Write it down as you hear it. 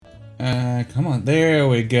Come on. There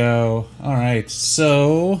we go. All right.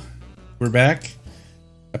 So we're back.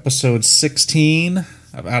 Episode 16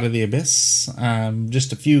 of Out of the Abyss.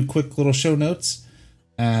 Just a few quick little show notes.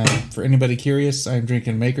 For anybody curious, I'm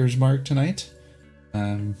drinking Maker's Mark tonight.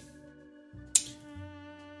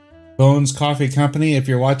 Bones Coffee Company. If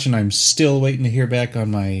you're watching, I'm still waiting to hear back on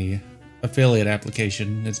my affiliate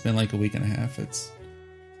application. It's been like a week and a half.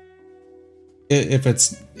 If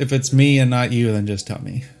it's me and not you, then just tell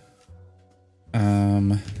me.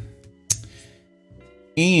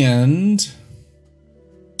 And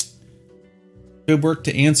good work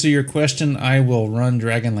to answer your question. I will run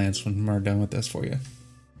Dragonlance when we're done with this for you.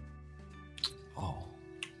 Oh.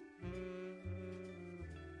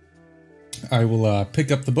 I will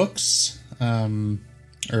pick up the books,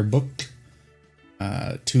 or book,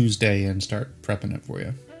 Tuesday and start prepping it for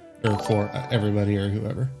you, or for everybody or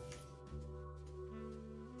whoever.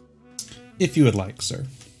 If you would like, sir.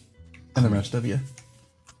 And the rest of you.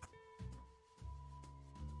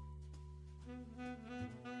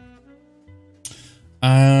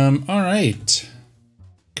 All right.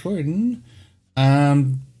 Gordon,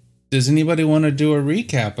 does anybody want to do a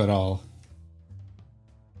recap at all?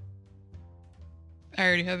 I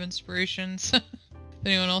already have inspirations. If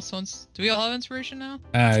anyone else wants... Do we all have inspiration now?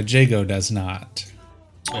 Jago does not.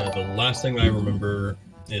 The last thing I remember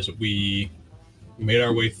is we made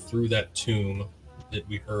our way through that tomb that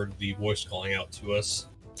we heard the voice calling out to us.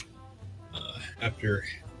 After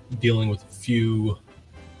dealing with a few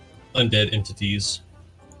undead entities,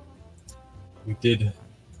 we did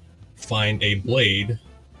find a blade,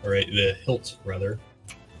 or the hilt rather,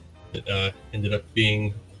 that ended up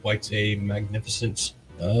being quite a magnificent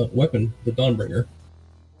weapon, the Dawnbringer.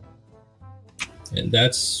 And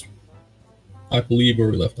that's, I believe, where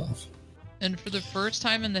we left off. And for the first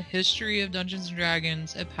time in the history of Dungeons &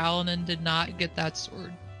 Dragons, a paladin did not get that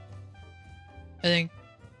sword. I think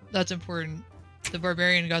that's important. The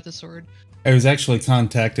barbarian got the sword. I was actually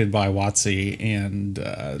contacted by WotC, and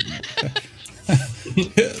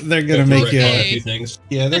they're gonna make you.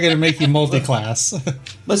 Yeah, they're gonna make you multi-class.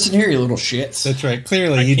 Listen here, you little shits. That's right.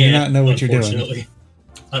 Clearly, you do not know what you're doing.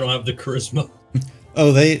 I don't have the charisma.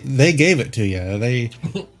 Oh, they gave it to you.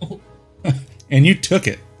 And you took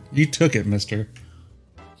it. You took it, mister.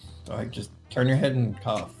 So I just turn your head and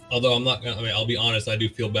cough. Although I'm not gonna, I'll be honest, I do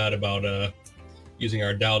feel bad about using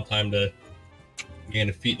our downtime to gain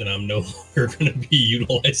a feat that I'm no longer gonna be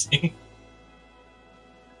utilizing.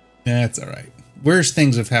 That's alright. Worse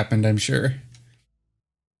things have happened, I'm sure.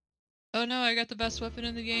 Oh no, I got the best weapon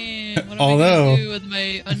in the game. What am Although, I gonna do with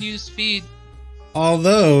my unused feat?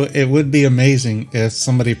 Although, it would be amazing if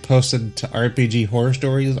somebody posted to RPG Horror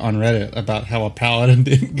Stories on Reddit about how a paladin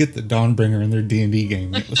didn't get the Dawnbringer in their D&D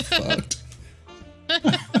game. It was fucked. To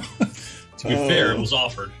be fair, it was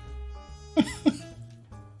offered.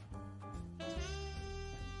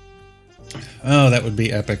 Oh, that would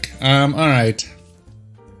be epic. Alright.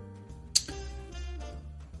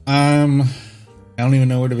 I don't even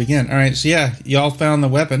know where to begin. Alright, so yeah, y'all found the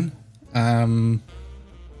weapon.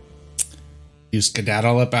 You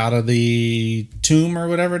skedaddle up out of the tomb or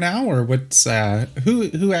whatever now, or what's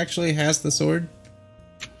who actually has the sword?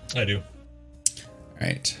 I do.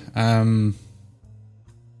 Alright.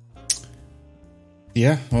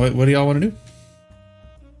 Yeah, what do y'all want to do?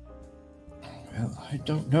 Well, I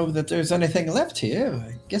don't know that there's anything left here.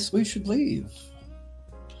 I guess we should leave.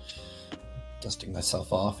 Dusting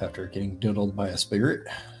myself off after getting diddled by a spirit.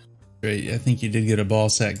 Great, I think you did get a ball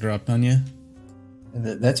sack dropped on you. And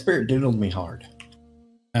that spirit diddled me hard.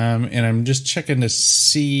 And I'm just checking to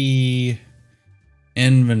see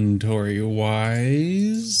inventory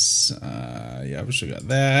wise. Yeah, we should got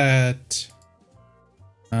that.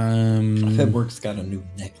 Fedwork's got a new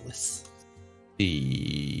necklace.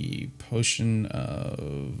 The potion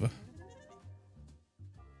of...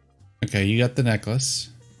 Okay, you got the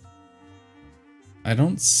necklace. I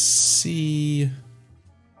don't see...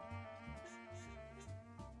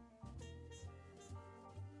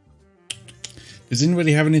 Does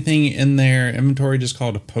anybody have anything in their inventory just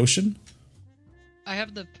called a potion? I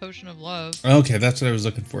have the potion of love. Okay, that's what I was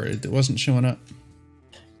looking for. It wasn't showing up.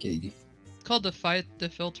 Okay. It's called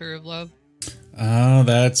the filter of love. Oh,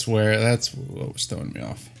 that's what was throwing me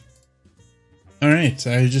off. All right,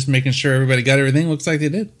 so I was just making sure everybody got everything. Looks like they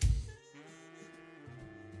did.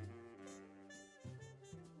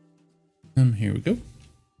 Here we go.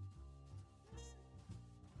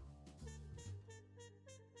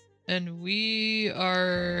 And we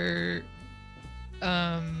are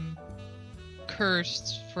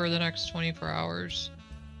cursed for the next 24 hours.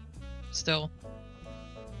 Still.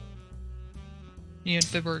 You and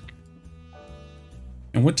Fibberk.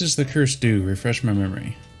 And what does the curse do? Refresh my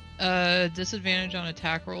memory. Disadvantage on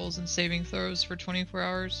attack rolls and saving throws for 24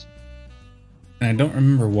 hours. And I don't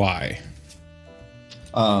remember why.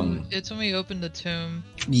 It's when we opened the tomb.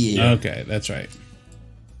 Yeah. Okay, that's right.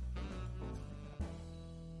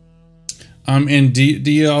 And do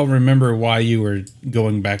you all remember why you were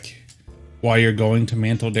going back? Why you're going to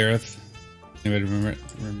Mantle Dareth? Anybody remember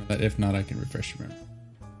that? If not, I can refresh your memory.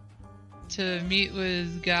 To meet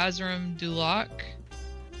with Gazram Dulak.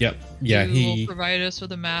 Yep. Yeah, who he. will provide us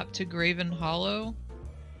with a map to Graven Hollow.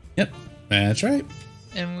 Yep, that's right.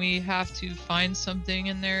 And we have to find something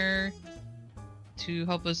in there to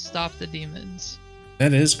help us stop the demons.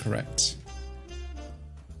 That is correct.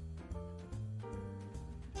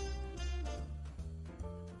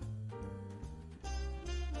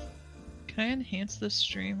 Can I enhance this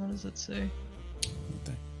stream? What does it say?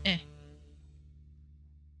 Eh.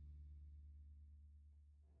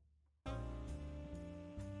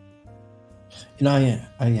 And I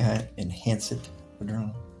enhance it.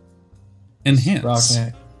 Enhance.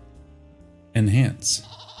 Rockneck. Enhance.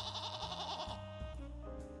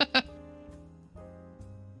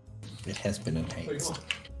 It has been enhanced.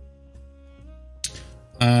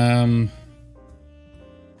 All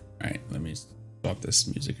right, let me stop this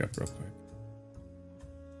music up real quick.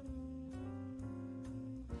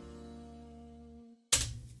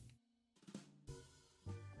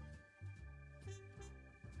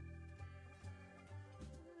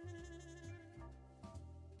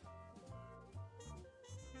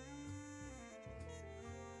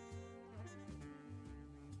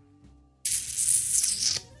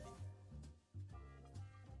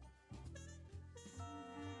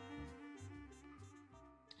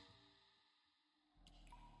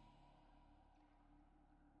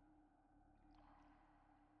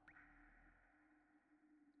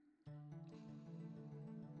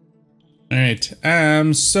 All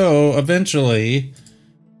right. So eventually,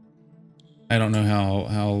 I don't know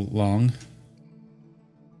how long,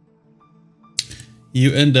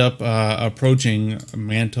 you end up approaching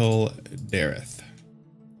Mantle Dareth.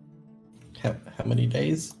 How many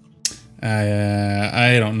days?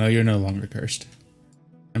 I don't know. You're no longer cursed.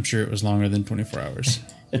 I'm sure it was longer than 24 hours.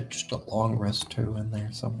 It's just a long rest too in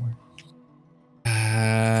there somewhere. I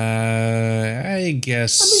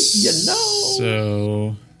guess.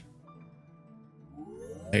 So.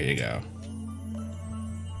 There you go.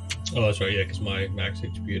 Oh, that's right. Yeah, because my max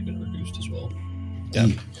HP had been reduced as well.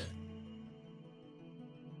 Yep.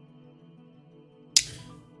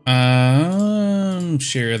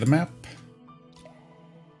 Share the map.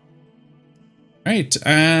 All right.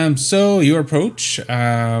 So you approach. It's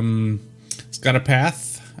got a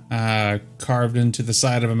path carved into the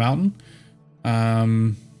side of a mountain.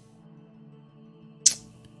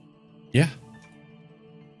 Yeah.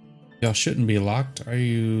 Y'all shouldn't be locked. Are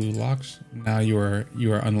you locked? Now you are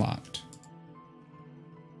unlocked.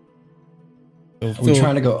 So Are we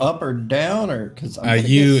trying to go up or down, or because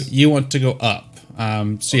you want to go up?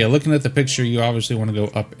 So yeah, looking at the picture, you obviously want to go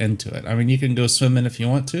up into it. I mean, you can go swimming if you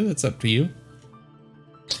want to. It's up to you.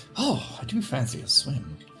 Oh, I do fancy a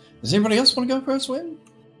swim. Does anybody else want to go for a swim?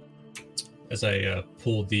 As I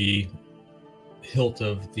pull the hilt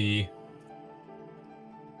of the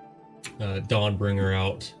Dawnbringer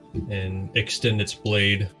out and extend its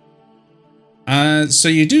blade. So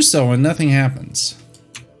you do so and nothing happens.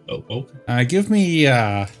 Oh. Give me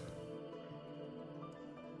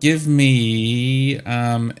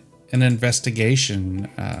an investigation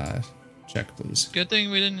check, please. Good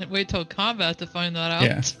thing we didn't wait till combat to find that out.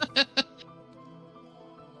 Yeah.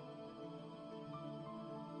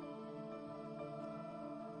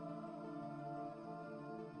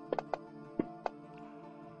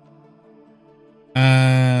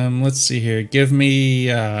 Let's see here. Give me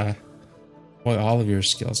boy, all of your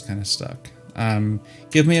skills kind of stuck.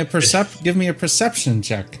 Give me a perception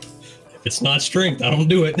check. If it's not strength, I don't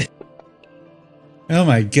do it. Oh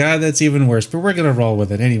my god, that's even worse. But we're gonna roll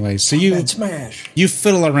with it anyway. So smash. You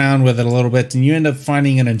fiddle around with it a little bit, and you end up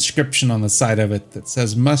finding an inscription on the side of it that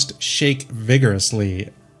says "Must shake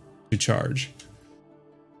vigorously to charge."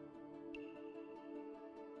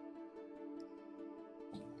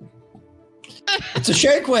 It's a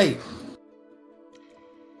shake weight.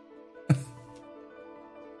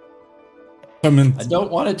 I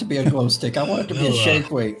don't want it to be a glow stick. I want it to be a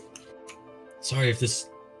shake weight. Sorry if this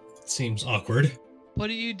seems awkward.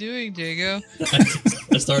 What are you doing, Jago?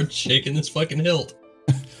 I start shaking this fucking hilt.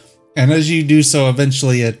 And as you do so,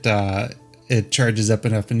 eventually it charges up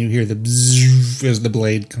enough, and you hear the bzzz as the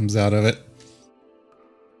blade comes out of it.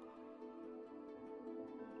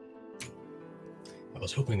 I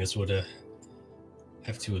was hoping this would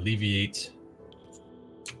have to alleviate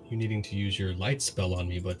you needing to use your light spell on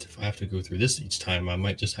me, but if I have to go through this each time, I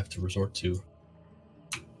might just have to resort to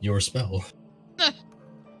your spell.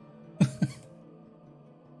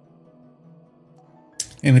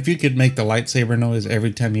 And if you could make the lightsaber noise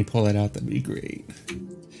every time you pull it out, that'd be great.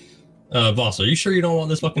 Boss, are you sure you don't want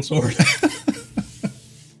this fucking sword?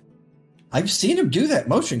 I've seen him do that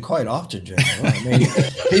motion quite often, General. I mean,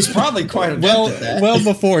 he's probably quite adept at that. Well,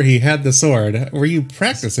 before he had the sword, were you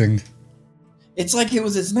practicing? It's like it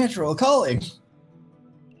was his natural calling.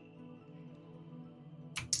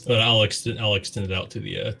 But I'll extend it out to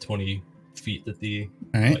the 20 feet that the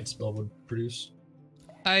All right. light spell would produce.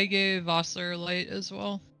 I gave Vossler light as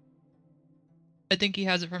well. I think he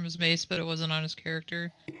has it from his mace, but it wasn't on his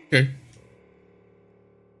character. Okay.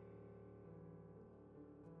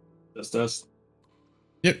 That's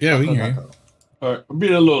Yep. Yeah, we can hear you. all right. I'm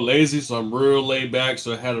being a little lazy, so I'm real laid back.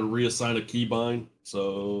 So I had to reassign a keybind.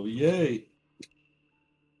 So yay!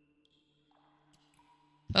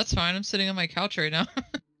 That's fine. I'm sitting on my couch right now.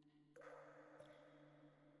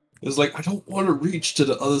 It's like I don't want to reach to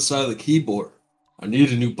the other side of the keyboard. I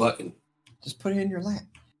need a new button. Just put it in your lap.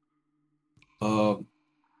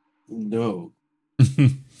 No.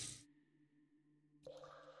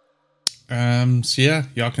 So yeah,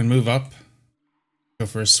 y'all can move up, go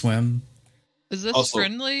for a swim. Is this Also-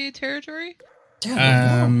 friendly territory?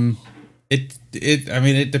 Yeah, I mean,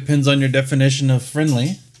 it depends on your definition of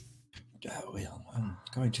friendly. well, I'm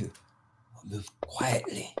going to move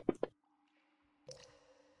quietly.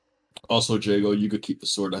 Also, Jago, you could keep the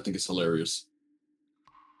sword. I think it's hilarious.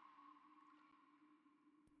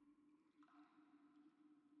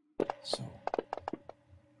 So,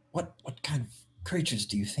 what kind of creatures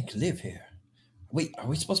do you think live here? Wait, are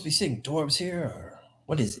we supposed to be seeing dwarves here, or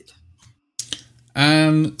what is it?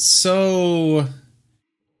 So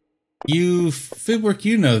Fibworth,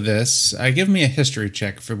 you know this. Give me a history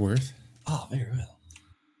check, Fibworth. Oh, very well.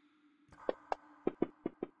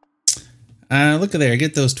 Look at there.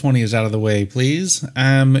 Get those 20s out of the way, please.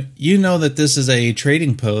 You know that this is a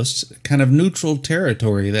trading post, kind of neutral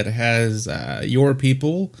territory that has your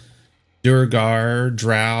people, Durgar,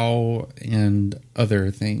 Drow, and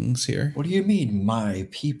other things here. What do you mean, my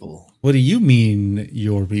people? What do you mean,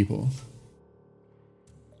 your people?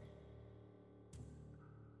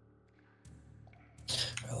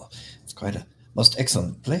 Well, it's quite a most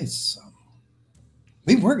excellent place.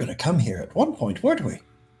 We were going to come here at one point, weren't we?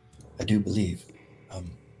 I do believe.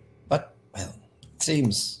 But, well, it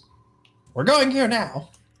seems we're going here now.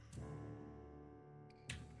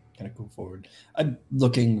 Kind of go forward. I'm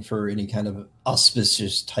looking for any kind of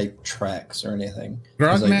auspicious type tracks or anything.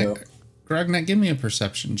 as I go. Grognak, give me a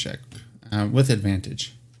perception check with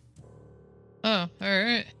advantage. Oh,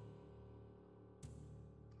 alright.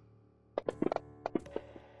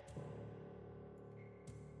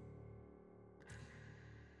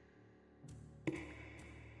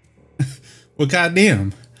 Well,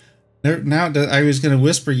 goddamn. I was going to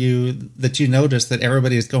whisper you that you noticed that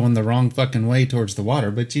everybody is going the wrong fucking way towards the water,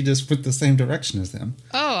 but you just went the same direction as them.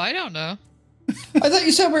 Oh, I don't know. I thought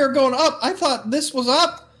you said we were going up. I thought this was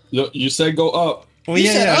up. You said go up. Well, You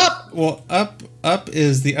said up. Well, up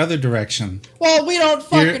is the other direction. Well, we don't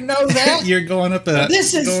fucking know that. You're going up a.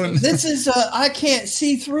 This is I can't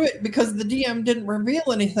see through it because the DM didn't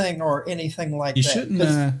reveal anything or anything like You that. shouldn't.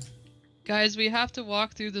 'Cause Guys, we have to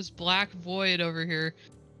walk through this black void over here.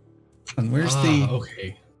 And where's the?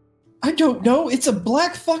 Okay. I don't know. It's a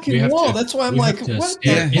black We fucking have wall. to- That's why I'm we like, have to what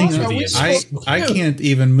stand the hang fuck on. are we I supposed to I do? can't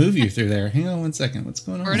even move you through there. Hang on one second. What's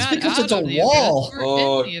going on? We're not because out it's a of the wall. abyss. We're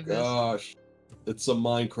Oh in the abyss. gosh, it's a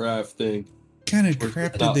Minecraft thing. What kind of We're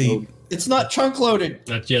crap did not they? loading. It's not chunk loaded.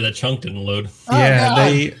 That chunk didn't load. Oh, Yeah, God.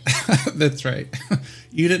 they. That's right.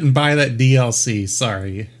 You didn't buy that DLC.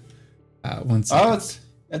 Sorry. One second. Oh,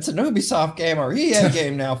 it's an Ubisoft game or EA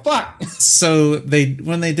game now. Fuck. So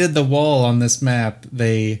when they did the wall on this map,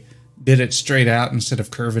 they did it straight out instead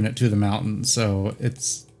of curving it to the mountain. So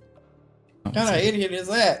it's What kind of idiot is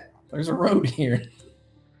that? There's a road here.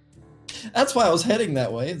 That's why I was heading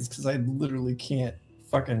that way. It's because I literally can't.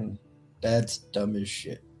 Fucking, that's dumb as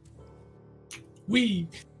shit. We.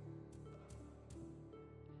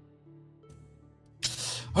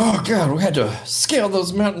 Oh god, we had to scale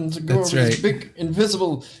those mountains and go That's over this right. big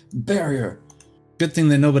invisible barrier. good thing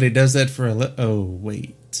that nobody does that for a. Oh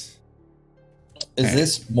wait. Is Okay.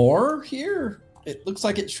 this more here? It looks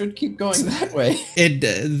like it should keep going that way.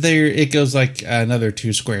 It goes like another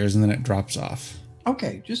 2 squares and then it drops off.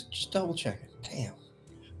 Okay, just double check it. Damn.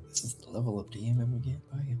 This is the level of DMM we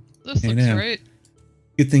get by him. This I looks know. right.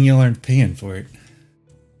 Good thing you aren't paying for it.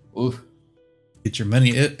 Ooh. Get your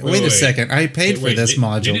money. Wait a wait. second. I paid for Wait, this they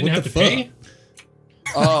module. didn't What have the to fuck? pay?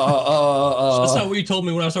 what you told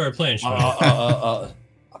me when I started playing. Shmo. I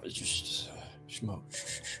was just Shmo.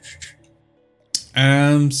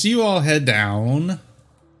 So you all head down.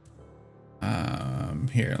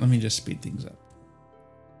 Here, let me just speed things up.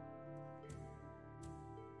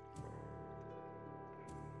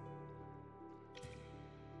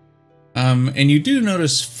 And you do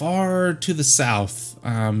notice far to the south,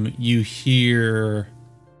 you hear,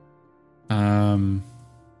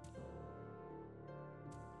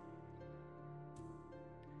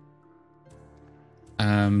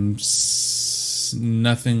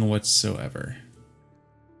 nothing whatsoever.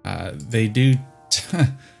 They do,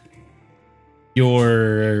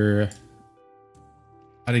 your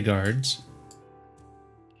bodyguards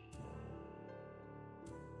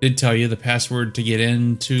did tell you the password to get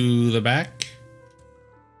into the back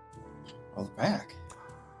Oh, the back.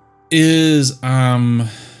 is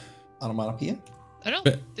Onomatopoeia? I don't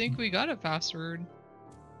But- think we got a password.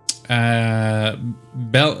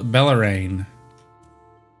 Bellarane.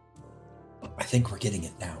 I think we're getting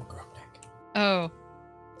it now, Grobnak.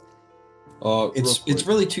 Oh, It's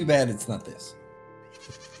really too bad it's not this.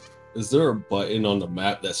 Is there a button on the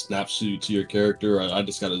map that snaps you to your character? I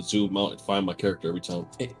just gotta zoom out and find my character every time.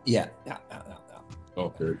 Yeah.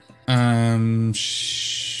 Okay.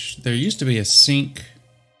 There used to be a sync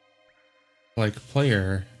like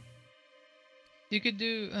player. you could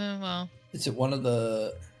do. Well, Is it one of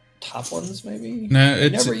the top ones, maybe? No, We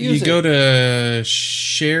it's never you use go it. to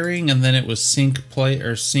sharing and then it was sync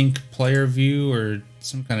player view or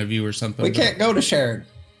some kind of view or something. We can't go to Sharon.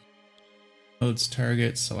 Modes,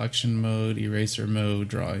 target, selection mode, eraser mode,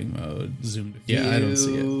 drawing mode, zoom. Yeah, I don't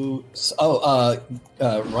see it. View-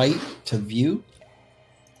 right to view.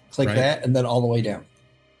 Click Right. that, and then all the way down.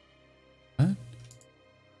 What?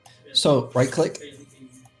 So right click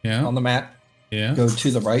Yeah, on the map, yeah. go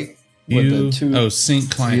to the right with View. the two. Oh,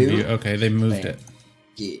 sync client view. view. Okay, they moved Bam. it.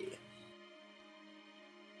 Yeah.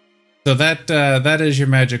 So that is your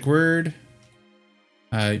magic word.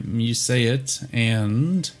 You say it,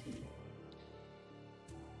 and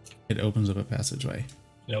it opens up a passageway.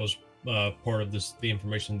 That was part of the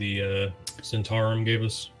information the Centaurum gave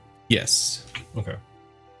us. Yes. Okay.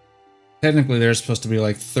 Technically, there's supposed to be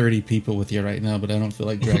like 30 people with you right now, but I don't feel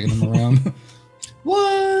like dragging them around.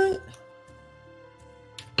 What?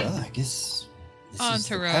 Well, I guess this is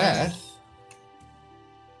the Entourage. path.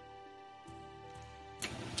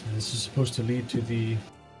 This is supposed to lead to the.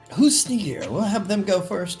 Who's sneakier? We'll have them go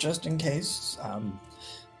first, just in case.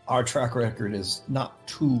 Our track record is not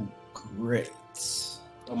too great.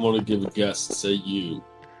 I'm gonna give a guess and say you.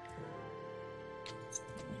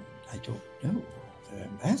 I don't know.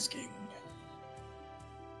 I'm asking.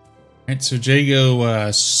 Right, so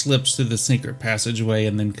Jago slips through the secret passageway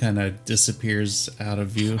and then kind of disappears out of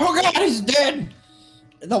view. Oh God, he's dead!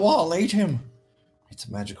 The wall ate him. It's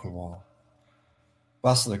a magical wall.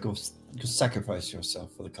 Vasila, go sacrifice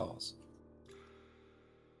yourself for the cause.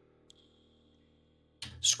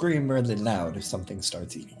 Scream really loud if something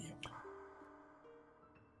starts eating you.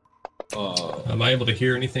 Am I able to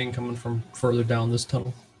hear anything coming from further down this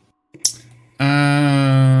tunnel?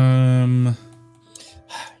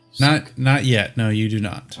 Not yet. No, you do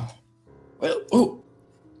not. Well, oh,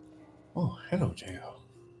 hello, J.O.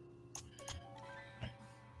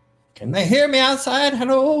 Can they hear me outside?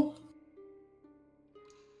 Hello?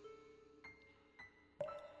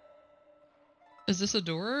 is this a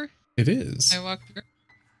door? It is. I walk through.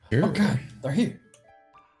 Sure. Oh God, they're here.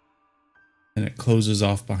 And it closes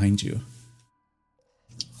off behind you.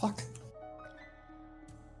 Fuck.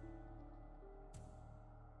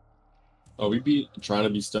 Are we trying to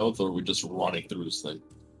be stealth, or are we just running through this thing?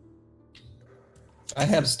 I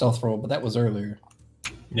had a stealth roll, but that was earlier.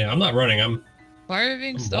 Yeah, I'm not running. I'm. Why are we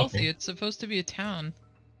being I'm stealthy? walking. It's supposed to be a town.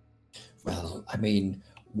 Well, I mean,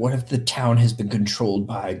 what if the town has been controlled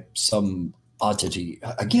by some oddity?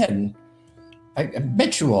 Again, I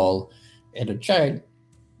met you all in a giant.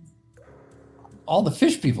 All the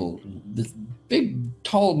fish people, this big,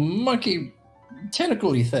 tall, monkey,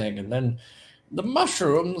 tentacle-y thing, and then the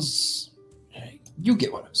mushrooms. You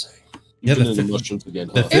get what I'm saying. Yeah, Even the in the fi- mushrooms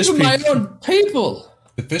again. the Huh? fish Even my people- own people.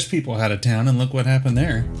 The fish people had a town, and look what happened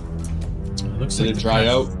there. Looks Did like it the dry path-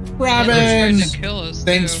 out? Yeah, Robin, they're trying to kill us.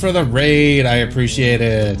 thanks too. for the raid. I appreciate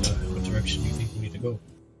it. What direction do you think we need to go?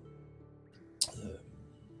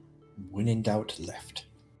 When in doubt, left.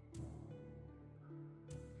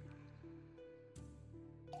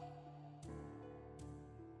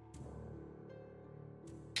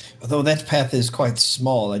 Although that path is quite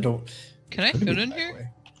small, I don't. Can I could fit be in that here? way.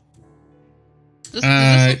 Does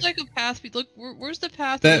this look like a path? Look, where's the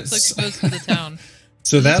path that looks like it goes to the town?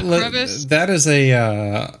 So Is this that a crevice? that is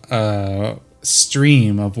a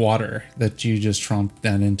stream of water that you just tromped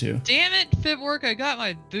down into. Damn it, Fibwork, I got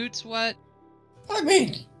my boots wet. I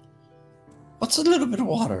mean, what's a little bit of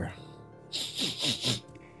water?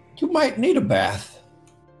 You might need a bath.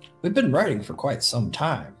 We've been riding for quite some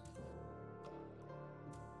time.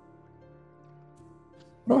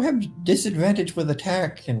 I don't have disadvantage with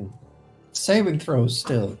attack and saving throws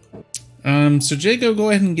still. So Jago,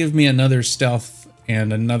 go ahead and give me another stealth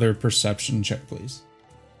and another perception check, please.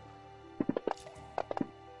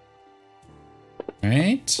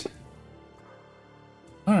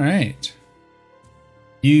 All right.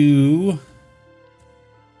 You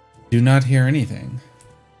do not hear anything.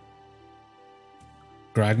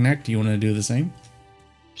 Grognak, do you want to do the same?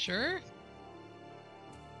 Sure.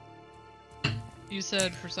 You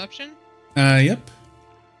said perception? Yep.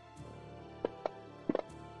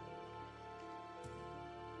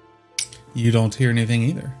 You don't hear anything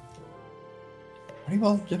either. What are you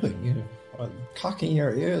all doing? You're cocking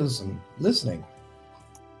your ears and listening.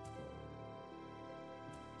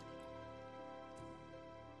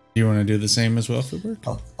 You want to do the same as well,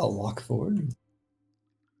 Fuberg? I'll walk forward.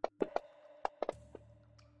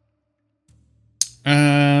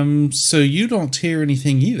 So you don't hear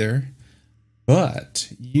anything either,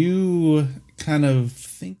 but you kind of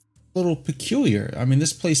think a little peculiar. I mean,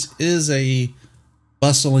 this place is a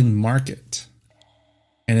bustling market,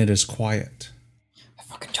 and it is quiet. I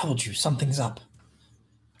fucking told you, something's up.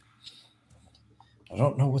 I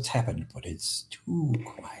don't know what's happened, but it's too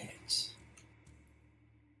quiet.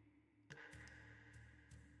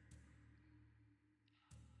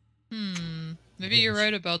 Maybe you're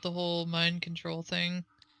right about the whole mind control thing.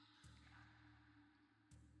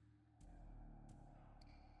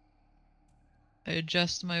 I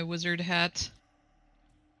adjust my wizard hat.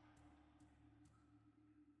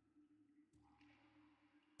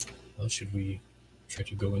 Well, should we try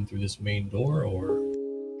to go in through this main door, or?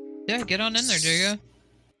 Yeah, get on in there, Jago.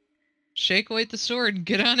 Shake weight the sword and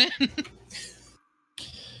get on in.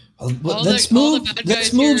 Let's all the move. bad Let's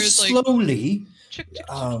guys move here is like- slowly. Chick, chick,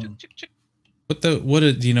 Um, chick, chick, chick.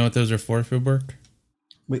 Do you know what those are for, Fuberg?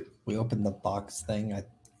 We opened the box thing. I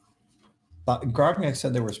thought Grognak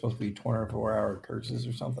said they were supposed to be 24-hour curses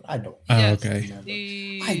or something. I don't. Oh, Yes, okay. remember.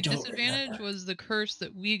 The I don't disadvantage remember. was the curse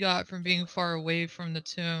that we got from being far away from the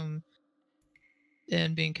tomb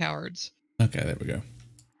and being cowards. Okay, there we go.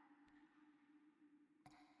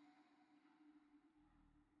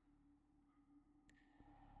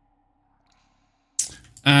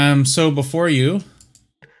 So before you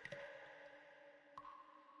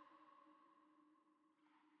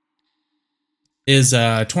is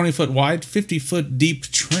a 20-foot wide, 50-foot deep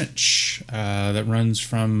trench that runs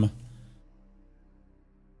from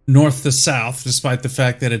north to south, despite the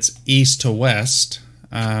fact that it's east to west.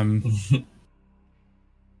 Weird,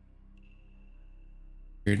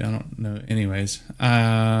 I don't know. Anyways,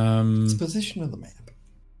 It's the position of the map.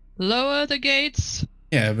 Lower the gates.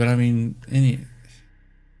 yeah, but I mean, any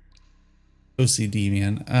OCD,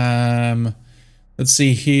 man. Let's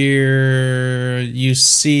see here. You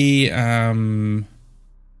see a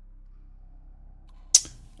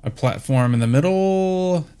platform in the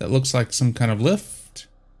middle that looks like some kind of lift,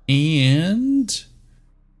 and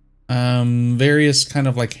various kind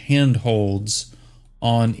of like handholds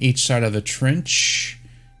on each side of the trench.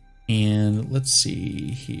 And let's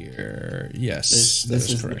see here. Yes, This that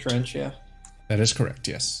is the correct. trench, yeah? That is correct,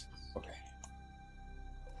 yes. Okay.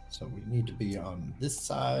 So we need to be on this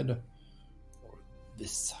side or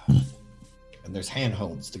this side. And there's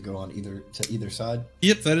handholds to go on either side.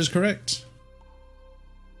 Yep, that is correct.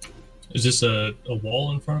 Is this a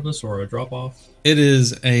wall in front of us or a drop off? It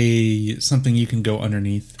is something you can go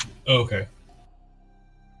underneath. Oh, okay.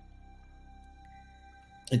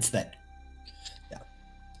 It's that. Yeah.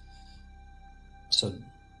 So,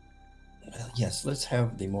 well, yes, let's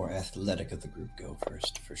have the more athletic of the group go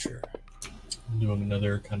first, for sure. Doing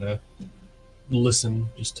another kind of listen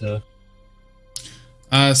just to.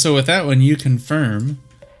 So with that one, you confirm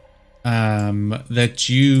that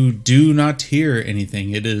you do not hear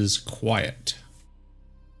anything. It is quiet.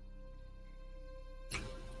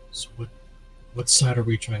 So what side are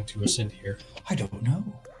we trying to ascend here? I don't know.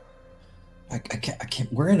 I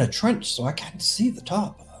can't. We're in a trench, so I can't see the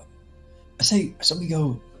top. I say, so we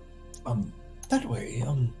go, that way.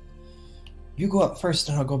 You go up first,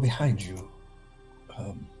 and I'll go behind you.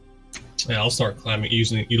 Yeah, I'll start climbing,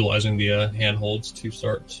 utilizing the handholds to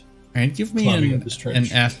start. All right, give me Climbing up an this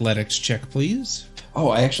trench. athletics check, please. Oh,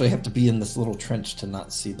 I actually have to be in this little trench to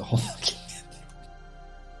not see the whole fucking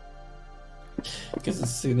thing. Because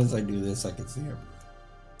as soon as I do this, I can see everything.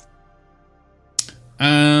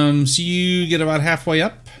 So you get about halfway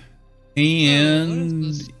up, And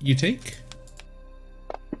this? you take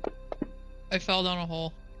I fell down a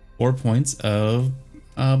hole. 4 points of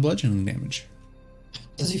bludgeoning damage.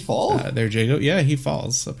 Does he fall? There, Jago. Yeah, he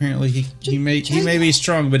falls. Apparently, he may Jago. be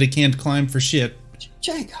strong, but he can't climb for shit.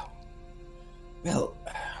 Jago. Well,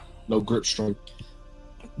 No grip strength.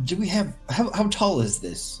 do we have how tall is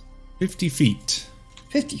this? 50 feet.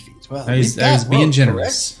 50 feet. Well, I was we've got being rope,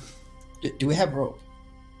 generous. correct? Do we have rope?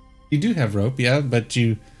 You do have rope, yeah, but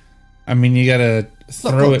you gotta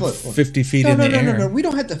throw look, it look. 50 feet No, in no, the no, air. no, no. We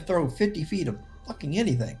don't have to throw 50 feet of fucking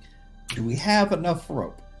anything. Do we have enough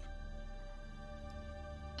rope?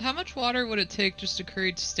 How much water would it take just to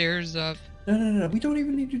create stairs up? No. We don't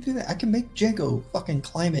even need to do that. I can make Jago fucking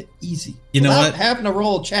climb it easy. You know without what? having to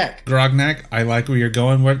roll a check. Grognak, I like where you're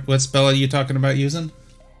going. What spell are you talking about using?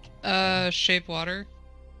 Shape water.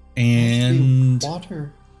 And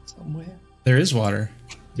Water somewhere. there is water.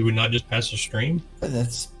 Did we not just pass a stream? But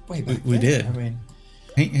that's way back We there. did. I mean,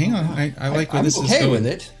 Hang on, I like where I'm this is okay going. with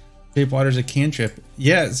it. Shape water's a cantrip.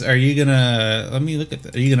 Yes. Are you gonna? Let me look at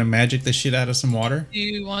that. Are you gonna magic the shit out of some water? Do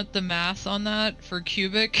you want the math on that for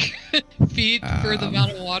cubic feet for the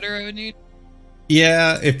amount of water I would need?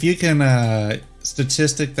 Yeah, if you can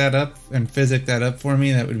statistic that up and physic that up for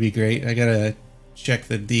me, that would be great. I gotta check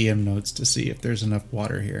the DM notes to see if there's enough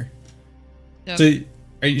water here. Yep.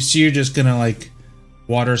 So you're just gonna like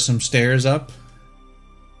water some stairs up?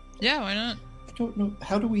 Yeah, why not? I don't know.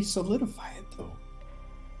 How do we solidify it, though?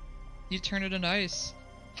 You turn it into ice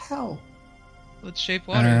How? with shape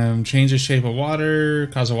water. Change the shape of water,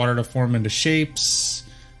 cause the water to form into shapes,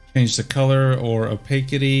 change the color or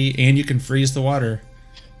opacity, and you can freeze the water.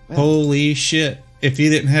 Well, Holy shit. If you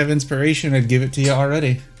didn't have inspiration, I'd give it to you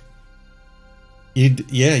already. You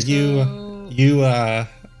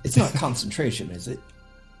it's not concentration, is it?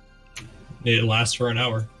 It lasts for an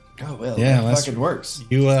hour. Oh, well, Yeah, that that's- fucking works.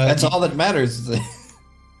 That's That's all that matters.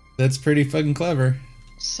 That's pretty fucking clever.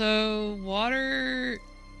 So water,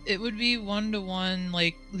 it would be 1-to-1,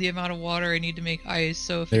 like the amount of water I need to make ice.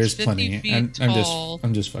 So if There's it's 50 plenty. feet I'm tall,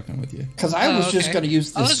 just fucking with you. Because I was just okay. going to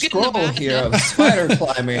use I the was getting the scroll math here down. of spider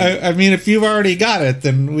climbing. I mean, if you've already got it,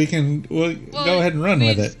 then we'll go ahead and run we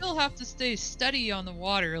with it. still have to stay steady on the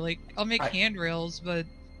water. Like I'll make handrails, but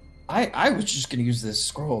I was just going to use this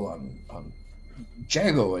scroll on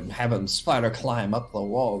Jago and have him spider climb up the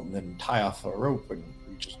wall and then tie off a rope and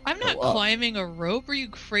we just I'm go not up. climbing a rope. Are you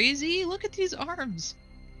crazy? Look at these arms.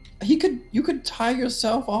 You could tie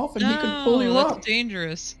yourself off and he could pull you that's up.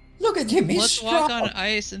 dangerous. Look at him, he's Let's strong. walk on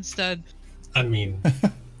ice instead. I mean,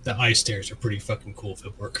 the ice stairs are pretty fucking cool if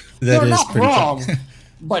it work. That You're is not pretty wrong, fun.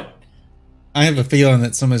 but I have a feeling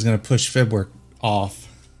that somebody's going to push Fibwork off.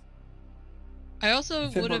 I also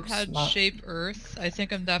If it would have works, had not- shape earth. I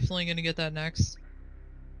think I'm definitely going to get that next.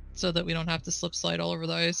 So that we don't have to slip slide all over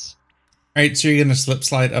the ice. All right, so you're going to slip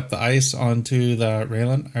slide up the ice onto the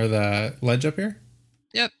railing or the ledge up here?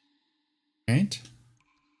 Yep. All right.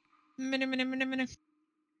 Minute.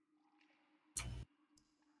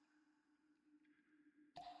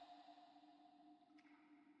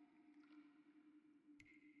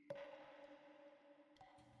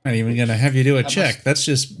 Not even going to have you do a That check. must- That's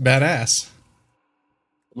just badass.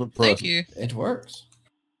 I'm impressed. Thank you. it works.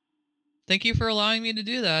 Thank you for allowing me to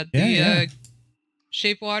do that. Yeah, the yeah.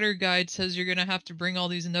 Shape Water guide says you're going to have to bring all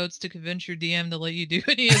these notes to convince your DM to let you do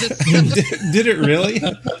any of this stuff. Did it really?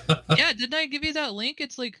 Yeah, didn't I give you that link?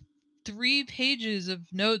 It's like 3 pages of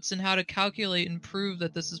notes and how to calculate and prove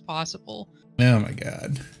that this is possible. Oh my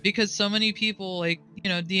god. Because so many people, like,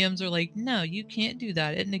 DMs are like, no, you can't do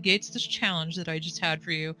that. It negates this challenge that I just had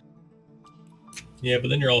for you. Yeah, but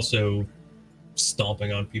then you're also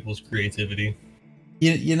stomping on people's creativity.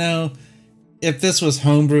 You know, if this was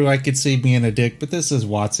homebrew, I could see being a dick, but this is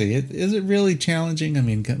WotC. Is it really challenging? I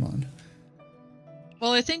mean, come on.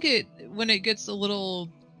 Well, I think when it gets a little,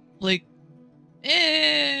 like,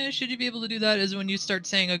 should you be able to do that, is when you start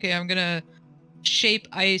saying, okay, I'm going to shape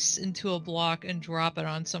ice into a block and drop it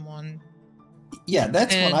on someone. Yeah,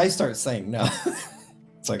 that's when And- I start saying no.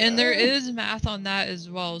 It's like, And there is math on that as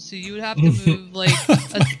well. So you would have to move, like, Oh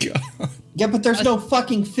my god. Yeah, but there's no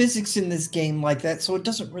fucking physics in this game like that, so it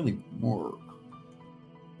doesn't really work.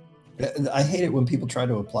 I hate it when people try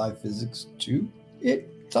to apply physics to it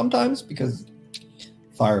sometimes because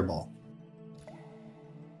fireball.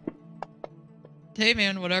 hey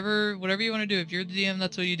man, whatever you want to do. If you're the DM,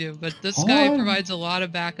 that's what you do. But this guy Oh. provides a lot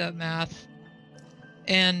of backup math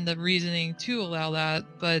and the reasoning to allow that,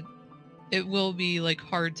 but it will be like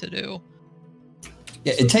hard to do.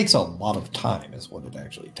 Yeah, it takes a lot of time, is what it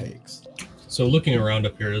actually takes. So looking around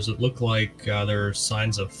up here, does it look like there are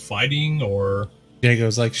signs of fighting or...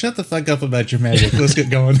 Diego's like, shut the fuck up about your magic. Let's get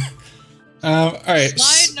going. All right.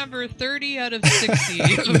 Slide number 30 out of 60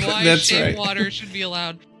 of why That's shade right. water should be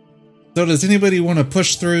allowed. So does anybody want to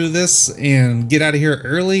push through this and get out of here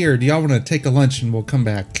early, or do y'all want to take a lunch and we'll come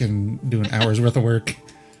back and do an hour's worth of work?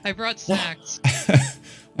 I brought snacks.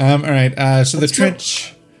 All right. So Let's the go.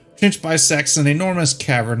 trench bisects an enormous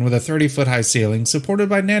cavern with a 30-foot high ceiling supported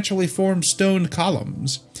by naturally formed stone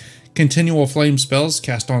columns. Continual flame spells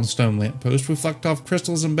cast on stone lampposts reflect off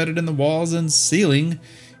crystals embedded in the walls and ceiling,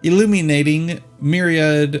 illuminating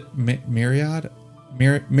myriad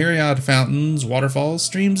fountains, waterfalls,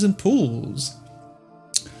 streams, and pools.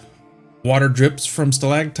 Water drips from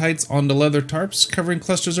stalactites onto leather tarps, covering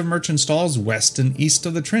clusters of merchant stalls west and east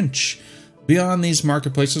of the trench. Beyond these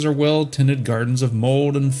marketplaces are well-tended gardens of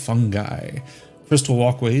mold and fungi, crystal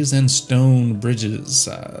walkways, and stone bridges.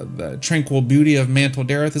 The tranquil beauty of Mantle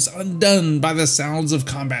Dareth is undone by the sounds of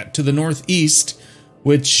combat to the northeast,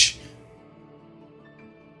 which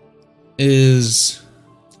is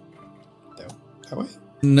That way?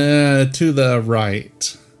 to the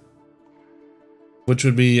right, which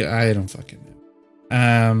would be, I don't fucking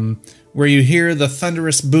know. Where you hear the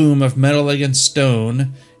thunderous boom of metal against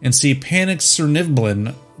stone and see panicked Sir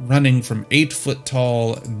Nivblin running from 8-foot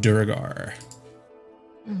tall Durgar.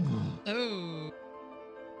 Oh.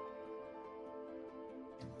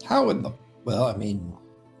 How in the... Well, I mean,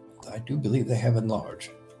 I do believe they have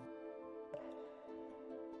enlarged.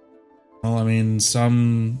 Well, I mean,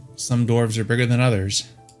 some dwarves are bigger than others.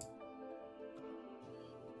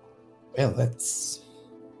 Well, that's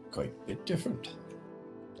quite a bit different.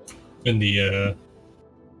 In the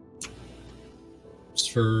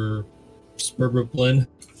for Spurblin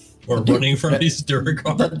or Dude, running from that- these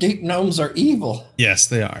Durgar. The deep gnomes are evil. Yes,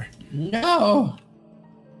 they are. No.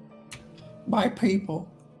 My people.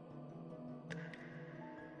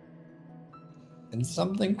 And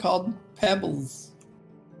something called Pebbles.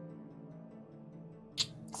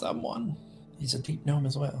 Someone. He's a deep gnome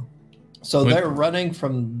as well. So What- they're running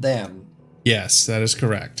from them. Yes, that is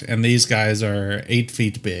correct. And these guys are 8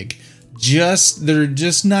 feet big. They're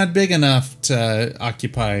just not big enough to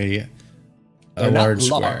occupy a They're large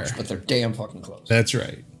not square. large, but they're damn fucking close. That's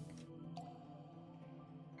right.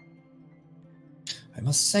 I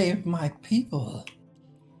must save my people.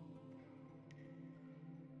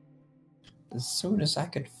 As soon as I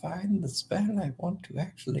could find the spell I want to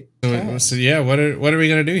actually cast. So yeah, what are we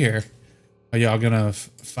gonna do here? Are y'all gonna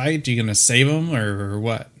fight? Are you gonna save them or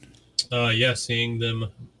what? Yeah, seeing them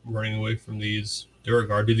running away from these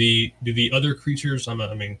Durgar. Do the other creatures? I'm not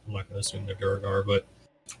going to assume they're Durgar, but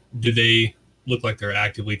do they look like they're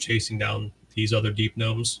actively chasing down these other deep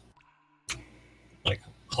gnomes, like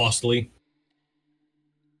hostily?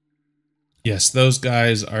 Yes, those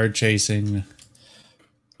guys are chasing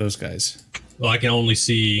those guys. Well, I can only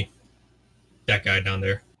see that guy down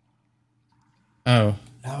there. Oh,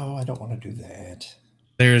 No, I don't want to do that.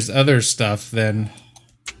 there's other stuff then.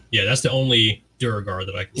 Yeah, that's the only Durgar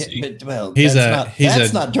that I can Yeah, see. but, well, He's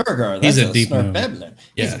that's not Durgar. he's That's a deep gnome. Snorbeblin.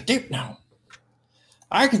 He's Yeah. a deep gnome.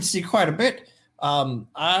 I can see quite a bit.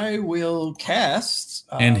 I will cast.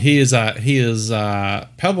 And he is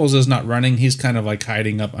Pebbles is not running, he's kind of like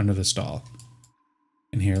hiding up under the stall.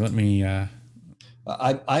 And here, let me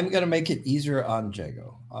I'm going to make it easier on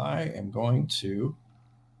Jago. I am going to.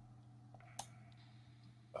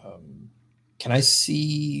 Can I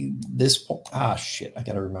see this point? Ah, shit. I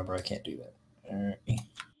got to remember I can't do that.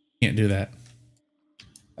 can't do that.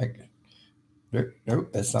 Nope,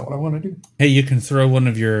 that's not what I want to do. Hey, you can throw one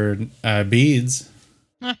of your beads.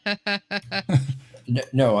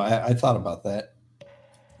 No, I thought about that.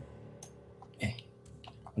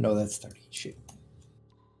 No, that's 30. Shit.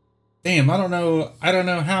 Damn, I don't know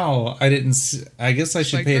how I didn't. I guess I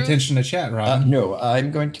should Like pay throw? attention to chat, Rob. No, I'm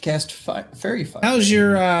going to cast Fairy Fire. How's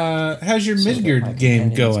your so that my Midgard game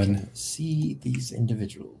companions going? can see these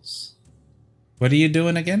individuals. What are you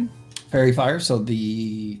doing again? Fairy Fire, so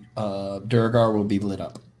the Durgar will be lit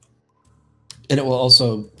up. And it will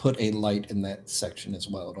also put a light in that section as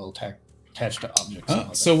well. It'll attach to objects. and all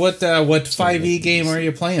that. So what So 5e they game can are see.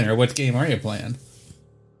 you playing, or what game are you playing?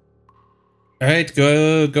 All right,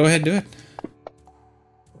 go ahead, do it.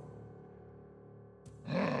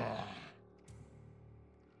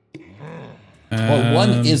 Well,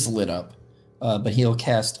 one is lit up, but he'll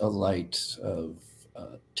cast a light of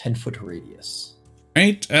 10-foot radius. All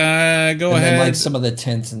right. Go and ahead. then, like, some of the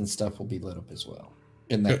tents and stuff will be lit up as well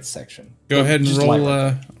in that section. Go ahead and Just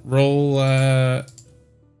light roll right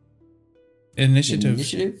initiative.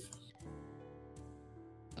 Initiative?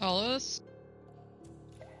 All of us?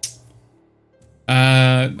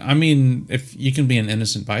 I mean, if you can be an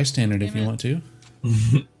innocent bystander if Damn you it. want to.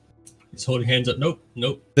 He's holding hands up.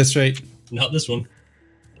 Nope. That's right. Not this one.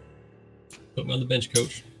 Put me on the bench,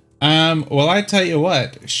 coach. Well, I tell you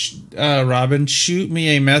what, Robin, shoot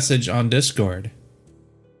me a message on Discord.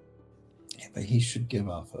 Yeah, but he should give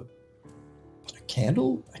off a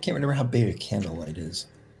candle? I can't remember how big a candlelight is.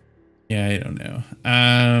 Yeah, I don't know.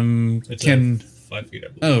 It's Can 5 feet, I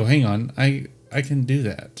believe. oh, hang on, I can do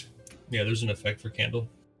that. Yeah, there's an effect for candle.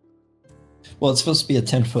 Well, it's supposed to be a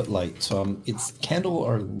 10-foot light, so it's candle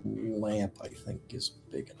or lamp, I think, is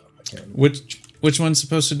big enough. I can't remember. Which one's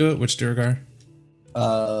supposed to do it? Which Durgar?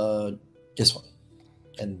 This one.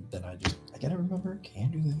 And then I gotta remember,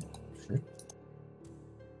 can do that. Sure.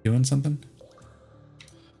 Doing something?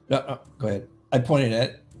 No, go ahead. I pointed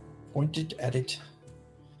at it.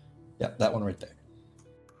 Yeah, that one right there.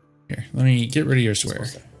 Here, let me get rid of your swear.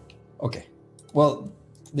 Okay. Well,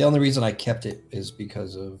 the only reason I kept it is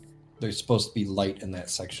because of there's supposed to be light in that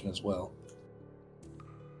section as well.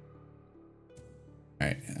 All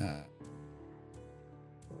right.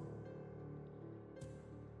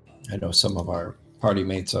 I know some of our party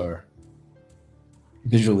mates are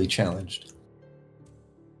visually challenged.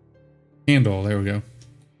 Handle. There we go.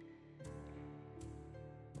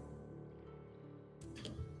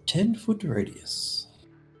 10-foot radius.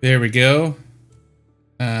 There we go.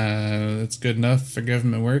 That's good enough for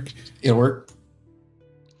government work. It'll work.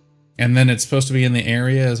 And then it's supposed to be in the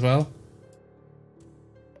area as well.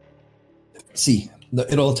 See,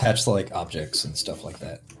 it'll attach to like objects and stuff like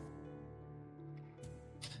that.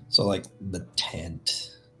 So like the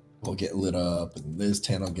tent will get lit up, and this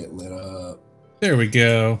tent will get lit up. There we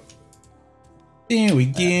go. There we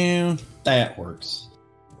go. That works.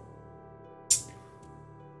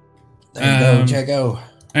 There you go, Jago. All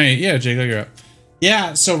right, yeah, Jago, you're up.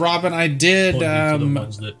 Yeah, so Robin, I did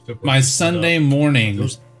my Sunday morning.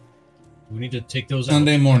 We need to take those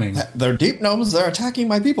Sunday out. morning. They're deep gnomes. They're attacking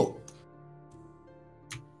my people.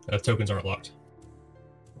 Tokens aren't locked.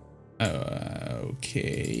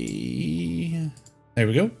 Okay. There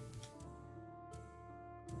we go.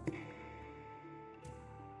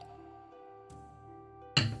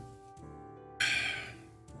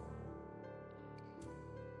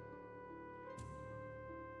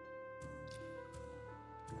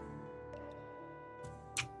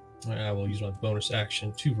 I will use my bonus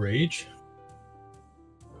action to rage.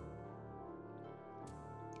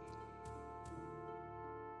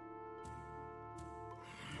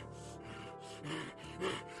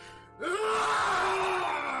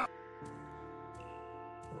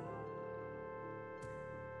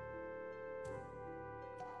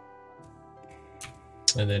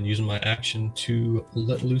 And then using my action to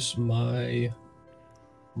let loose my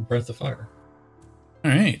breath of fire.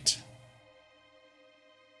 All right.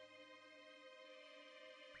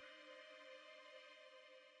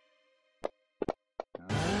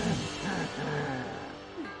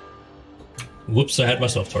 Whoops, I had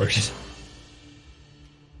myself targeted.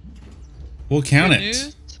 We'll count Good it.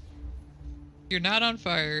 news, you're not on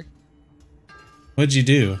fire. What'd you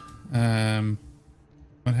do?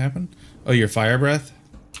 What happened? Oh, your fire breath?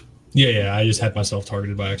 Yeah, I just had myself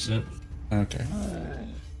targeted by accident. Okay.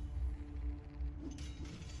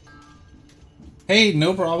 Hey,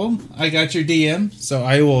 no problem. I got your DM, so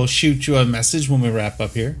I will shoot you a message when we wrap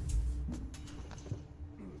up here.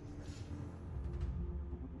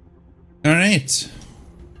 All right.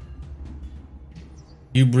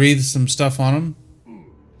 You breathe some stuff on him.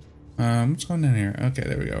 What's going on here? Okay,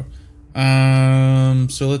 there we go.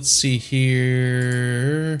 So let's see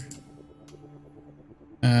here.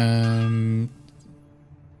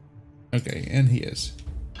 Okay, and he is.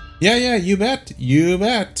 Yeah, you bet. You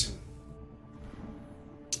bet.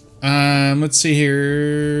 Let's see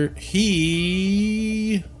here.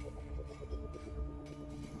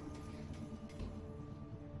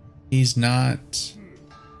 He's not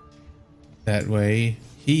that way.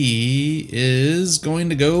 He is going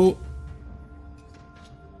to go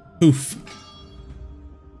poof.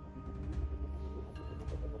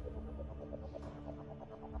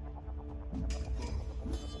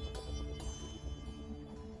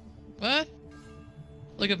 What?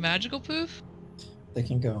 Like a magical poof? They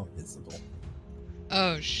can go invisible.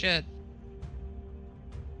 Oh shit.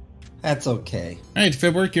 That's okay. All right,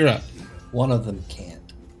 Fibwork, you're up. One of them can't.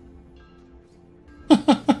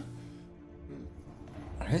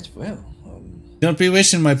 Alright, well, Don't be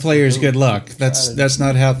wishing my players good luck. That's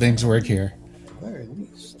not how things work here. or at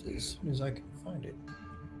least as soon as I can find it.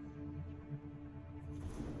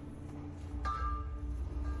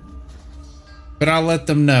 But I'll let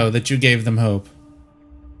them know that you gave them hope.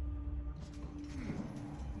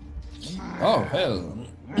 Oh, hell.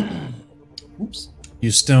 Oops. You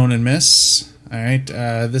stone and miss. All right.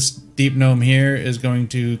 This deep gnome here is going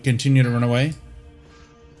to continue to run away.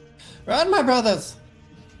 Run, my brothers!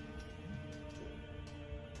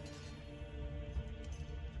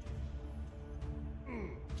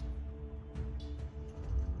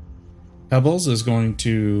 Pebbles is going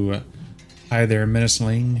to hide there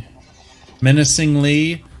menacingly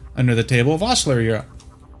under the table. Vossler, you're up.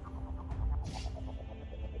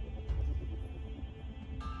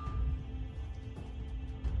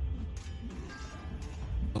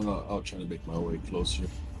 I'll try to make my way closer.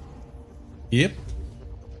 Yep.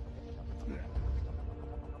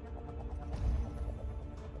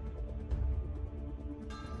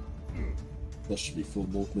 That should be full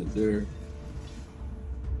movement there.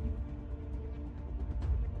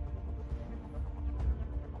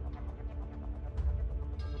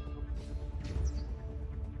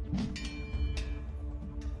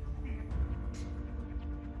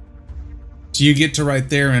 So you get to right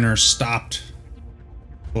there and are stopped.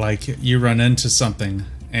 Like you run into something.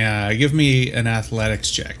 Give me an athletics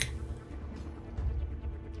check.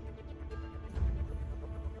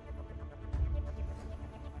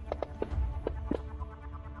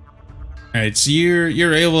 Alright, so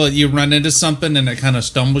you're able, you run into something and it kind of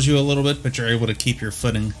stumbles you a little bit, but you're able to keep your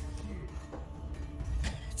footing.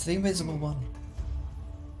 It's the invisible one.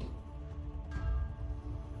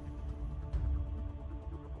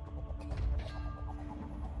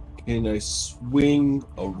 Can I swing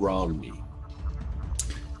around me?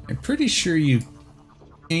 I'm pretty sure you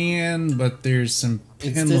can, but there's some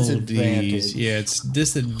It's penalties. disadvantage. Yeah, it's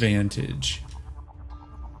disadvantage.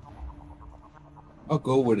 I'll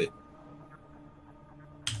go with it.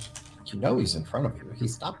 You know he's in front of you. He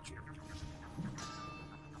stopped you.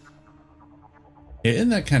 Yeah, isn't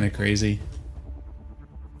that kind of crazy?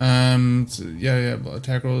 So, yeah,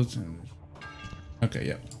 attack rolls. Okay,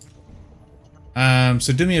 yep.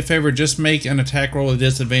 So do me a favor, just make an attack roll with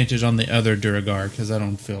disadvantage on the other Duragar, because I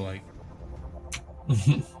don't feel like...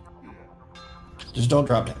 Just don't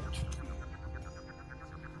drop damage.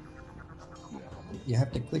 You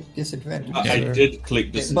have to click disadvantage. I did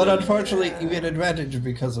click this. But unfortunately, you get advantage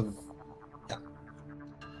because of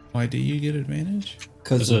Why do you get advantage?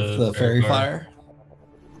 because of the fairy fire.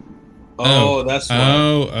 Oh, that's why.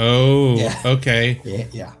 Oh, Yeah. okay.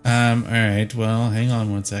 Yeah. Alright, well, hang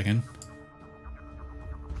on one second.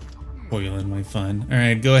 Spoiling my fun.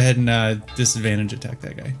 Alright, go ahead and disadvantage attack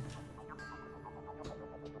that guy.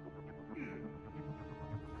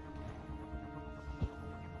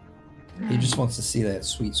 He just wants to see that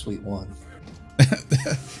sweet, sweet one.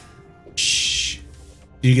 Shh.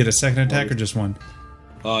 Do you get a second attack or just one?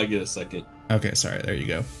 Oh, I get a second. Okay, sorry, there you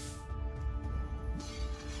go.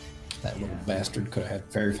 That little bastard could have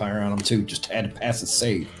had fairy fire on him too. Just had to pass his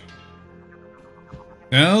save.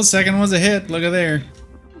 Well, second was a hit. Look at there.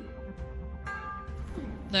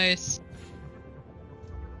 Nice.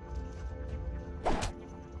 I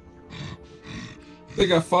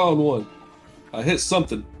think I found one. I hit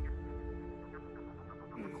something.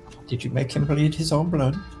 Did you make him bleed his own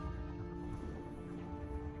blood?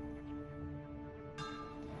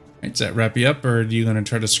 Does that wrap you up, or are you going to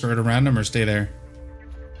try to skirt around him or stay there?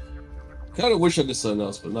 Kind of wish I did something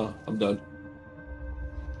else, but no, I'm done.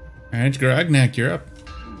 Alright, Grognak, you're up.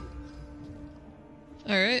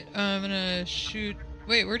 Alright, I'm gonna shoot.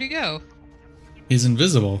 Wait, where'd he go? He's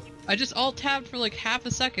invisible. I just alt tabbed for like half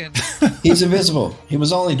a second. He's invisible. He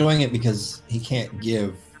was only doing it because he can't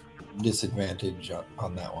give disadvantage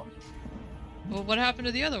on that one. Well, what happened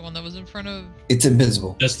to the other one that was in front of? It's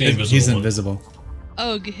invisible. That's the invisible He's one. invisible.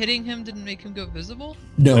 Oh, hitting him didn't make him go visible?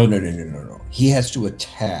 No. He has to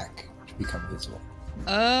attack to become visible.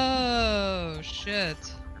 Oh, shit.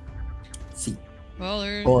 See, Well,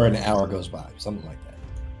 there's or an hour goes by, something like that.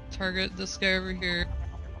 target this guy over here.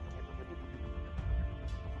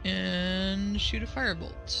 And shoot a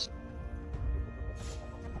firebolt.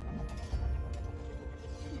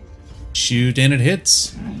 Shoot, and it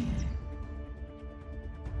hits.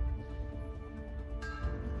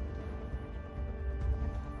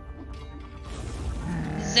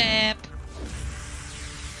 Zap!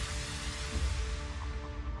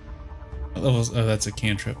 Oh, that's a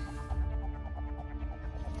cantrip.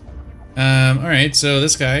 Alright, so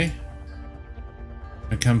this guy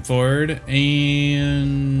gonna come forward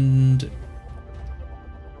and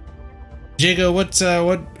Jago,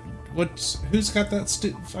 who's got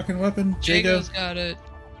that fucking weapon? Jago's got it.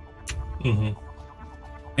 Mm-hmm.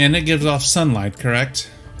 And it gives off sunlight, correct?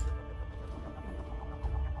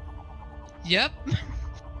 Yep.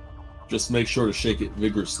 Just make sure to shake it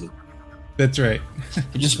vigorously. That's right.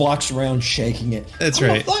 He just walks around shaking it. That's I'm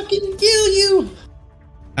right. gonna fucking kill you!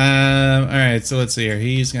 All right, so let's see here.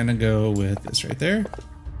 He's gonna go with this right there.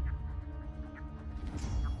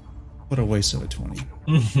 What a waste of a 20.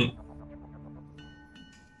 All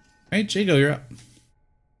right, Jago, you're up.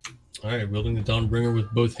 All right, wielding the Dawnbringer with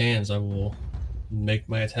both hands, I will make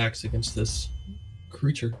my attacks against this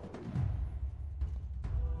creature.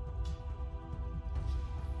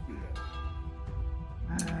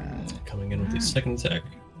 Coming in with the second attack.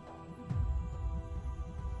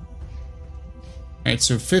 All right,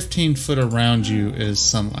 so 15 foot around you is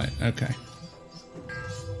sunlight. Okay.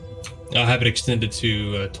 I'll have it extended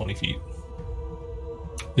to 20 feet.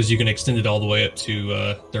 Because you can extend it all the way up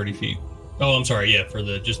to 30 feet. Oh, I'm sorry. Yeah, for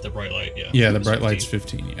just the bright light. Yeah. Yeah, the bright 15. light's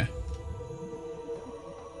 15. Yeah.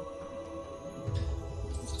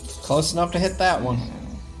 Close enough to hit that one.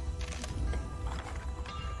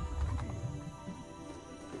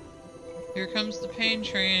 Here comes the pain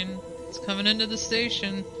train. It's coming into the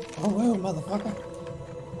station. Oh, whoa, motherfucker.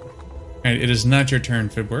 All right, it is not your turn,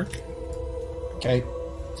 Fibwork. Okay.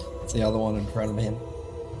 It's the other one in front of him.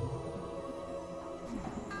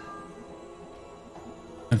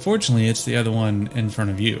 Unfortunately, it's the other one in front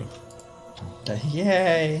of you.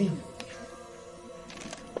 Yay.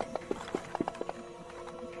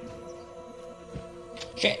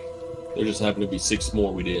 Shit. There just happened to be 6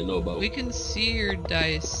 more we didn't know about. We can see your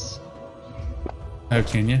dice. Oh,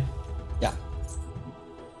 can you? Yeah.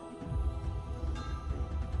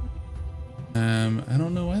 I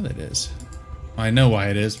don't know why that is. Well, I know why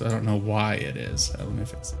it is, but I don't know why it is. I don't know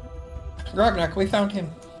if it's. Grognak, we found him.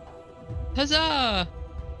 Huzzah!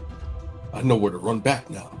 I know where to run back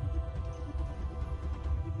now.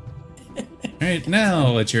 All right,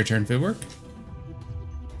 now it's your turn, Fibwork.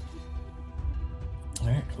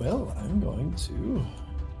 Alright, well, I'm going to...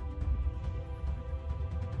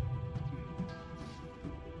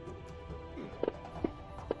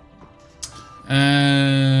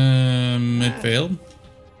 It failed.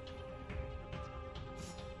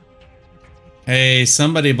 Hey,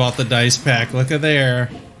 somebody bought the dice pack. Look at there.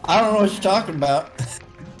 I don't know what you're talking about.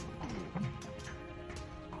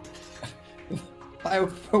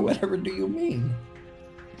 Whatever do you mean?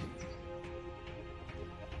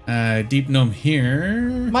 Deep Gnome here.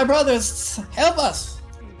 My brothers, help us!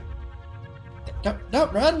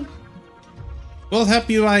 Don't run! We'll help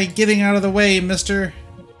you by getting out of the way, mister.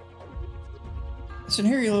 Listen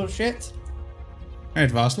here, you little shits. All right,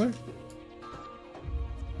 Vossler.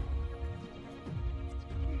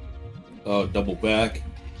 Double back.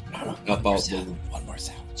 No, Help out the one more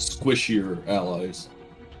sound. squishier allies.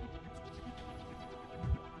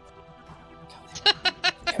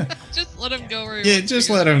 Just let him go where he Yeah, wants to just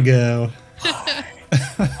go. let him go.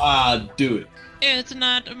 Do it. It's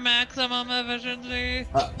not maximum efficiency.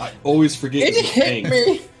 I always forget. It it's a hit tank.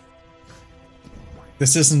 me!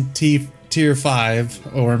 This isn't tier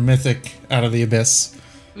 5 or mythic out of the abyss.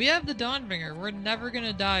 We have the Dawnbringer. We're never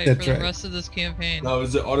gonna die That's for right. the rest of this campaign. Now,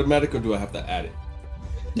 is it automatic or do I have to add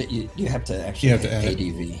it? You have to actually You have to add it.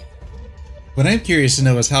 ADV. What I'm curious to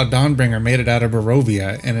know is how Dawnbringer made it out of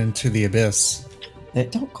Barovia and into the abyss.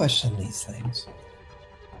 Don't question these things.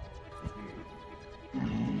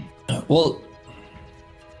 Well,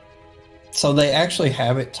 so they actually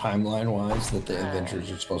have it timeline-wise that the adventures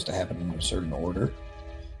are supposed to happen in a certain order.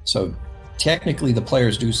 So technically, the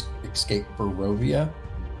players do escape Barovia,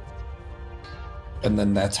 and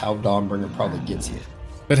then that's how Dawnbringer probably gets it.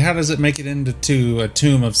 But how does it make it into a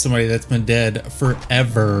tomb of somebody that's been dead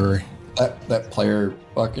forever? That player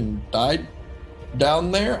fucking died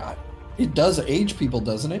down there. It does age people,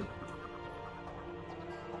 doesn't it?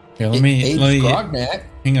 Here, It let me aged Grognak.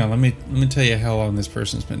 hang on. Let me tell you how long this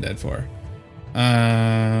person's been dead for.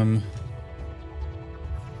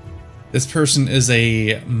 This person is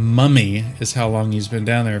a mummy. Is how long he's been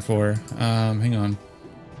down there for. Hang on.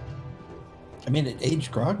 I mean, it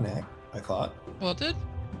aged Grognak, I thought. Well, it did.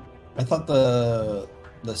 I thought the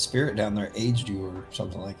spirit down there aged you or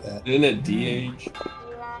something like that. Didn't it de-age?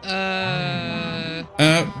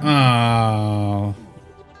 Oh,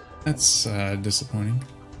 that's disappointing.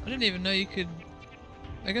 I didn't even know you could.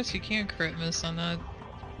 I guess you can crit miss on that.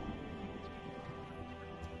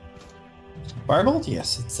 Firebolt?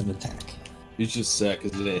 Yes, it's an attack. He's just sad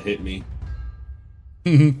because it didn't hit me.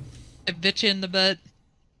 I bit you in the butt.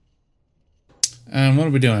 What are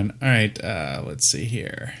we doing? All right, let's see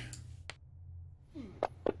here.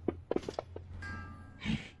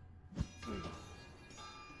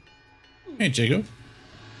 Hey, Jago.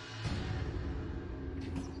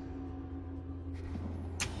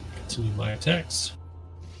 Continue my attacks.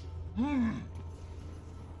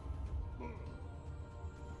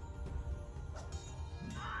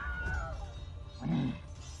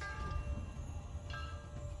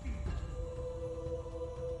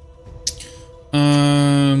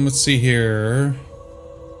 let's see here.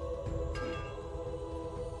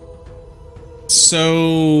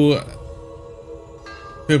 So,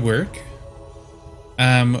 good work.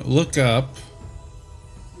 Look up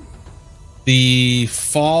the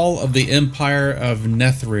fall of the Empire of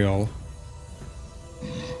Nethril.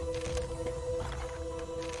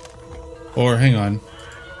 Or, hang on.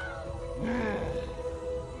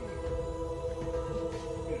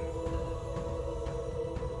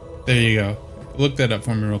 There you go. Look that up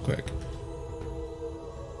for me real quick.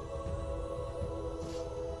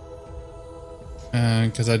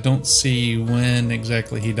 Because I don't see when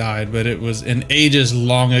exactly he died, but it was in ages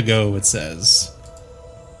long ago, it says.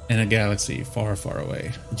 In a galaxy far, far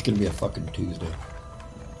away. It's gonna be a fucking Tuesday.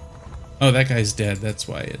 Oh, that guy's dead. That's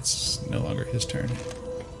why it's no longer his turn.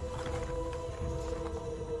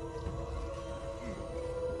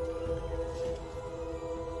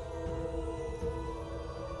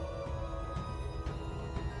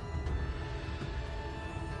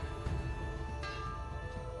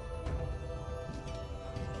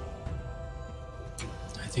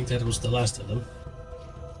 I think that was the last of them.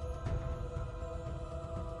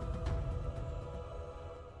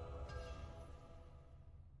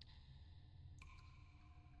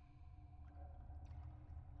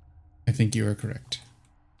 I think you are correct.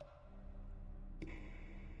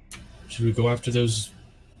 Should we go after those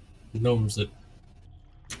gnomes that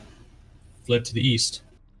fled to the east?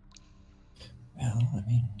 Well, I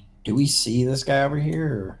mean, do we see this guy over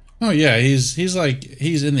here? Or? Oh yeah, he's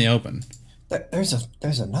in the open.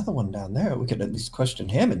 There's another one down there. We could at least question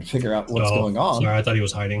him and figure out what's Oh, going on. Sorry, I thought he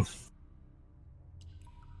was hiding.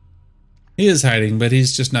 He is hiding, but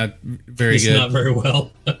he's just not very He's good. not very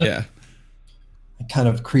well. Yeah. I kind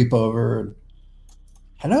of creep over and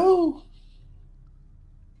hello.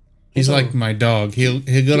 He's Hello. like my dog. He'll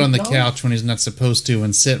get on the dog? couch when he's not supposed to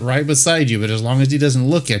and sit right beside you, but as long as he doesn't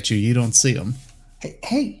look at you, you don't see him.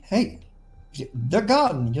 Hey. They're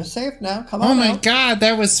gone. You're safe now. Come Oh on my out. god,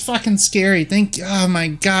 that was fucking scary. Oh my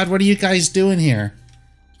god, what are you guys doing here?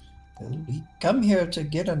 We come here to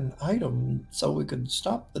get an item so we could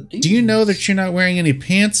stop the demons. Do you know that you're not wearing any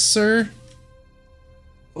pants, sir?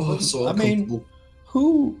 Oh, so I mean,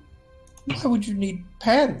 uncomfortable. why would you need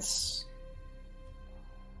pants?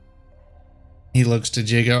 He looks to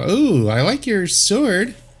Jago. Ooh, I like your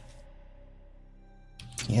sword.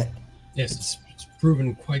 Yeah. Yes, it's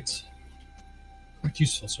proven quite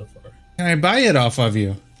useful so far. Can I buy it off of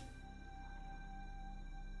you?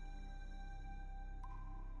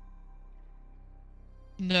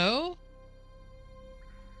 No?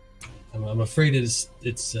 I'm afraid it's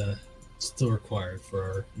still required for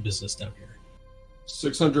our business down here.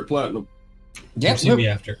 600 platinum. Yeah, Come see me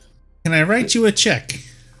after. Can I write you a check?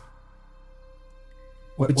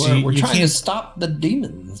 we're But you trying to can't- stop the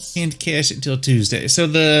demons. Can't cash it till Tuesday. So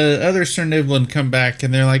the other Sir Niblin come back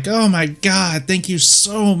and they're like, "Oh my god, thank you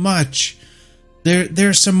so much.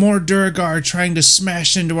 There's some more Durgar trying to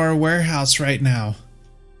smash into our warehouse right now.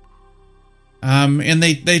 And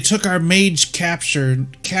they took our mage captive.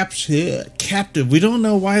 We don't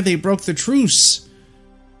know why they broke the truce."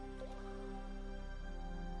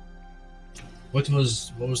 What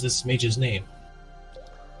was this mage's name?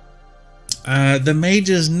 The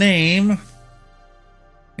mage's name,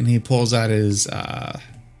 and he pulls out his Out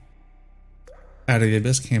of the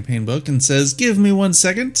Abyss campaign book and says, "Give me 1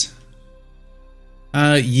 second.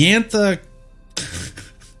 Yantha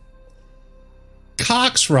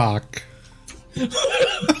Coxrock."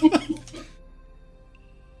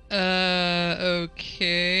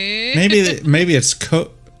 Okay. Maybe it's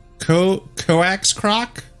Coax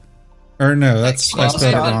Croc, or no, that's I spelled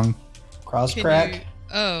it Crossrock? wrong. Cross Can crack. you-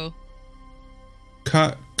 Oh.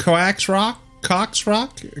 Coax Rock, Cox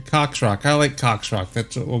Rock. I like Cox Rock.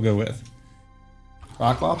 That's what we'll go with.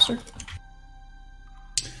 Rock lobster.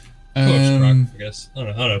 Cockroach, I guess. I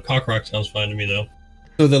don't know. Cockroach sounds fine to me though.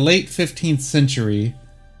 So the late 15th century.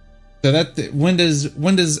 So that when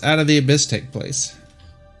does Out of the Abyss take place?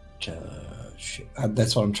 Shit.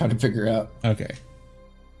 That's what I'm trying to figure out. Okay.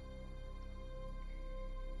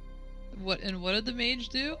 What did the mage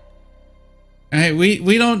do? Hey,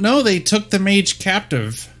 we don't know. They took the mage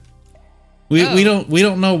captive. We Oh.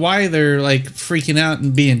 don't know why they're like freaking out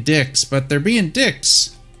and being dicks, but they're being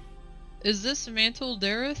dicks. Is this Mantle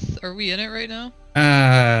Dareth? Are we in it right now?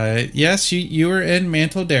 Yes, you were in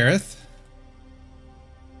Mantle Dareth.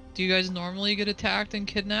 Do you guys normally get attacked and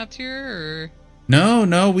kidnapped here, or?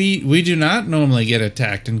 No, we do not normally get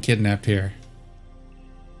attacked and kidnapped here.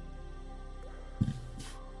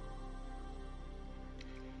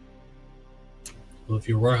 Well, if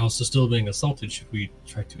your warehouse is still being assaulted, should we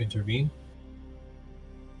try to intervene?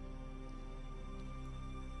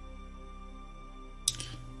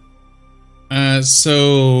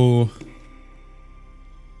 So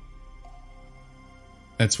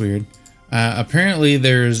that's weird. Apparently,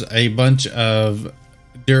 there's a bunch of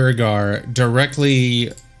Duragar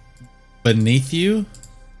directly beneath you,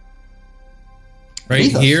 right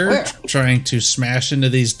Beneath us, here, where? trying to smash into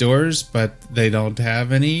these doors, but they don't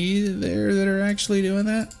have any there that are actually doing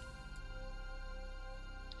that.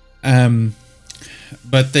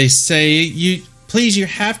 But they say, you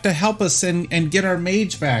have to help us and get our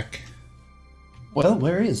mage back. Well,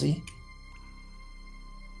 where is he?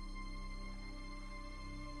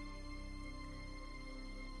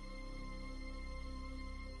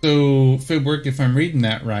 So, Fibwork, if I'm reading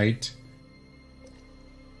that right,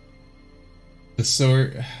 the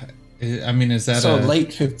sword, I mean, is that So a... late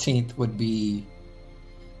 15th would be,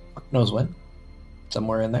 fuck knows when,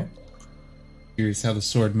 somewhere in there. Curious how the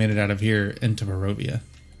sword made it out of here into Barovia.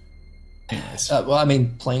 Anyways, Well, I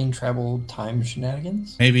mean, plane travel time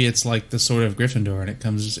shenanigans. maybe it's like the sword of Gryffindor and it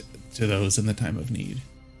comes to those in the time of need.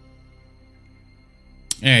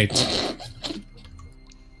 Alright.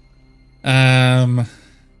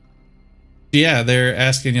 Yeah, they're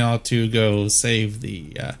asking y'all to go save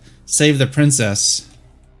the princess.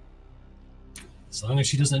 As long as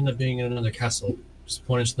she doesn't end up being in another castle, just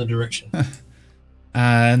point us in the direction.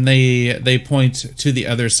 And they point to the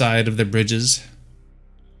other side of the bridges.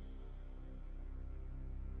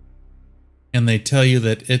 And they tell you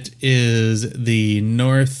that it is the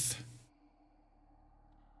north...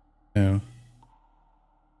 No.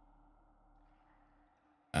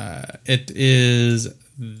 It is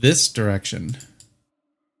this direction.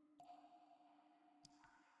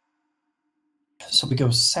 So we go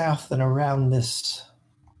south and around this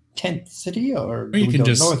tent city, or you do we can go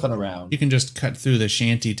just- north and around? You can just cut through the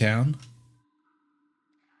shanty town.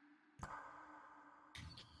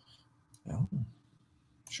 Oh,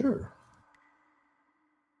 sure.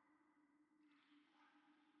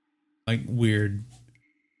 Like, weird.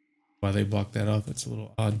 Why they blocked that off, it's a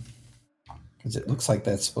little odd. Because it looks like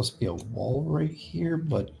that's supposed to be a wall right here,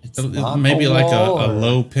 but it's not Maybe a like wall, a or-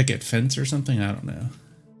 low picket fence or something, I don't know.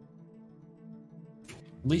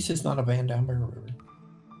 At least it's not a Van Down River.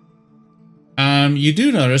 You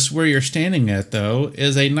do notice where you're standing at, though,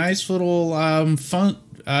 is a nice little fun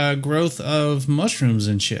growth of mushrooms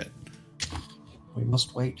and shit. We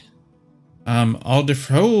must wait.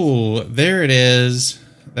 Oh, there it is.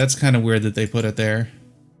 That's kind of weird that they put it there.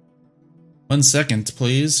 1 second,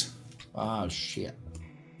 please. Ah, shit.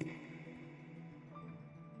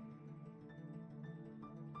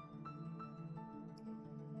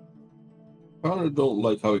 I kind of don't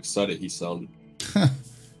like how excited he sounded.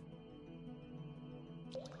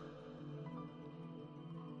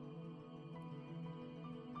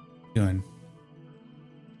 Doing.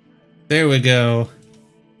 There we go.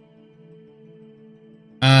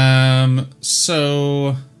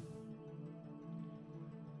 So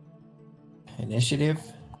Initiative?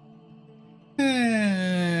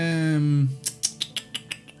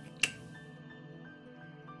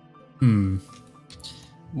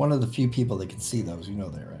 One of the few people that can see those, you know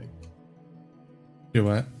that, right? Do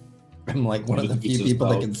what? I'm like one of the few This is people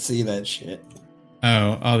that about- can see that shit.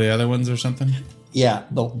 Oh, all the other ones or something? Yeah,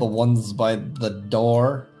 the ones by the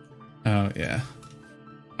door. Oh, yeah.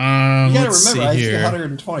 You gotta Let's remember, I see see here.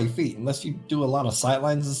 120 feet. Unless you do a lot of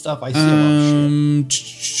sightlines and stuff, I see a lot of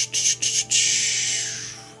shit.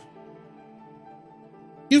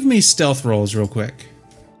 Give me stealth rolls real quick.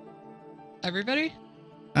 Everybody?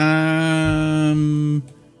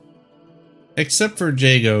 Except for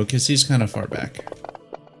Jago, because he's kind of far back.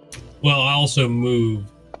 Well, I also moved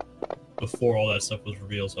before all that stuff was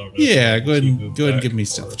revealed, so I don't know. Yeah, if go ahead you and moved give back me or-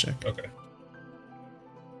 stealth check. Okay.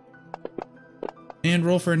 And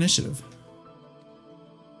roll for initiative.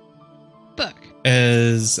 Fuck.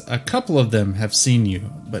 As a couple of them have seen you,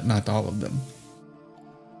 but not all of them.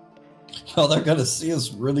 Well, they're gonna see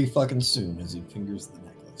us really fucking soon as he fingers the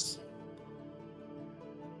necklace.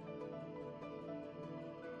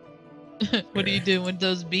 What do you do with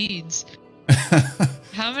those beads?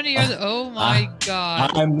 How many are there? Oh my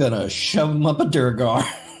god. I'm gonna shove him up a Durgar.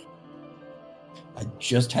 I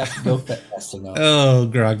just have to go fast enough. Oh,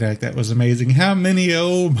 Grognak, that was amazing. How many?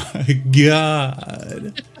 Oh my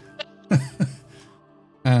god.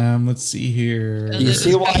 Let's see here. Do you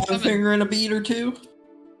see why I'm Coming. fingering a bead or two?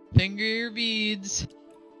 Finger your beads.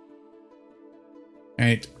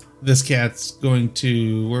 Alright, this cat's going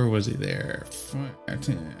to... Where was he there?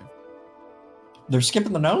 They're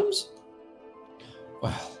skipping the gnomes?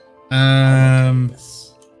 Well, No,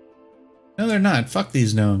 they're not. Fuck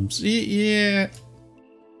these gnomes. Yeah.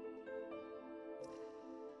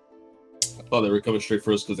 I thought they were coming straight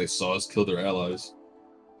for us because they saw us kill their allies.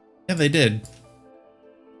 Yeah, they did.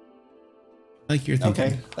 Like you're thinking.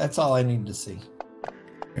 Okay, that's all I need to see.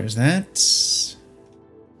 There's that.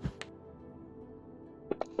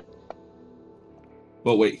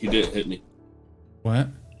 But wait, he didn't hit me. What?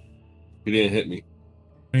 He didn't hit me.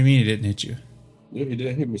 What do you mean he didn't hit you? Yeah, he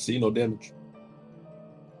didn't hit me. See, no damage.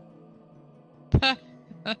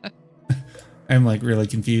 I'm like really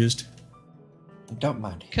confused. Don't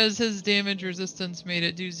mind. Because his damage resistance made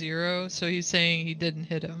it do 0, so he's saying he didn't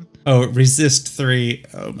hit him. Oh, resist 3.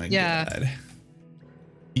 Oh my Yeah. god.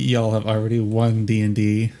 Y'all have already won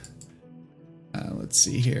D&D. Let's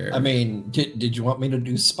see here. I mean, did you want me to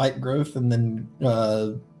do spike growth and then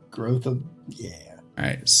growth of... Yeah. All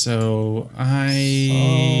right, so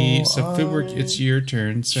Footwork, it's your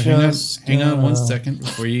turn. So hang on 1 second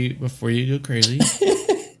before you go crazy.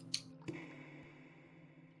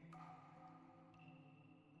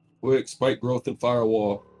 Quick, spike growth and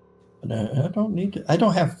firewall. No, I don't need to. I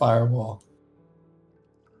don't have firewall.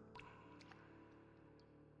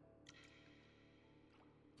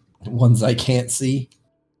 Ones I can't see.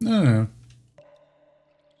 No.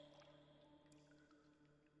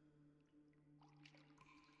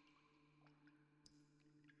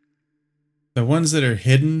 The ones that are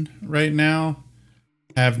hidden right now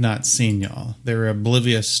have not seen y'all. They're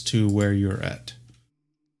oblivious to where you're at.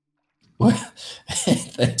 What?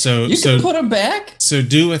 So you can put them back. So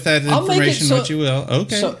do with that I'll make it information so- what you will.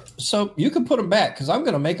 Okay. So you can put them back because I'm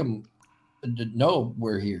gonna make them know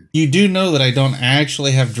we're here. You do know that I don't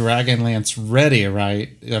actually have Dragonlance ready, right?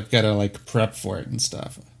 I've got to like prep for it and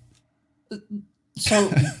stuff.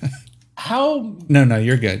 So how? No,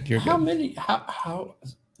 you're good. You're How good. many? How?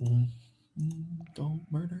 Don't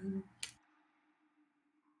murder.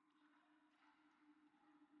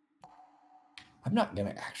 I'm not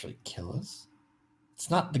gonna actually kill us. It's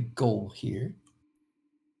not the goal here.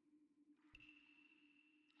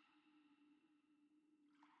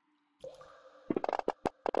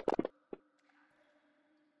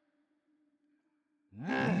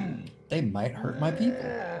 They might hurt my people.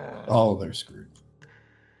 Oh, they're screwed.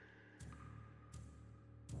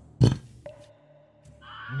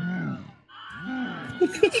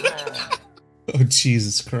 Oh,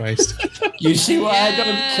 Jesus Christ. You see why I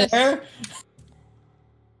Yes. don't care?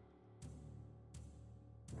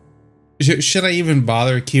 Should I even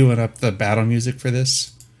bother queuing up the battle music for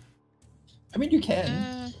this? I mean, you can.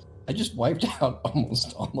 Uh, I just wiped out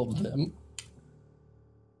almost all of them.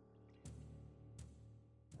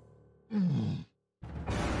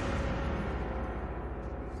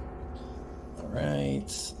 All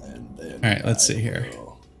right, and then. All right, let's see here.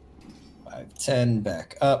 5, 10,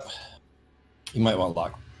 back up. You might want to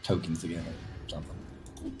lock tokens again or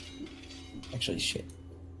something. Actually, shit.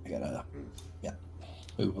 I gotta,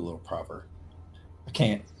 move a little proper. I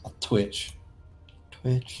can't. I'll twitch.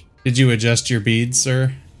 Twitch. Did you adjust your beads,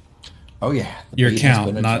 sir? Oh yeah. the Your bead has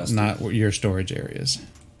count, been not adjusted. your storage areas.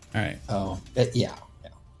 All right. Oh, yeah. All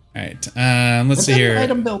right. Let's see I've got here. an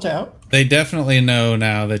item built out. They definitely know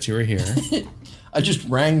now that you were here. I just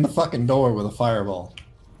rang the fucking door with a fireball.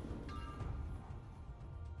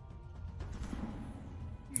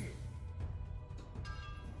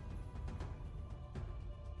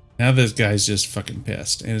 Now this guy's just fucking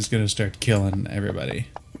pissed and is gonna start killing everybody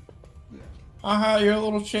Aha, you're a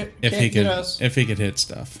little shit. if Can't he get could us. if he could hit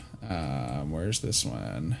stuff. Where's this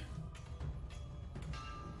one?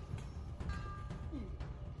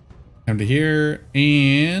 Come to here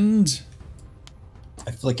and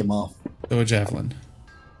I flick him off. throw a javelin.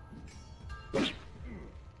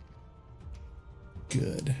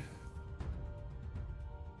 Good.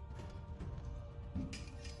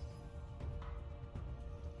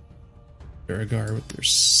 Duragar with their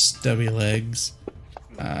stubby legs.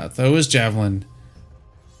 Throw his javelin.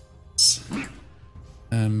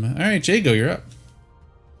 Alright, Jago, you're up.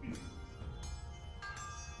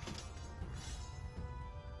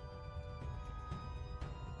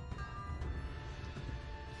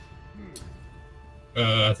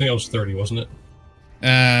 I think I was 30, wasn't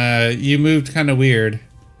it? You moved kind of weird,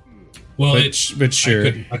 Well, but sure.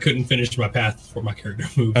 I couldn't finish my path before my character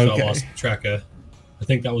moved, so Okay. I lost track of. I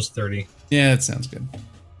think that was 30. Yeah, that sounds good.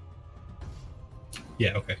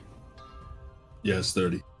 Yeah, okay. Yeah, it's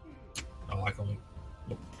 30. Oh, I can.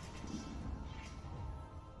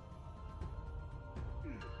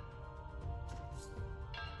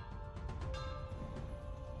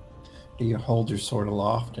 Do you hold your sword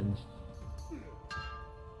aloft and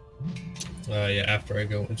Yeah, after I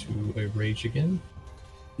go into a rage again.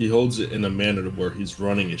 He holds it in a manner where he's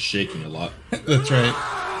running and shaking a lot. That's right.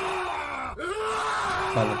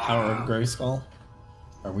 by the power of Grayskull?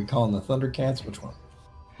 Are we calling the Thundercats? Which one?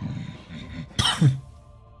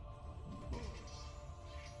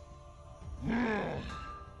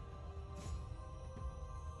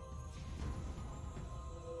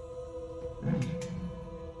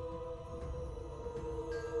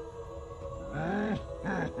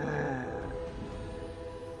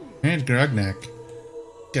 And Grognak. You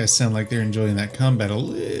guys sound like they're enjoying that combat a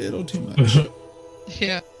little too much.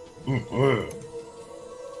 Yeah.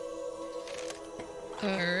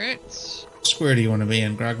 Alright. Square do you want to be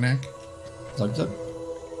in, Grognak? Zug zug.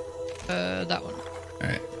 That one.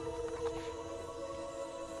 Alright.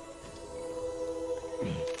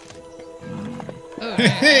 Oh,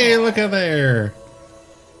 Hey, look at there!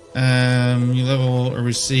 You level or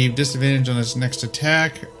receive disadvantage on this next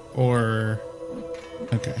attack, or...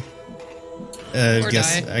 Okay. Or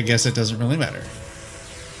I guess it doesn't really matter.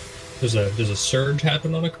 Does a surge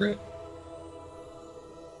happen on a crit?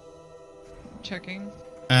 Checking.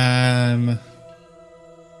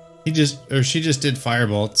 She just did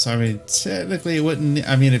firebolt, so I mean, technically it wouldn't.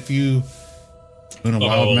 I mean, if you doing a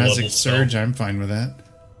wild magic level surge, spell. I'm fine with that.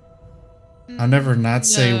 I'll never not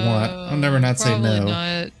say what. I'll never not say probably no.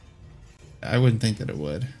 Not. I wouldn't think that it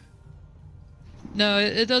would. No,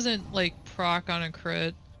 it doesn't like proc on a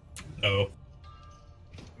crit. Oh.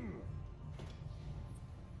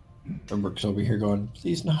 Brooke's over here going,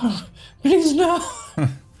 please no. Please no.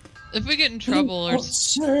 If we get in trouble or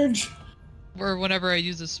Surge. whenever I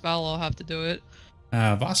use a spell, I'll have to do it.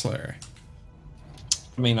 Vossler.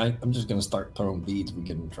 I mean, I'm just gonna start throwing beads if we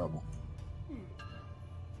get in trouble.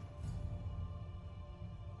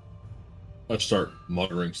 I start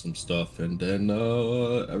muttering some stuff, and then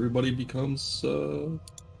everybody becomes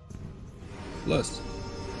blessed.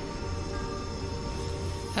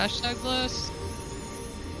 Hashtag bless.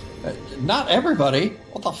 Not everybody.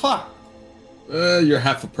 What the fuck? You're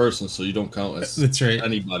half a person, so you don't count as That's right.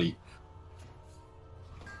 anybody.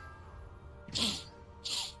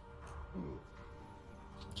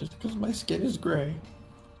 Just because my skin is gray.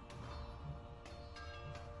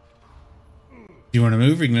 You want to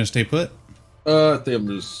move? Or are you gonna stay put? I think I'm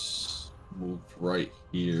just move right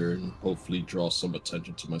here and hopefully draw some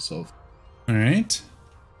attention to myself. All right.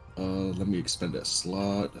 Let me expend that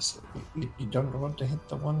slot. You don't want to hit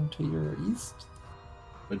the one to your east?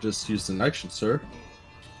 I just used an action, sir.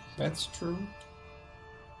 That's true.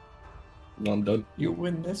 No, I'm done. You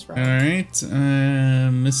win this All round.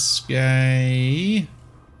 right. This guy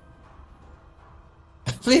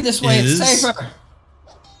Flee this way, it's Is- safer.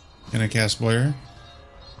 gonna cast Boyer.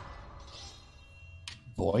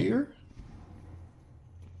 Boyer?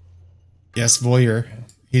 Yes, Voyeur.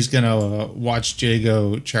 He's gonna watch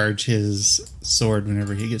Jago charge his sword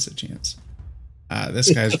whenever he gets a chance.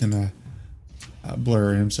 This guy's gonna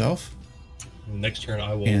blur himself Next turn,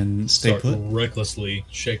 I will and stay start put. recklessly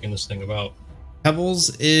shaking this thing about.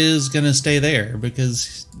 Pebbles is gonna stay there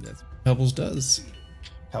because that's what Pebbles does.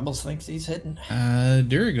 Pebbles thinks he's hidden.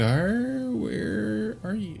 Durigar, where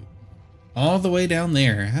are you? All the way down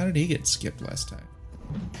there. How did he get skipped last time?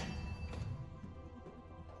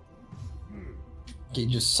 He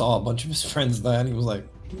just saw a bunch of his friends die and he was like,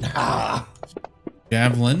 nah.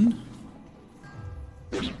 Javelin.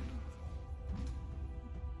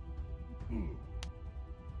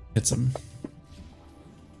 Hits him.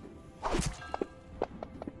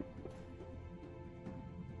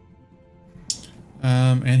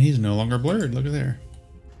 And he's no longer blurred. Look at there.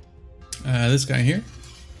 This guy here.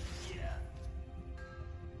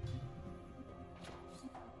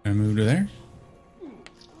 I move to there.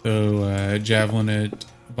 So javelin at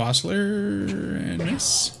Vossler and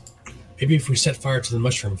miss. Maybe if we set fire to the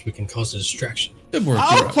mushrooms, we can cause a distraction. Good work. You're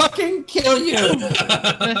I'll up. fucking kill you.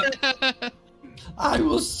 I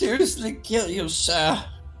will seriously kill you, sir.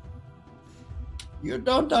 You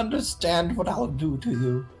don't understand what I'll do to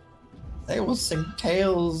you. They will sing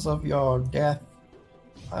tales of your death.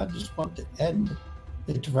 I just want to end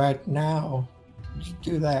it right now. Just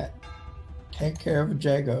do that. Take care of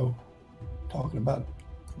Jago. Talking about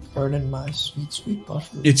burning my sweet, sweet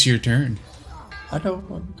mushroom. It's your turn. I don't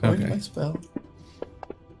want to go into Okay. my spell.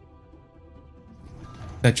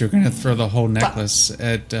 That you're gonna throw the whole necklace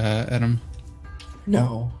at him.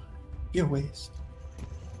 No. You waste.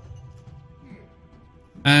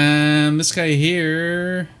 This guy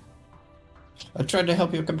here I tried to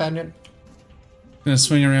help you, companion. gonna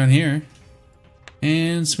swing around here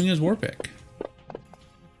and swing his war pick.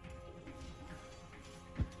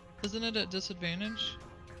 Isn't it at disadvantage?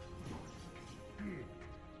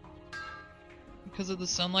 Because of the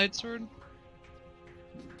sunlight sword?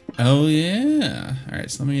 Oh yeah. All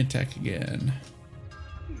right, so let me attack again.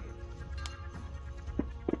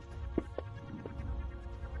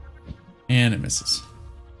 And it misses.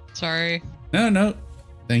 Sorry. No.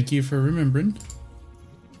 Thank you for remembering.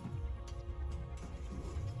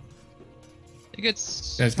 It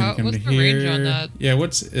gets. Guy's gonna come what's to the here. range on that? Yeah,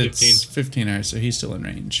 it's 15. All right, so he's still in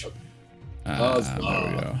range. There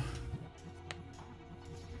we go.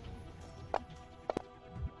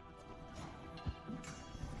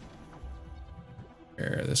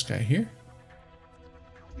 This guy here.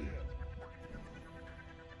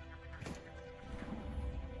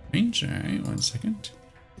 Range. All right, 1 second.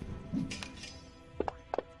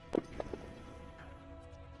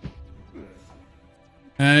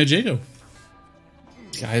 Jago.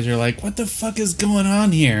 Guys are like, what the fuck is going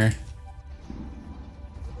on here?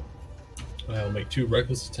 I'll make 2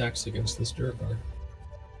 reckless attacks against this Duergar.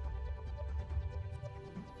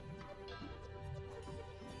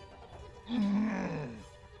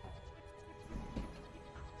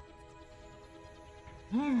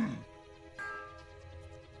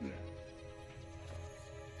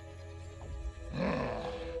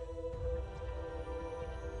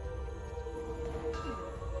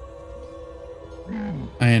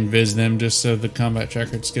 I invis them just so the combat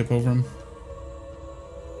tracker could skip over them.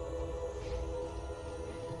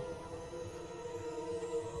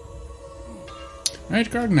 Alright,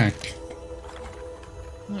 Grognak.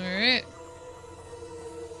 Alright.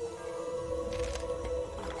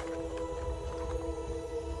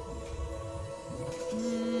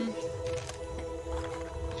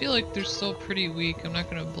 I feel like they're still pretty weak. I'm not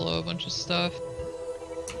gonna blow a bunch of stuff.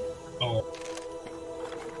 Oh,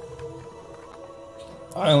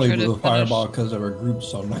 I only Try to blew a fireball finish. because they were grouped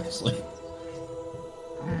so nicely.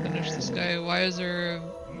 Finish this guy. Why is there a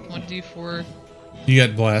 1d4? You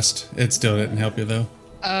got blessed. It still didn't help you though.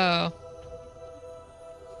 Oh.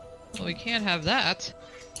 Well, we can't have that.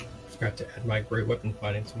 forgot to add my great weapon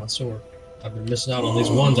fighting to my sword. I've been missing out on these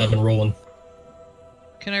ones I've been rolling.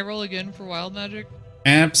 Can I roll again for wild magic?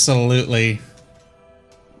 Absolutely.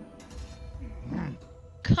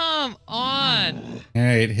 Come on!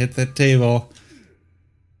 Alright, hit that table.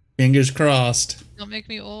 Fingers crossed. Don't make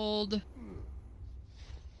me old.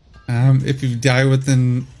 If you die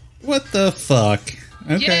within... What the fuck?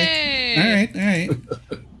 Okay. Yay! Alright.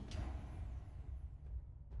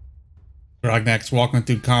 Rognak's walking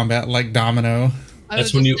through combat like Domino. I That's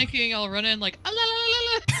was when just you- thinking I'll run in like, "Ah, la, la,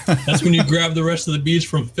 la, la." That's when you grab the rest of the beads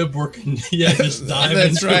from Fibwork and just dive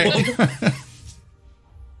That's into them. right.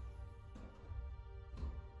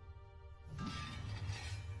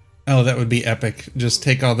 Oh, that would be epic. Just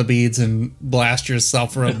take all the beads and blast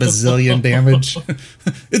yourself for a bazillion damage.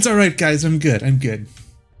 It's all right, guys. I'm good. All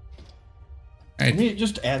I right. mean, it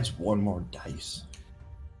just adds one more dice.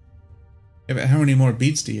 Yeah, but how many more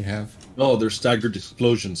beads do you have? Oh, they're staggered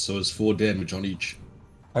explosions, so it's full damage on each.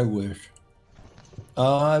 I wish.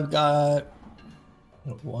 I've got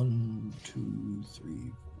 1, 2,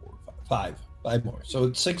 3, 4, 5. 5 more. So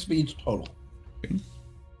it's 6 beads total.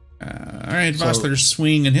 All right, So- Vossler,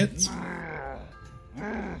 swing and hits.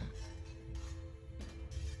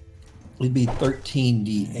 It'd be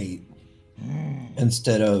 13d8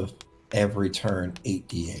 instead of every turn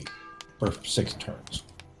 8d8 for 6 turns.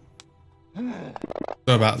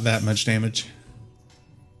 So about that much damage.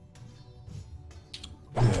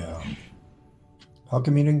 Yeah. How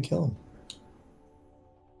come you didn't kill him?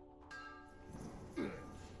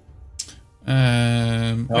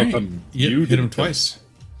 How all right. come You you hit him didn't kill him? twice.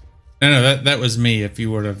 No, that was me. If you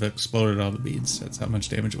would have exploded all the beads, that's how much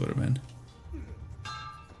damage it would have been.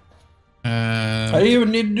 I didn't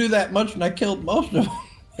even need to do that much, and I killed most of them.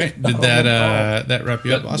 Okay, did that wrap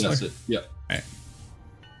you up, That's Vossler? it. Yeah.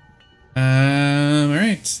 All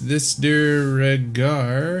right. This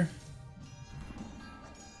Duergar.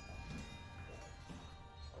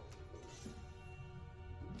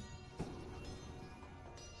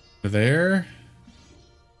 There.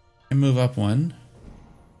 And move up one.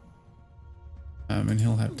 And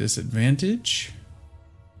he'll have disadvantage.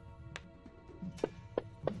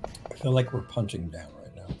 I feel like we're punching down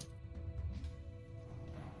right now.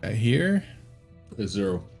 Right here. A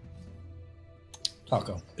 0.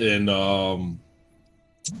 Taco. And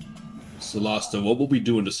Celasta, what will we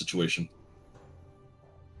do in this situation?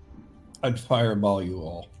 I'd fireball you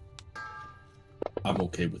all. I'm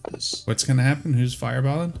okay with this. What's gonna happen? Who's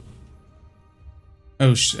fireballing?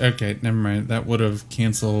 Oh, okay. Never mind. That would have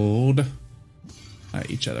canceled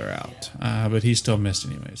each other out. But he still missed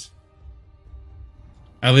anyways.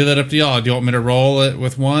 I leave that up to y'all. Do you want me to roll it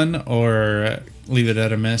with one or leave it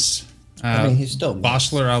at a miss? I mean, he's still missed.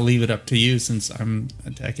 Boschler, I'll leave it up to you since I'm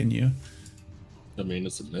attacking you. I mean,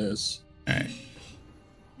 it's a miss. All right.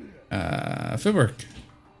 Fibwork.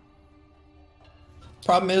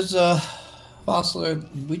 Problem is,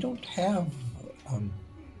 Fossler, we don't have.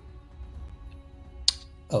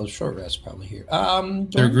 Oh, short rest probably here.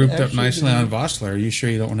 They're grouped up nicely on Vossler. Are you sure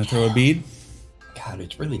you don't want to throw a bead? God,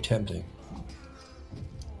 it's really tempting.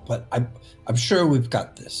 But I'm sure we've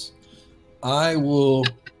got this. I will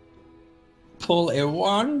pull a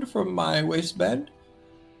wand from my waistband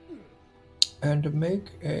and make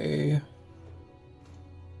a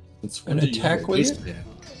It's An attack with it?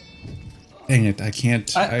 Dang it, I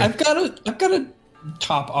can't. I've got a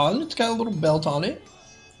top on. It's got a little belt on it.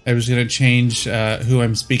 I was gonna change who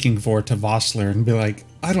I'm speaking for to Vossler and be like,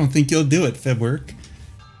 I don't think you'll do it, Fibwork.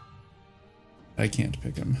 I can't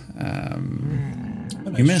pick him.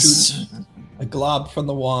 And You I miss. shoot a glob from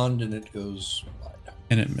the wand, and it goes wide.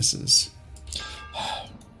 And it misses.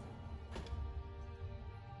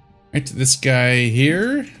 Right, this guy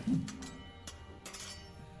here.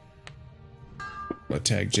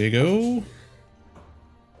 Attack Jago.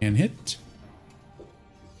 And hit.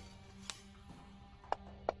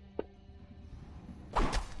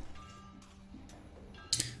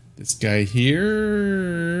 This guy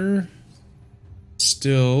here.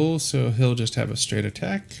 Still, so he'll just have a straight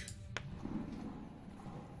attack.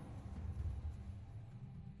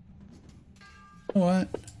 What?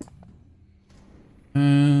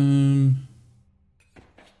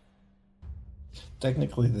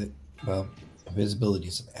 Technically, invisibility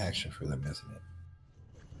is an action for them, isn't it?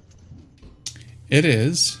 It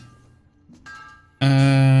is.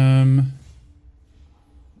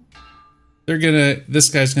 This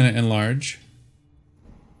guy's gonna enlarge.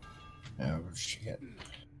 Oh shit!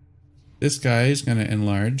 This guy is gonna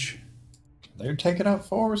enlarge. They're taking up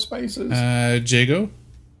 4 spaces. Jago.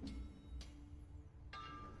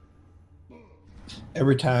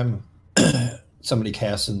 Every time somebody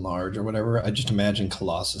casts enlarge or whatever, I just imagine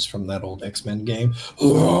Colossus from that old X-Men game.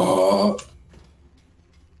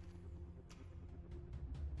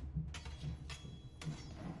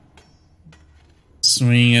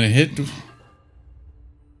 Swing and a hit.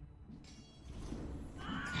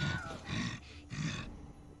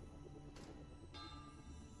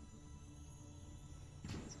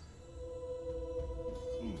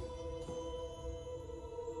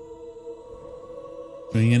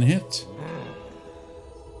 Swing and hit.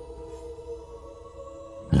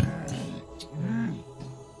 I'm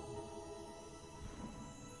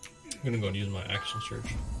gonna go and use my action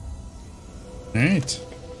search. All right.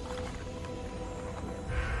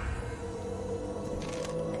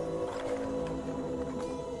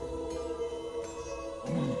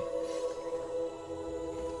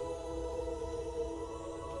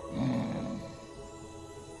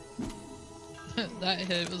 That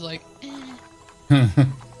hit was like, Hmm.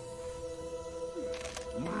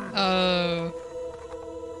 oh.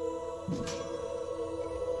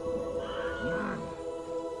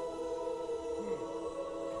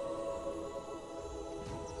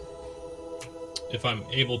 If I'm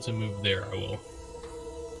able to move there, I will.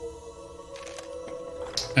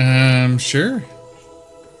 Sure.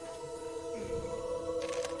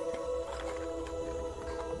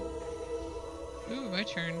 Ooh, my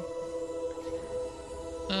turn.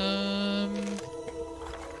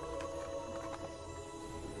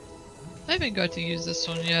 I haven't got to use this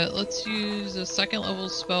one yet. Let's use a 2nd level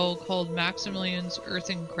spell called Maximilian's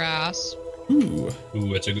Earthen Grasp. Ooh.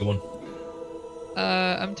 Ooh, that's a good one.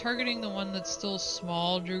 I'm targeting the one that's still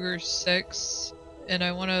small, Druger 6, and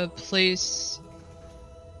I want to place...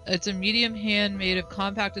 It's a medium hand made of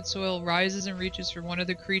compacted soil, rises and reaches for one of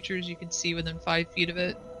the creatures you can see within 5 feet of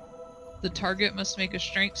it. The target must make a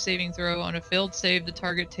strength saving throw. On a failed save, the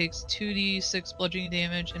target takes 2d6 bludgeoning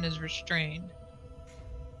damage and is restrained.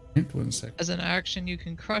 Wait 1 second. As an action, you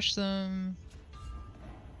can crush them.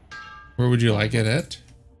 Where would you like it at?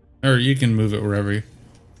 Or you can move it wherever you...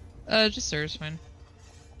 Just there is fine.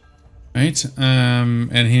 Right.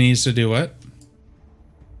 And he needs to do what?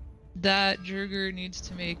 That Druger needs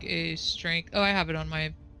to make a strength... Oh, I have it on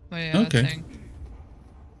my Okay. thing.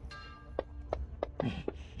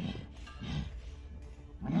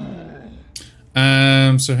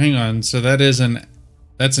 So hang on. So that's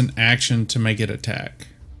an action to make it attack.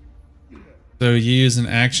 So you use an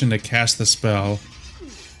action to cast the spell.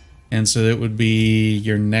 And so it would be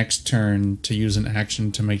your next turn to use an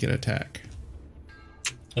action to make it attack.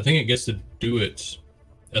 I think it gets to do it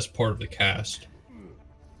as part of the cast.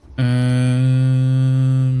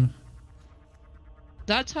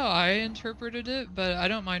 That's how I interpreted it, but I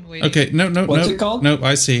don't mind waiting. Okay, no, What's it called? Nope,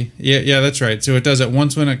 I see. Yeah, that's right. So it does it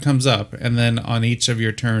once when it comes up, and then on each of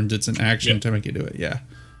your turns, it's an action to make you do it. Yeah.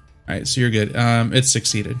 All right, so you're good. It's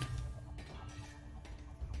succeeded.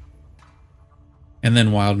 And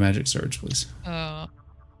then Wild Magic Surge, please. Oh,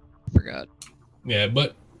 forgot. Yeah,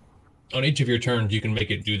 but on each of your turns, you can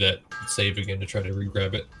make it do that save again to try to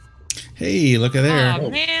re-grab it. Hey, look at there.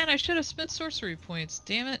 Oh man, I should have spent sorcery points.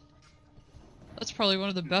 Damn it. That's probably one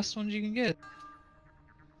of the best ones you can get.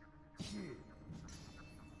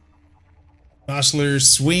 Osler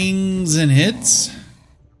swings and hits.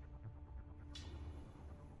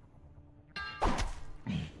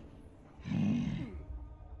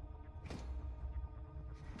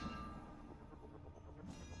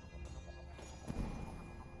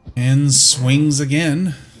 and swings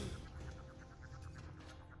again.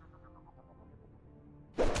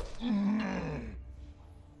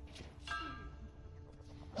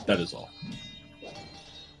 That is all.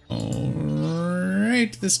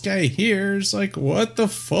 Alright, this guy here is like, what the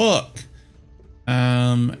fuck?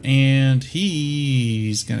 And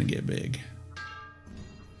he's gonna get big.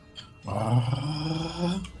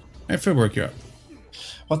 Alright, Footwork, you're up.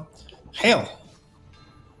 What? Hell.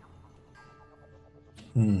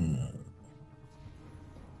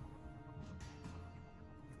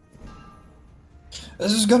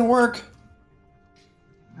 This is gonna work.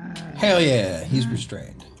 Hell yeah, he's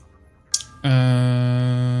restrained.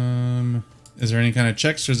 Is there any kind of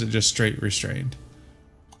checks or is it just straight restrained?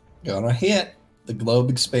 Gonna hit. The globe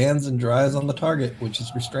expands and dries on the target, which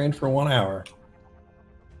is restrained for 1 hour.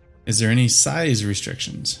 Is there any size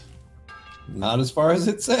restrictions? Not as far as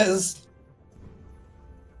it says.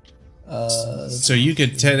 So you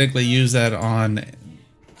could technically use that on.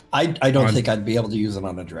 I don't on- think I'd be able to use it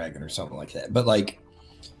on a dragon or something like that. But like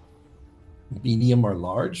medium or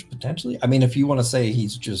large, potentially. I mean, if you want to say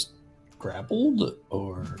he's just grappled,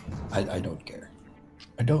 or I don't care.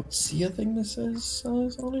 I don't see a thing that says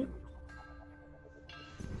size on it.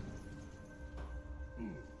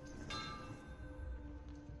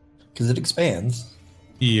 Because it expands.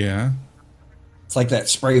 Yeah. It's like that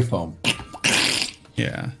spray foam.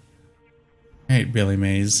 Yeah. Hey, Billy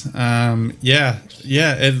Mays. Yeah,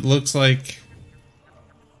 it looks like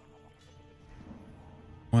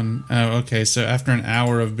one. Oh, okay. So after an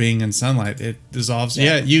hour of being in sunlight, it dissolves.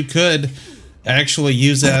 Yeah, you could actually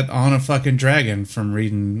use that on a fucking dragon from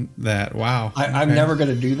reading that. Wow. I'm Okay. never going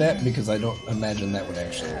to do that because I don't imagine that would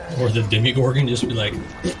actually work. Or the Demigorgon just be like,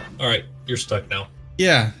 all right, you're stuck now.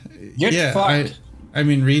 Yeah. Get yeah. fucked. I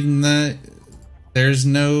mean, reading that, there's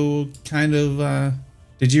no kind of.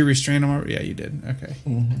 Did you restrain him? Yeah, you did. Okay.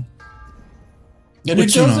 And it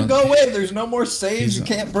Which, you doesn't know, go away. There's no more saves. he's- You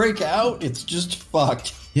can't break out. It's just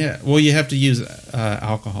fucked. Yeah. Well, you have to use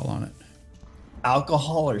alcohol on it.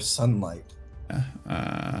 Alcohol or sunlight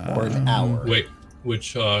or an hour. Wait,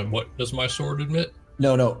 which, what does my sword admit?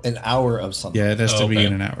 No, an hour of sunlight. Yeah, it has to be Okay.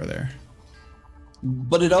 in an hour there.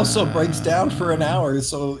 But it also breaks down for an hour,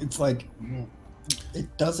 so it's like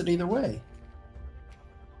it does it either way.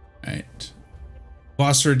 Right.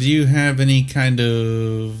 Bosser, do you have any kind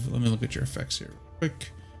of... Let me look at your effects here real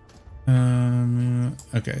quick.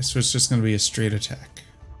 Okay, so it's just going to be a straight attack.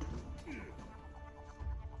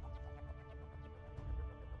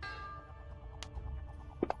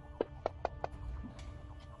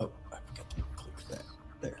 Oh, I forgot to click that.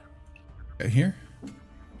 There. Okay, here.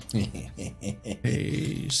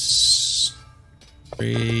 A straight...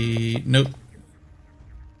 Nope.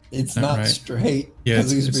 It's Not not right. straight Yeah,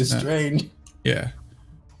 because he's it's not. restrained. Yeah.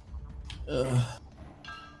 Ugh.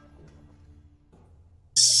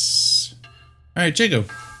 All right, Jago.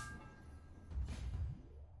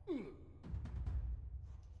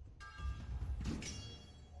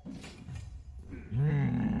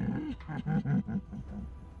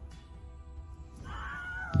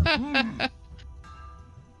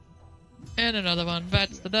 And another one.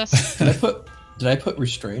 Bats the dust. Did I put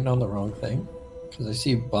restrained on the wrong thing? Because I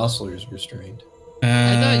see Bossler's restrained.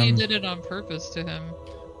 I thought you did it on purpose to him.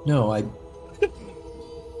 No, I.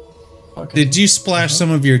 Okay. Did you splash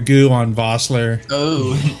some of your goo on Vossler?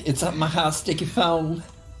 Oh, it's up my hot sticky phone.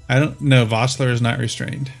 I don't know. Vossler is not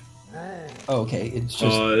restrained. Oh, okay, it's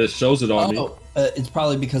just. It shows it on me. It's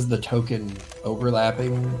probably because the token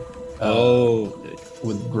overlapping. Oh,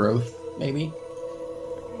 With growth, maybe.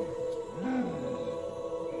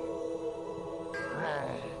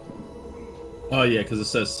 oh yeah, because it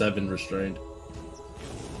says 7 restrained.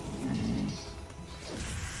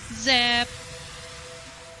 Zap.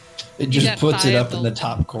 It You just got puts it 5 up in the built.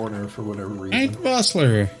 top corner for whatever reason. Right,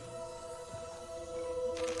 Vossler.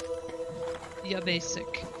 Yeah,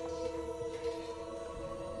 basic.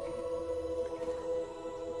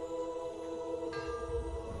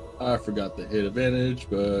 I forgot the hit advantage,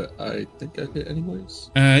 but I think I hit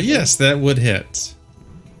anyways. Yes, that would hit.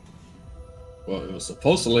 Well, it was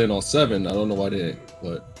supposed to land on 7. I don't know why it didn't,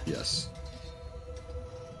 but yes.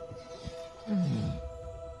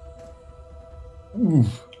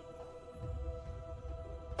 Oof.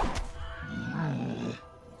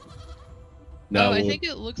 Now, Oh, I think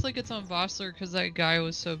it looks like it's on Vossler because that guy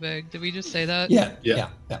was so big. Did we just say that? Yeah, Yeah.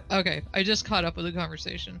 yeah. Okay, I just caught up with the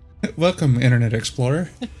conversation. Welcome, Internet Explorer.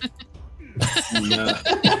 nah.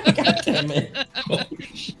 God damn it.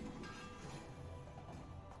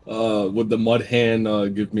 Would the mud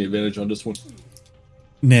hand give me advantage on this one?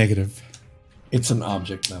 Negative. It's an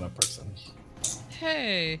object, not a person.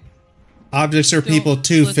 Hey, Objects are Don't people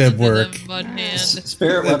too, listen fib to work. them, Mud Hand.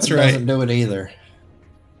 Spirit That's weapon right. doesn't do it either.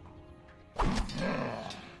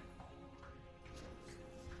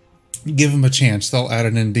 Give them a chance. They'll add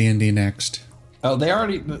it in D&D next. Oh, they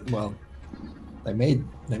already. Well, they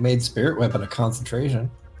made spirit weapon a concentration.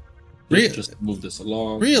 Just move this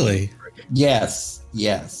along. Really? Yes.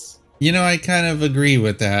 You know, I kind of agree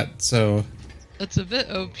with that. So That's a bit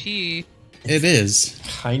OP. it is.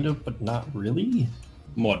 Kind of, but not really.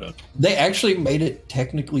 More done. They actually made it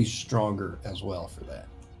technically stronger as well for that.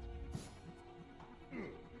 When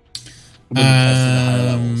you test it at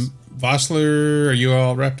higher levels. Vossler, are you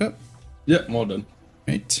all wrapped up? Yeah, more done.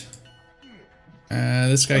 Right.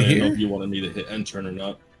 This I guy don't know here. if you wanted me to hit end turn or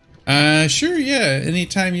not. Sure, yeah.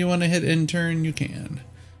 Anytime you want to hit intern, you can.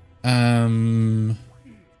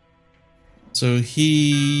 So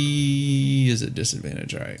he is at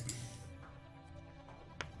disadvantage, all right.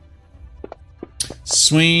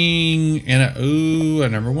 Swing and a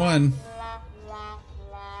number 1.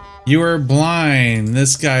 You are blind.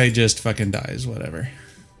 This guy just fucking dies, whatever.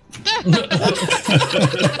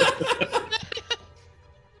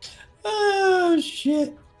 Oh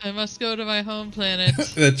shit! I must go to my home planet.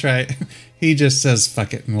 That's right. He just says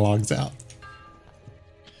fuck it and logs out.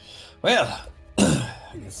 Well,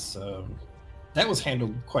 I guess that was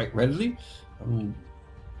handled quite readily.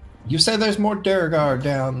 You said there's more Duragar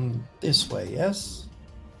down this way, yes?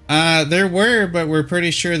 There were, but we're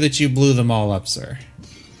pretty sure that you blew them all up, sir.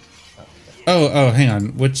 Oh, hang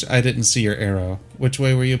on. I didn't see your arrow. Which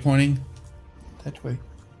way were you pointing? That way.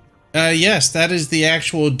 Yes, that is the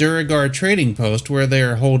actual Duragar trading post where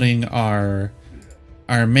they're holding our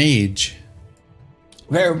mage.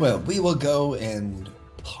 Very well. We will go and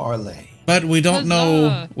parlay. But we don't know.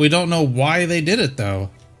 Huzzah. We don't know why they did it,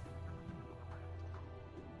 though.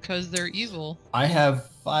 Because they're evil. I have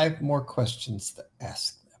 5 more questions to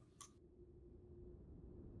ask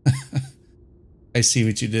them. I see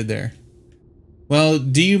what you did there. Well,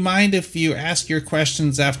 do you mind if you ask your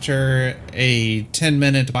questions after a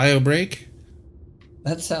 10-minute bio break?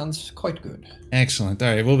 That sounds quite good. Excellent. All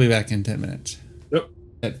right, we'll be back in 10 minutes. Yep.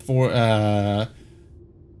 At 41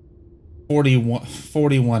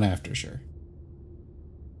 after, sure.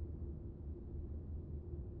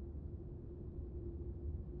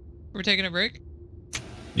 We're taking a break?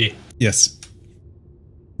 Yeah. Yes.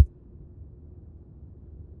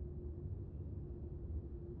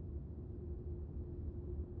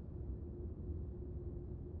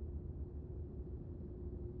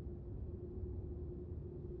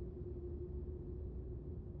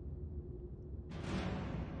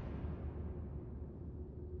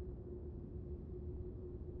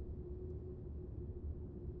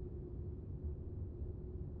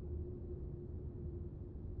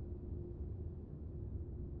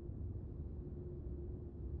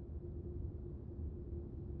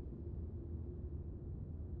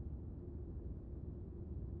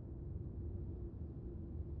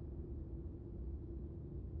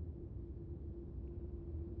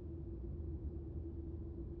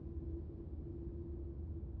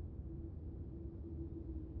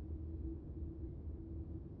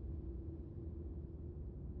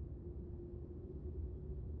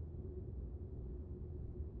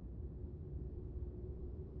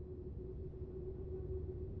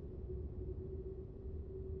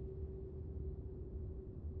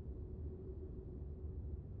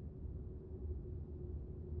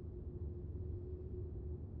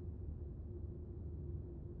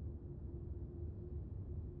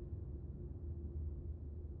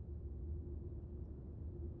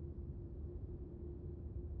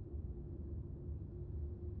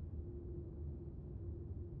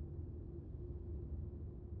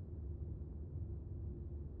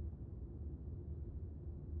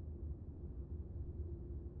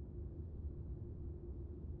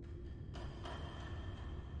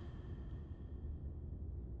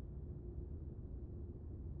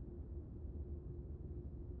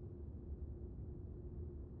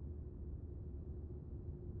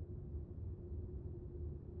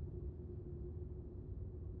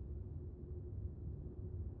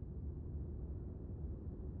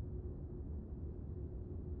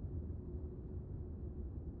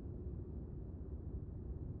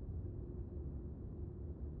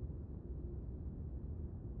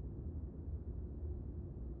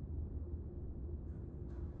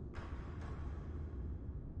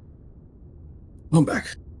 I'm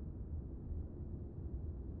back.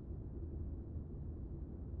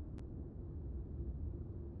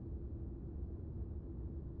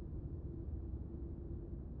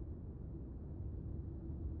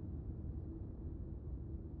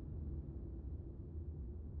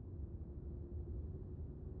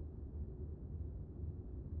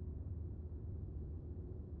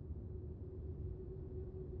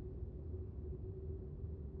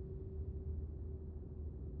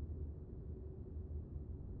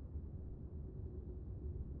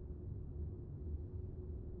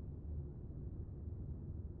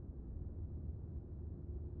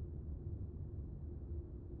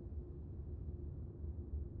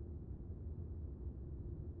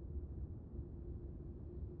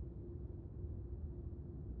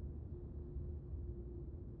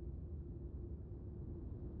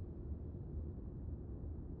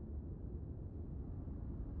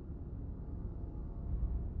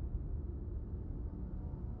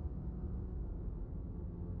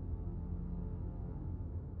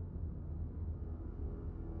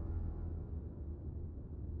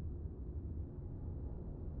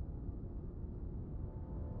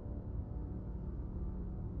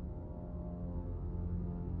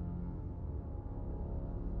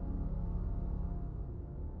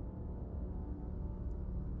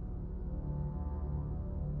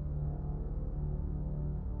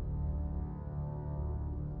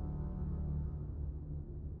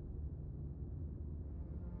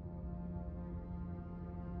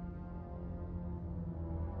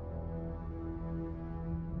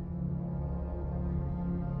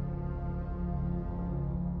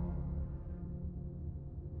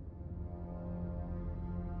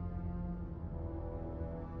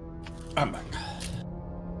 I'm back.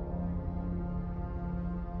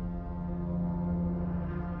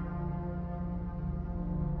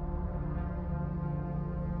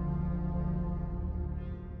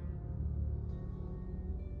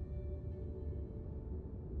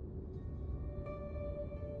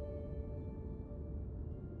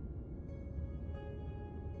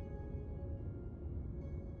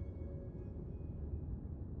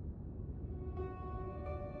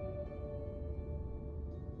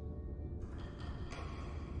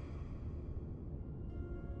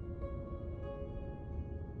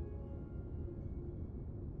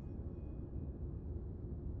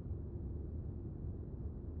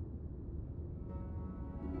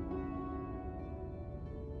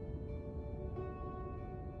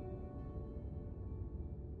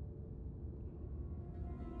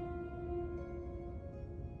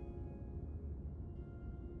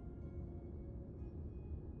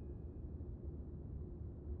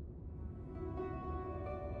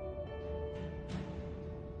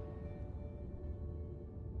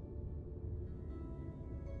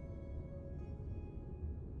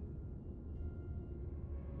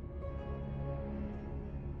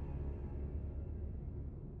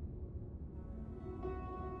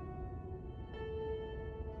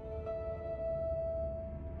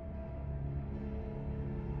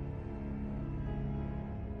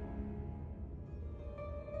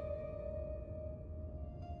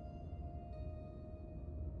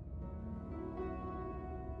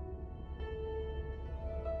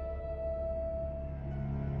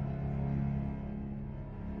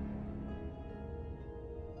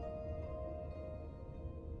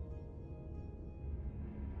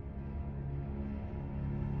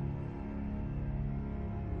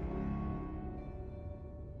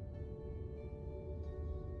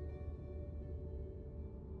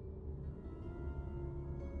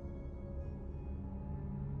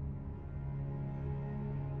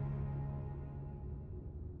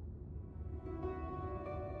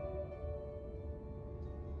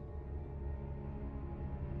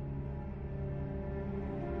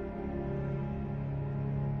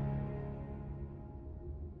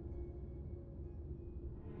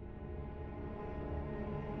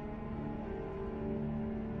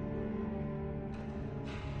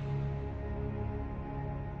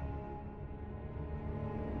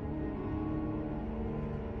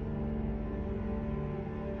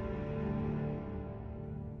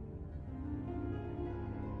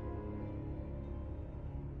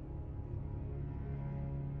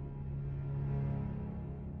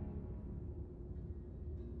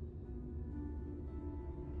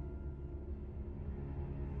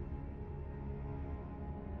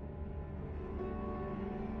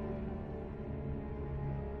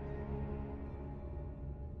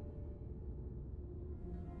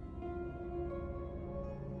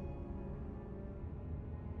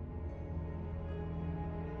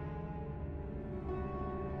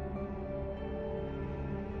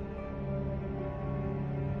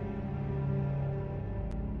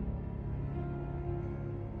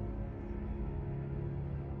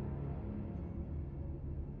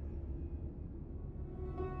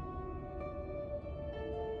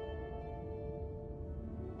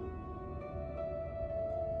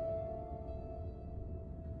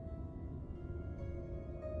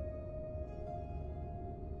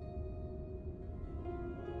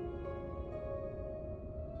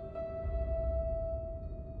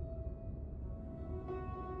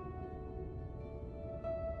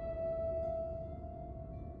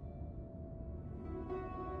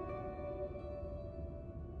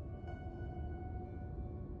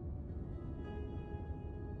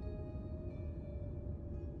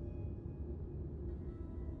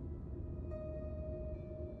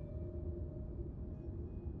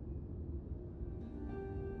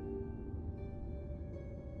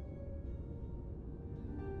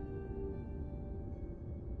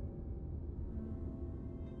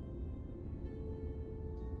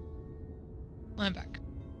 I'm back.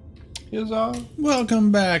 Huzzah.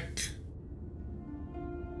 Welcome back.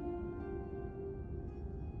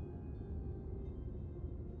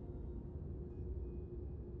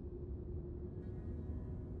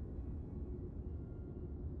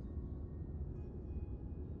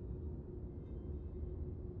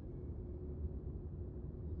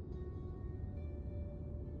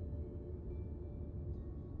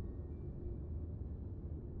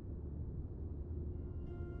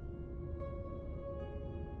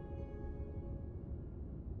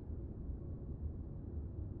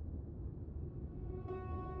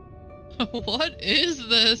 What is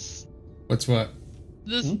this? What's what?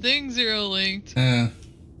 This thing zero linked.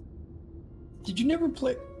 Did you never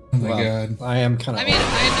play? Oh my Well, god. I am kind of. I mean,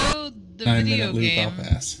 I know the 9-minute video loop, game, I'll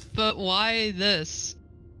pass. but why this?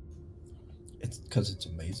 It's because it's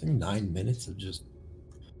amazing. 9 minutes of just.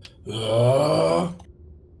 Uh,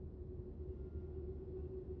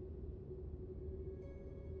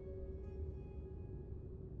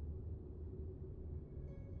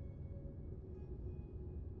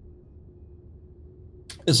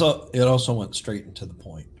 it also went straight into the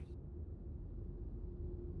point.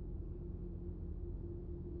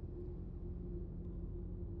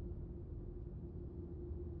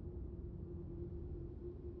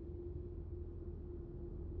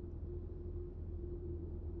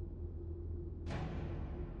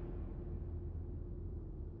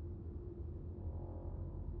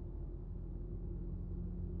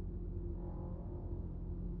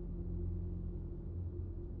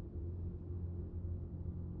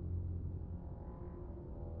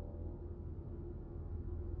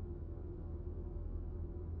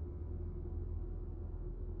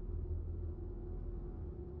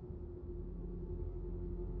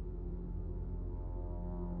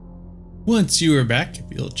 Once you are back, if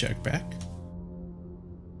you'll check back.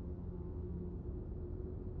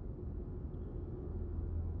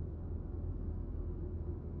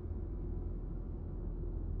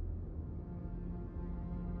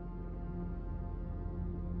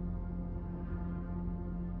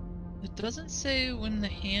 It doesn't say when the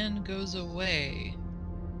hand goes away.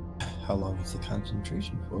 How long is the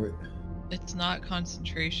concentration for it? It's not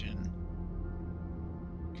concentration.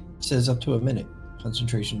 It says up to a minute.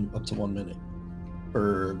 Concentration up to 1 minute.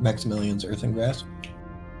 For Maximilian's Earthen Grasp.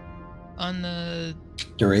 On the...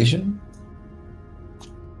 Duration?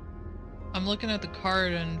 I'm looking at the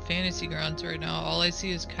card on Fantasy Grounds right now. All I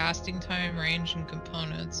see is casting time, range, and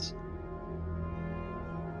components.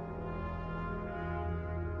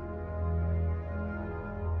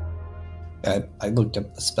 I looked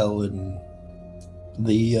up the spell in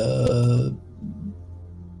the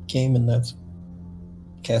game, and that's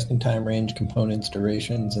casting time, range, components,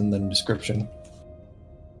 durations, and then description.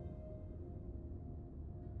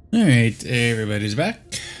 All right, everybody's back.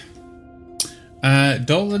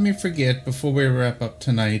 Don't let me forget before we wrap up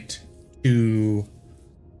tonight to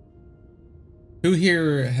who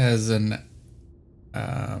here has an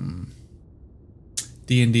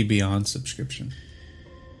D&D Beyond subscription.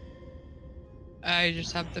 I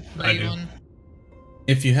just have the I free do. one.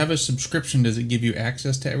 If you have a subscription, does it give you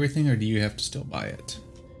access to everything, or do you have to still buy it?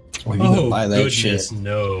 Well, you gotta Oh, buy that goodness, shit.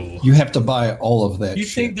 no. You have to buy all of that You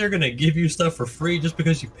shit. think they're going to give you stuff for free just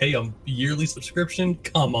because you pay a yearly subscription?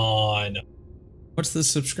 Come on. What's the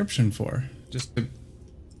subscription for? Just to,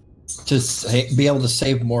 to be able to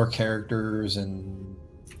save more characters and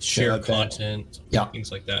Share like that. content, Yeah.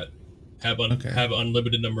 things like that. Have Okay. have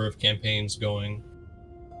unlimited number of campaigns going,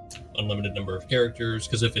 unlimited number of characters.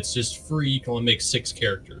 Because if it's just free, you can only make 6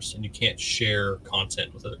 characters, and you can't share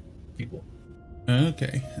content with other people.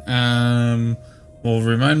 okay. Well,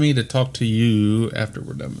 remind me to talk to you after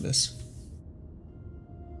we're done with this.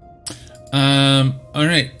 All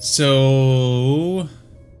right. So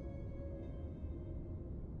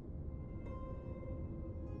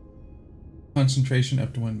concentration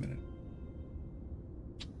up to 1 minute.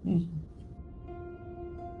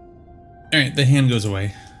 All right, the hand goes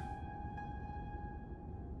away.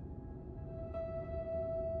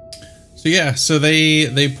 So yeah, so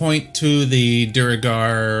they point to the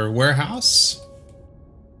Duragar warehouse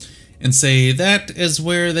and say that is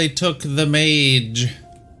where they took the mage.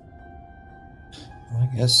 I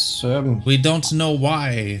guess We don't know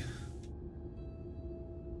why.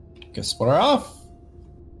 we're off.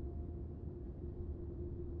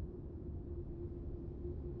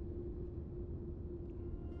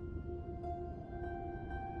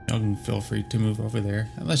 Y'all can feel free to move over there,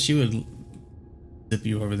 unless you would zip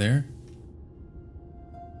you over there.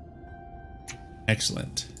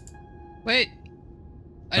 Excellent. Wait.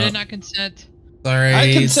 I Oh. did not consent. Sorry,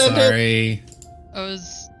 I consented. sorry.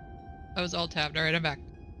 I was all tabbed. Alright, I'm back.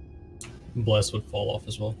 Bless would fall off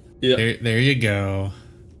as well. Yeah. There you go.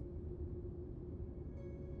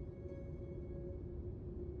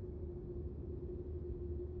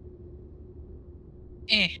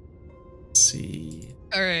 Let's see.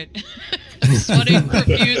 Alright. I'm sweating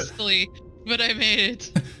profusely, but I made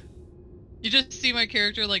it. You just see my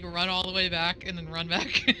character like run all the way back and then run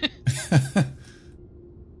back.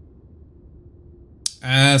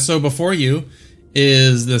 So before you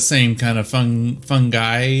is the same kind of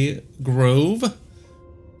fungi grove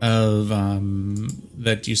of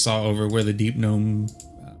that you saw over where the Deep Gnome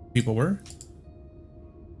people were.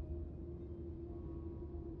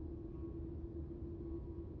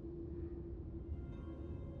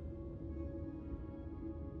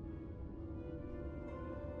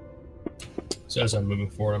 So as I'm moving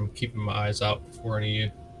forward, I'm keeping my eyes out for any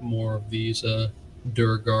more of these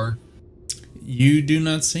Durgar. You do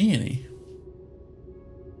not see any.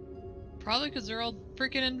 Probably because they're all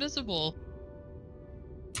freaking invisible.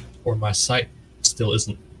 Or my sight still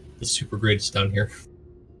isn't the super greatest down here.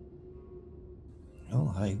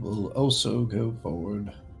 Well, I will also go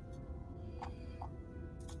forward.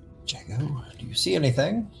 Jago, do you see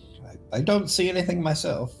anything? I don't see anything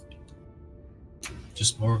myself.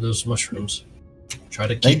 Just more of those mushrooms. Try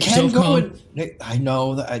to They keep can yourself go. calm. I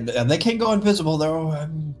know that, and they can go invisible. Though I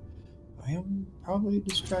am probably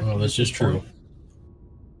distracted. Oh, that's at just this true. point.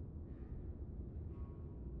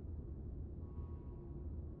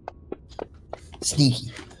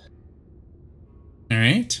 Sneaky. All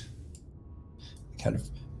right. Kind of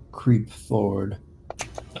creep forward.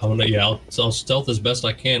 I'll stealth as best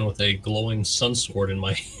I can with a glowing sun sword in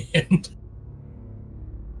my hand.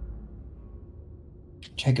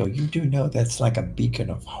 Jago, you do know that's like a beacon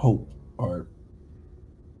of hope or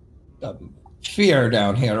fear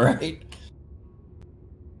down here, right?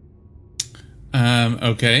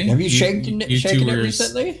 Okay. Have you shaken it were,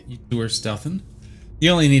 recently? You two are stealthing. You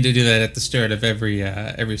only need to do that at the start of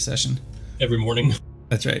every session. Every morning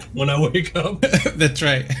That's right. when I wake up. That's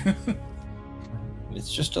right.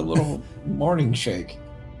 It's just a little morning shake.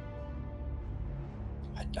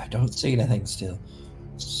 I don't see anything still.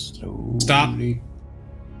 Slowly. Stop.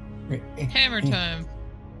 Hammer time.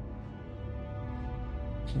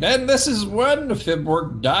 And this is when the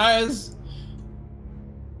Fibwork dies.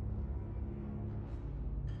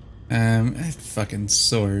 That fucking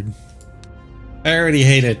sword. I already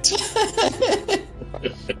hate it.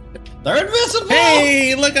 They're invisible.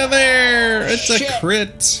 Hey, look up there! It's Shit. a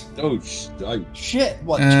crit. Oh, Shit!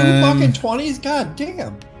 What? 2 Um, fucking 20s? God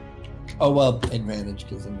damn! Oh well, advantage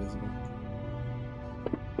because invisible.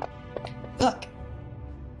 Fuck.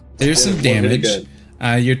 There's some One hit damage.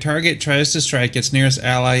 again. Your target tries to strike its nearest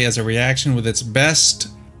ally as a reaction with its best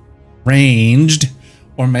ranged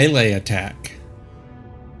or melee attack.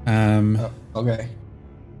 Okay.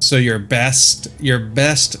 So your best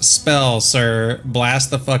spell, sir, blast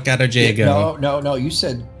the fuck out of Jago. No. You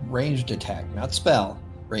said ranged attack, not spell.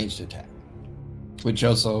 Ranged attack, which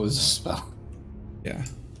also is a spell. Yeah.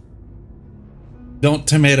 Don't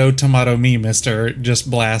tomato me, mister. Just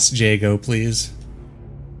blast Jago, please.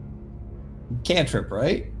 Cantrip,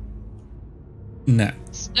 right? No.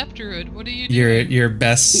 Step Druid, what are you doing? Your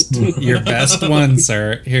best one,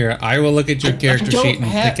 sir. Here, I will look at your character sheet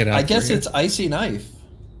and pick it up. I guess for you. it's icy knife.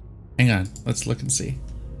 Hang on, let's look and see.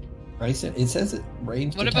 Right? It says it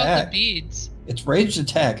ranged What attack. about the beads? It's ranged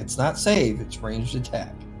attack. It's not save. It's ranged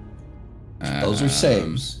attack. Those are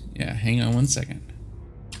saves. Yeah, hang on one second.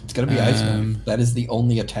 It's gonna be ice Um, knife. That is the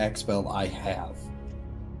only attack spell I have,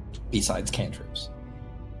 besides cantrips.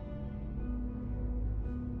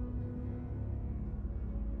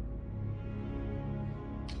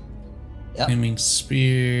 Yep. Flaming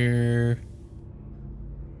spear.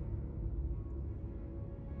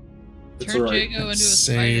 It's Turn alright. Jago into a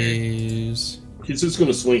spider. Saves. He's just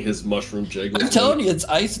gonna swing his mushroom Jago. I'm telling you, it's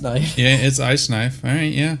ice knife. Yeah, it's ice knife. All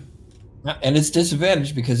right, yeah. And it's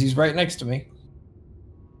disadvantaged because he's right next to me.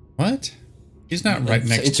 What? He's not right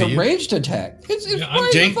next it's to a you. ranged attack. It's Yeah, I'm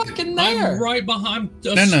right Jake- fucking there. I'm right behind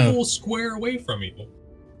a No. full square away from you.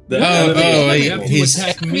 He's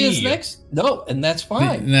attack Enemy is me. next. No, and that's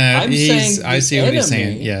fine. No, I'm saying I the see what he's saying.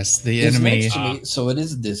 enemy Yes, the is enemy. next to me, so it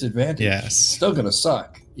is a disadvantage. Yes. Still gonna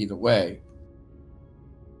suck either way.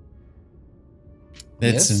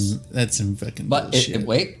 That's Yes. some fucking But bullshit.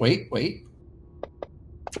 wait.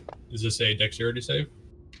 Is this a dexterity save?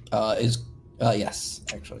 Yes,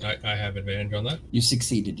 actually, I have advantage on that. you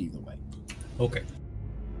succeeded either way. Okay.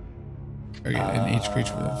 Target an each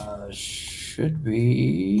creature with. Should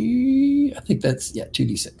be. I think that's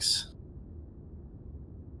 2d6.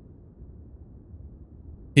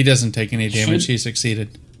 He doesn't take any damage. Should- He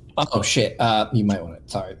succeeded. Oh shit! You might want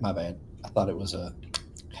to. Sorry, my bad. I thought it was a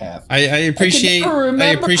half. I appreciate never remember. I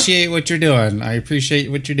appreciate what you're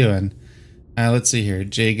doing. Let's see here.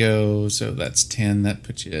 Jago, so that's 10. That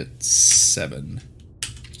puts you at 7.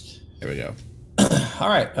 There we go. All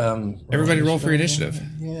right. Everybody roll for initiative.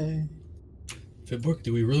 Yay. Fibwork,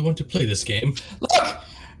 do we really want to play this game? Look,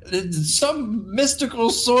 some mystical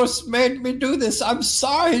source made me do this. I'm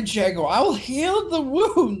sorry, Jago. I'll heal the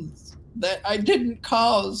wounds that I didn't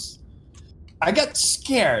cause. I got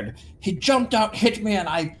scared. He jumped out, hit me, and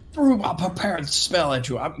I threw a prepared spell at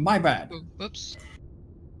you. My bad. Whoops.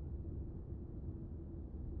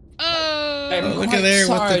 Hey, Oh, Look quite at there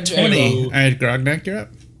sorry, with the 20. Jago. All right, Grognak, you're up.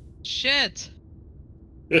 shit.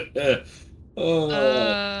 Oh.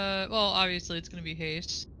 Well, obviously it's gonna be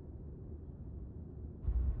haste.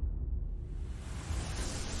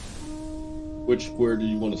 Which square do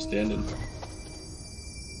you want to stand in?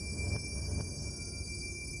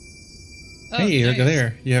 Oh, Hey, look at nice.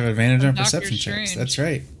 there. You have advantage on Doctor perception checks. Strange. That's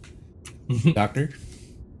right. Doctor.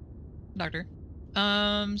 Doctor.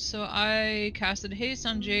 So I casted haste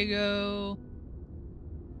on Jago.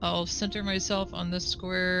 I'll center myself on this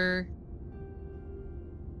square.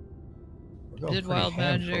 We're going Did pretty wild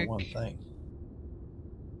ham magic. for one thing.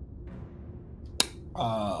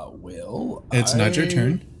 Will It's not your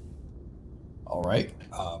turn. All right.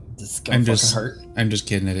 This is gonna I'm fucking just hurt. I'm just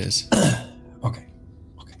kidding, it is. Okay.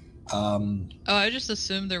 Oh, I just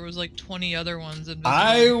assumed there was like 20 other ones invisible.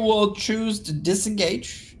 I will choose to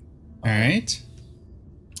disengage. Alright.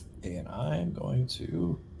 And I'm going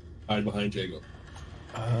to. Hide behind Jago.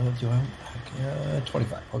 Do I?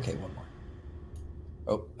 25. Okay, one more.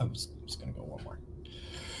 Oh, I was gonna go one more.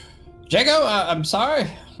 Jago, I'm sorry.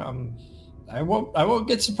 I won't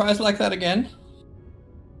get surprised like that again.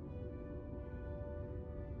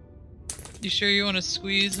 You sure you want to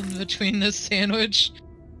squeeze in between this sandwich?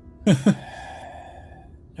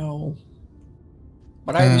 No.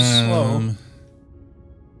 But I was slow.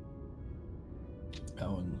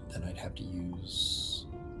 Oh, and then I'd have to use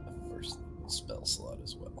a first spell slot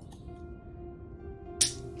as well.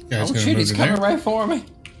 Guys, Oh gonna shit, move he's to coming there. right for me.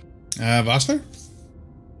 Vossler?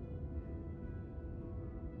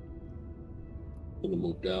 Gonna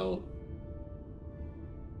move down.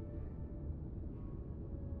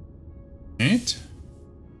 Alright.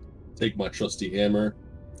 Take my trusty hammer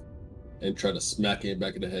and try to smack him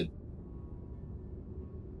back in the head.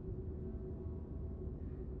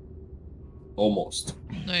 Almost.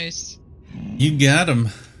 Nice. You got him.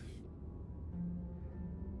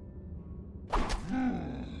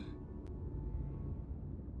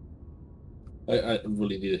 I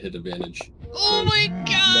really need a hit advantage. Oh my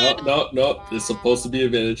god! No. It's supposed to be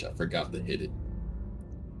advantage. I forgot to hit it.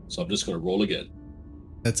 So I'm just gonna roll again.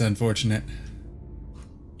 That's unfortunate.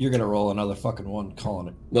 You're gonna roll another fucking one, calling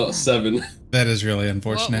it. No, 7. That is really What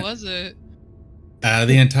unfortunate. was it?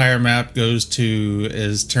 The entire map is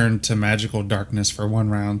turned to magical darkness for one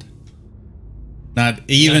round. Not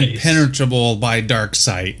even Nice. penetrable by dark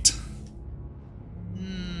sight.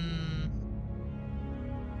 Hmm.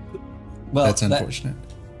 Well, That's unfortunate.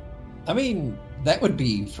 I mean, that would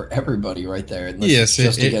be for everybody right there, unless Yes, it's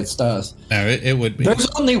just it- against us. No, it would be. There's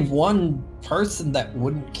only one person that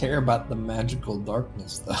wouldn't care about the magical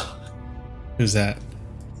darkness, though. Who's that?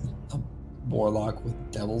 A warlock with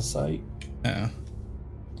devil sight Oh.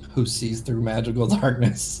 who sees through magical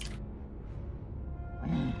darkness.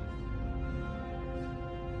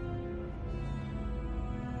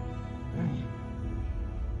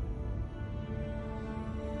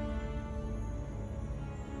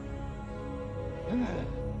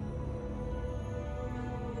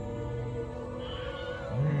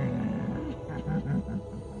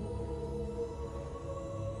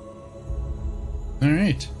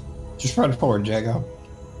 Alright. Just run forward, Jago.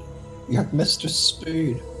 You're Mr.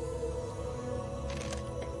 Speed.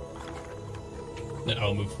 Now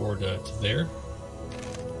I'll move forward to there.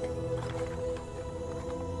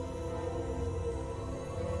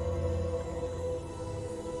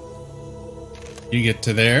 You get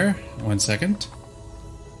to there. 1 second.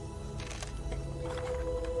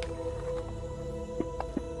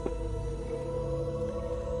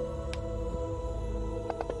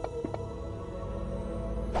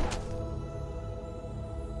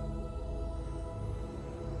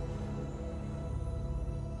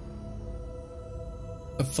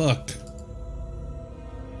 The fuck?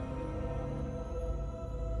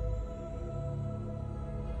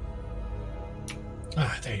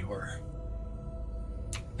 Ah, there you were.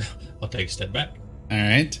 I'll take a step back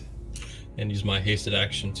Alright. and use my hasted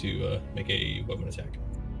action to make a weapon attack.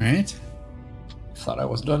 Alright. Thought I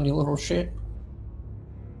was done, you little shit.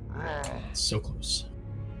 So close.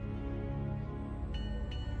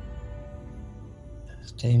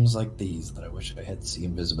 It's times like these that I wish I had sea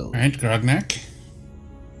invisibility. Alright, Grognak.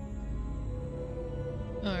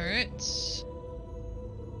 Alright.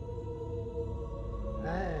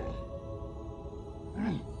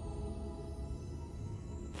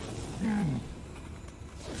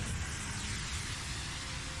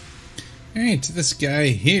 Alright, this guy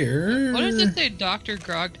here. What does it say, Dr.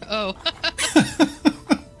 Grog? Oh.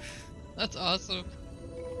 That's awesome.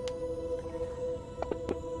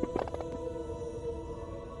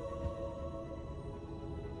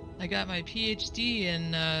 I got my PhD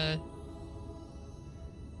in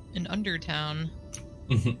Undertown.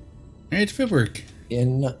 Alright, Fibberk.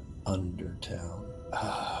 In Undertown.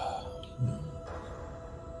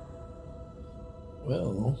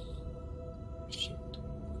 Well, shit.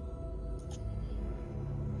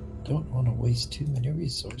 don't want to waste too many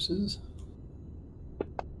resources.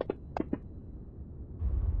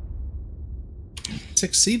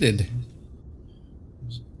 Succeeded.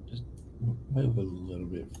 Just move a little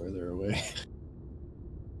bit further away.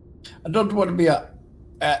 I don't want to be at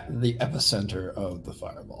the epicenter of the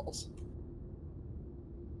fireballs.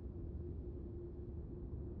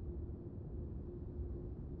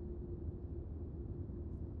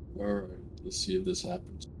 All right, let's see if this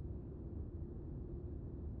happens.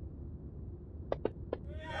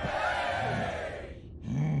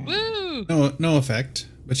 Woo! No effect,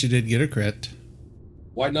 but you did get a crit.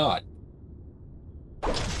 Why not?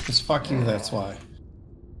 Because fuck you, that's why.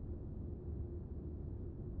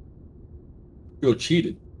 Yo,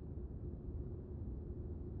 cheated.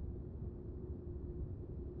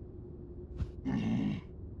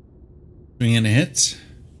 Swing in a hit.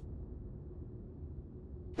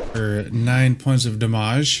 For 9 points of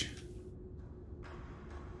damage.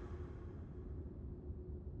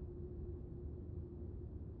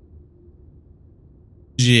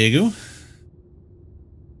 Diego.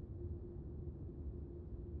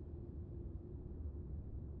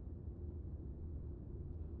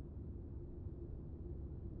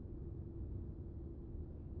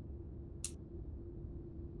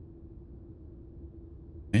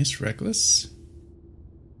 Nice, reckless.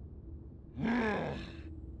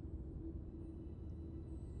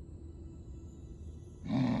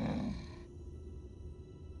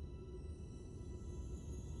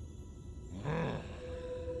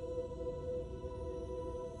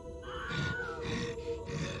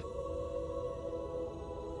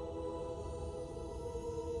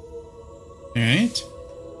 All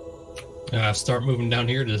right. Start moving down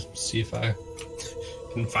here to see if I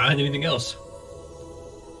can find anything else.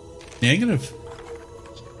 Negative.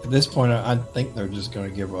 At this point, I think they're just going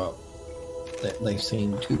to give up. That they've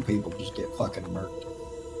seen two people just get fucking murked.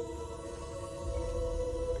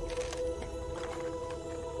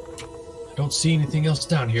 I don't see anything else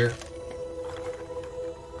down here.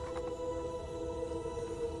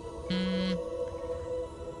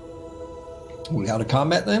 We out of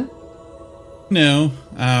combat then? No.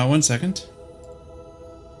 1 second.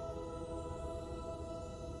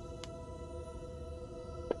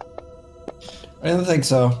 I didn't think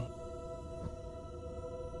so.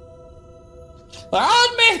 They're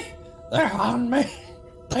on me! They're on me!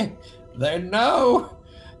 They know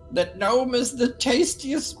that gnome is the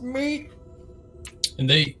tastiest meat. And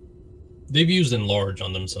they've used enlarge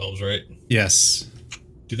on themselves, right? Yes.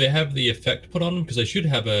 Do they have the effect put on them? Because they should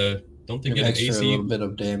have a. Don't they Give get an extra AC? a little bit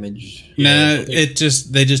of damage. Nah, don't they-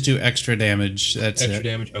 they just do extra damage. That's extra it.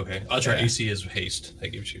 damage. Okay, that's right. Yeah. AC is haste. That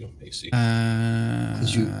gives you AC.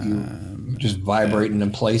 Because you just vibrating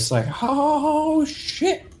in place like, oh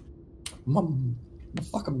shit! I'm gonna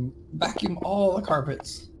fucking vacuum all the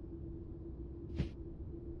carpets.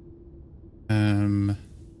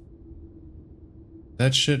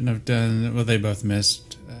 That shouldn't have done. Well, they both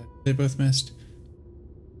missed. They both missed.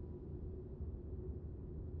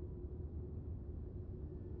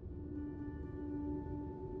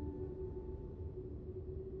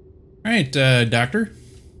 All right, Doctor.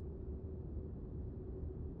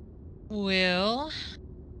 Well,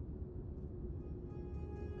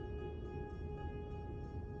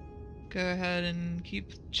 go ahead and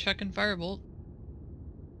keep checking Firebolt.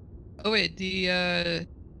 Oh wait, the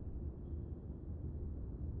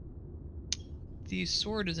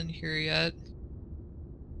sword isn't here yet.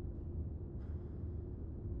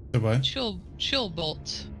 So what? Chill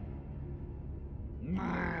bolt.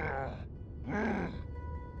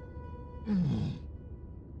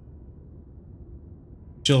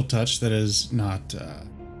 Chill touch. That is not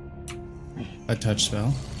a touch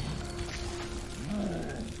spell.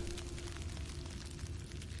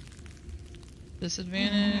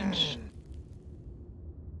 Disadvantage.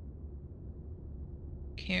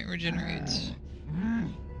 Can't regenerate.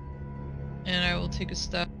 And I will take a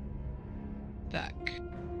step back.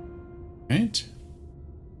 All right.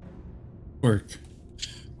 Work.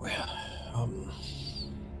 Well,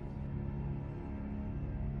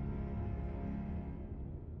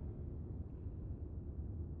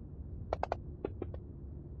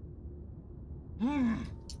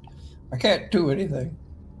 I can't do anything.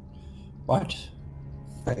 What?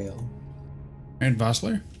 Fail. All right,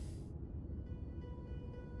 Vossler.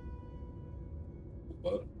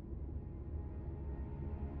 What?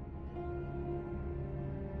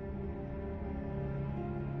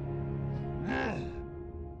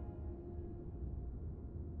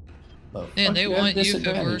 The Man, fuck they you have want you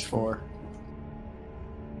disadvantage for-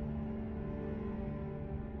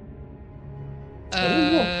 for.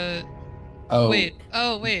 Uh, Oh, wait.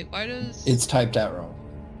 Oh, wait. Why does? it's typed out wrong.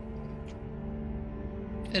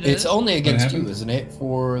 It's only against you, happened? isn't it?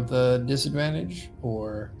 For the disadvantage,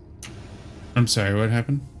 or I'm sorry, what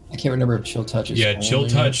happened? I can't remember if chill touch is. Yeah, chill only-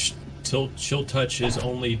 touch. Chill touch is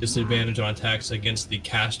only disadvantage on attacks against the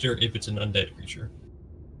caster if it's an undead creature.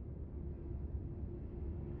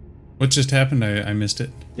 What just happened? I missed it.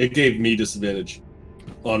 It gave me disadvantage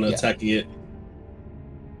on Yeah. attacking it.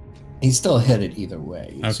 He still hit it either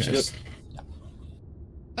way. It's Okay. just-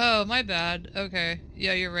 Oh, my bad. Okay.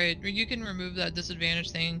 Yeah, you're right. You can remove that disadvantage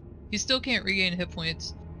thing. You still can't regain hit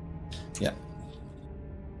points. Yeah.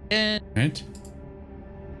 And Right?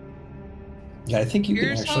 Yeah, I think you can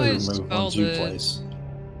Here's how actually I remove spelled ones you it. place.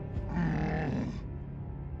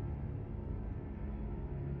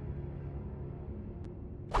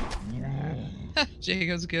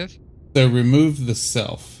 Jacob's gift. So remove the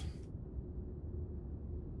self.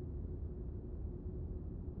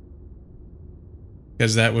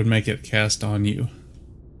 Because that would make it cast on you.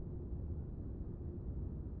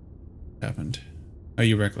 Happened. Oh,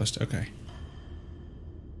 you reckless. Okay.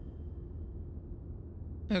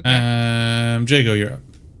 Okay. Jago, you're up.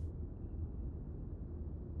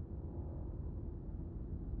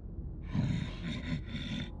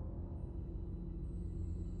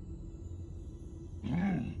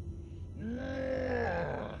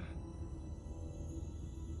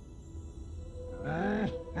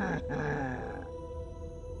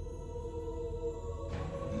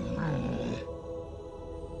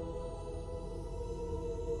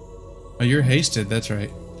 Oh, you're hasted. That's right.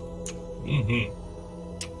 Mm-hmm.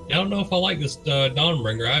 I don't know if I like this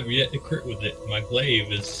Dawnbringer. I have yet to crit with it. My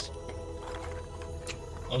glaive is.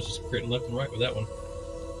 I was just critting left and right with that one.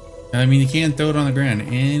 I mean, you can throw it on the ground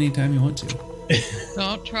anytime you want to.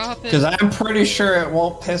 Don't drop it. Because I'm pretty sure it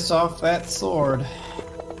won't piss off that sword.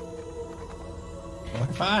 We're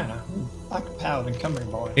fine. I'm like a paladin. Come here,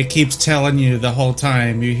 boy. It keeps telling you the whole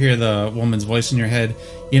time. You hear the woman's voice in your head.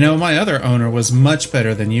 You know, my other owner was much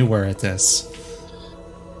better than you were at this.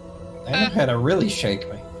 They know how to really shake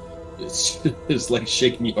me. It's like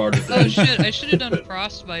shaking you harder. Oh shit! I should have done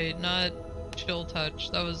frostbite, not chill touch.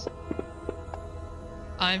 That was.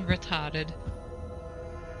 I'm retarded.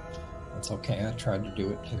 It's okay. I tried to do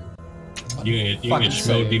it too. You can Fucking get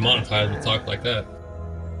say Schmo it. demonetized with talk like that.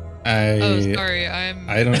 Oh, sorry.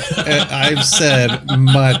 I don't. I've said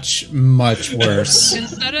much worse.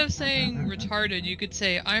 Instead of saying retarded, you could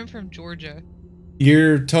say I'm from Georgia.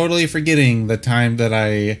 You're totally forgetting the time that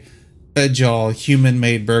I fed y'all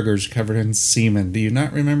human-made burgers covered in semen. Do you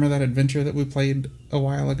not remember that adventure that we played a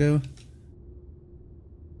while ago?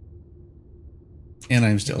 And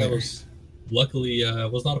I'm still That here. was luckily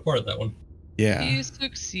was not a part of that one. Yeah, He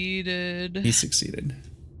succeeded. he succeeded.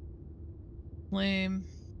 Lame.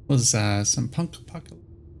 Was some punk apocalypse.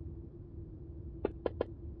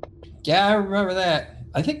 Yeah, I remember that.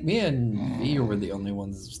 I think me and V were the only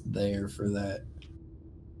ones there for that.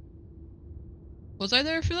 Was I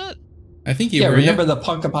there for that? I think you Yeah, were. remember the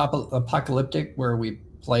punk apocalyptic where we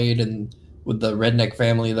played and with the redneck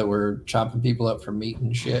family that were chopping people up for meat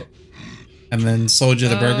and shit? And then sold you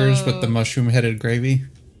the burgers with the Oh. mushroom-headed gravy.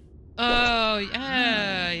 Oh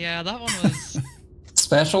yeah, that one was.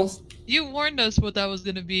 Special? You warned us what that was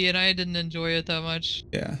gonna be, and I didn't enjoy it that much.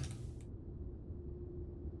 Yeah.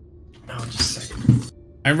 No, just a second.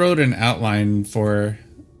 I wrote an outline for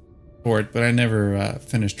it, but I never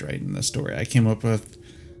finished writing the story. I came up with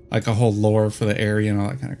like a whole lore for the area and all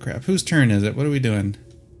that kind of crap. Whose turn is it? What are we doing?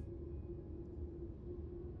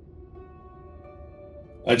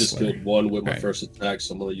 I just killed one with my Alright. first attack,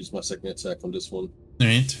 so I'm gonna use my second attack on this one. All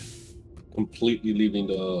right. Completely leaving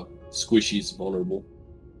the squishies vulnerable.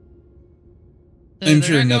 I'm They're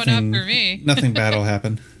sure not going nothing after me. nothing bad will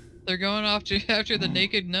happen. They're going after the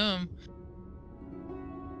naked gnome.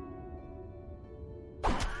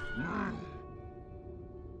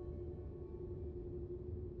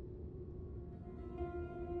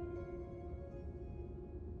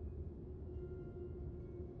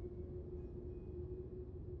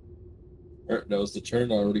 Alright, that was the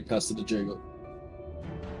turn. I already passed it to Jago.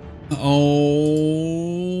 All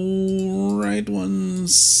right, 1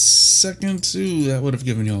 second. Ooh, that would have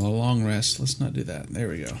given you all a long rest. Let's not do that. There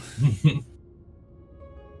we go.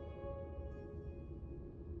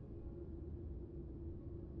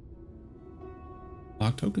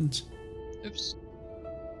 Lock tokens. Oops.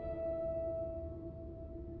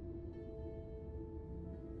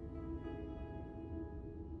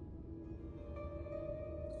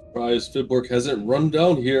 Surprised Fibborg hasn't run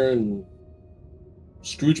down here and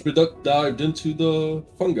Scrooge McDuck dived into the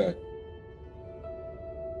fungi.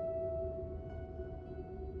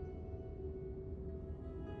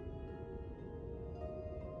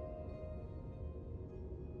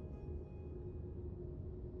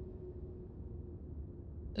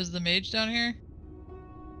 Is the mage down here?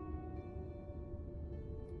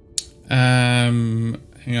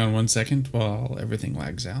 Hang on 1 second while everything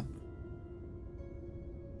lags out.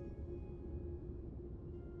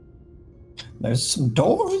 There's some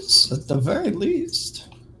doors at the very least.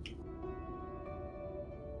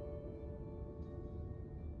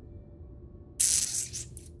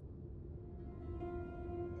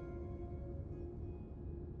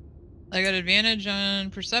 I got advantage on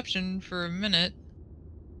perception for a minute.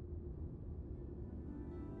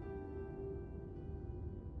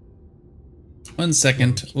 One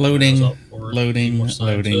second. Those Loading. up for Loading. more time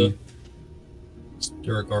Loading. to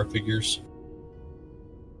Duergar figures.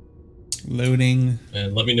 Loading.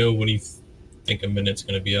 And let me know when you think a minute's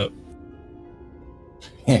going to be up.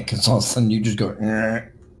 Yeah, because all of a sudden you just go.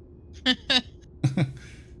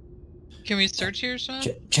 Can we search here, Sean?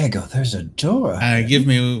 Jago, there's a door. Give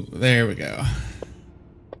me. There we go.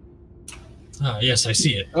 Ah, yes, I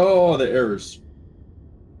see it. Oh, the errors.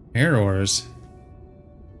 Errors.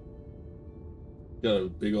 Got a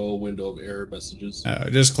big old window of error messages.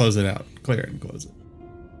 Just close it out. Clear it and close it.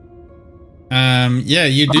 Yeah,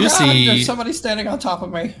 you do God, see. there's somebody standing on top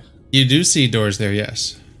of me. You do see doors there.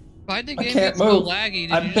 Yes. Why'd the I game can't get so move. laggy?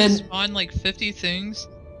 Did I've you been- just spawn like 50 things?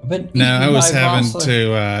 I've been No, I eaten was by having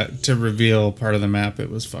Vossler. to reveal part of the map. It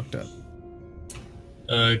was fucked up.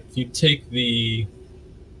 You take the.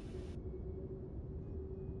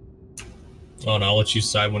 Oh, no, I'll let you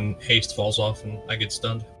decide when haste falls off and I get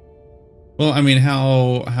stunned. Well, I mean,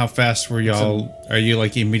 how fast were y'all? Are you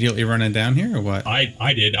like immediately running down here or what?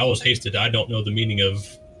 I did. I was hasted. I don't know the meaning of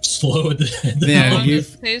slow at the Yeah, How long you've-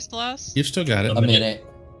 does taste last? You've still got it. A minute.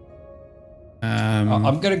 Um,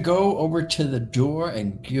 I'm gonna go over to the door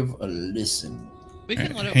and give a listen. We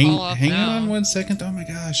can let it hang fall off hang now. on 1 second. Oh my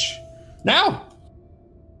gosh. Now!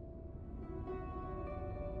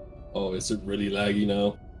 Oh, is it really laggy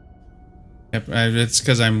now? Yep, it's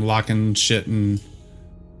because I'm locking shit and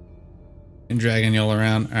dragging y'all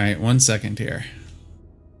around. All right, 1 second here.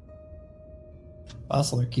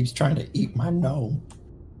 Vossler keeps trying to eat my gnome.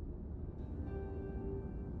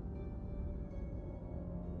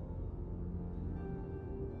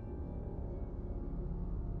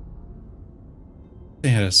 They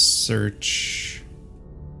had a search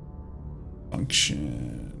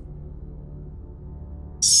function.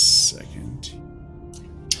 Second.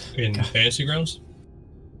 In Fantasy Grounds?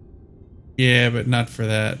 Yeah, but not for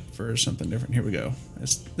that. For something different. Here we go.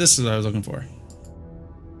 This is what I was looking for.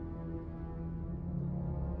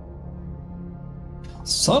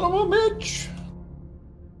 Son of a bitch!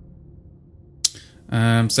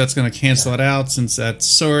 So that's gonna cancel it out since that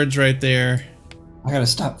sword's right there. I gotta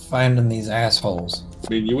stop finding these assholes.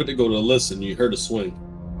 I mean, you went to go to listen, you heard a swing.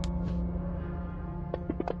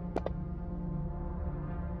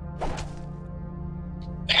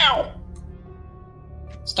 Ow!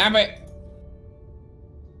 Stop it!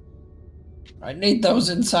 I need those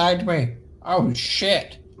inside me. Oh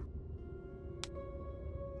shit!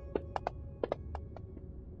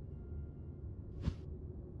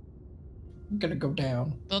 I'm gonna go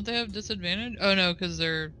down. Don't they have disadvantage? Oh no, because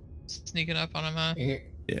they're sneaking up on him, huh?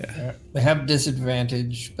 Yeah. They have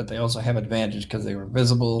disadvantage, but they also have advantage because they were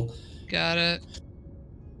visible. Got it.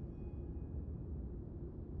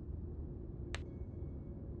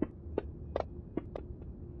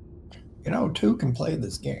 You know, two can play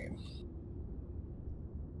this game.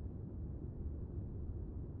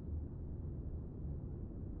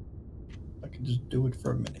 I can just do it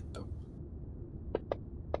for a minute, though.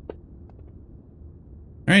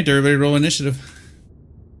 All right, everybody, roll initiative.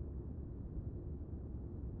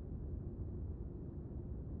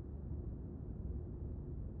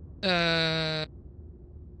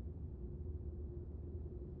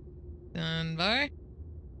 Stand by.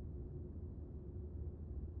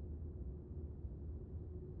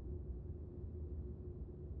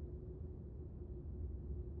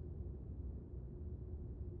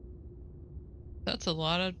 That's a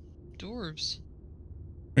lot of dwarves.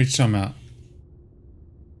 What are you talking about?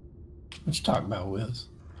 What you talking about, Wiz?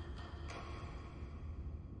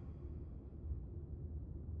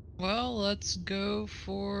 Well, let's go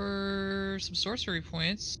for some sorcery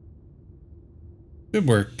points. Good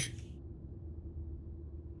work.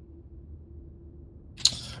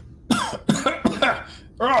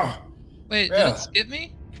 Oh, Wait, did Yeah. it skip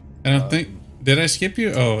me? I don't think. Did I skip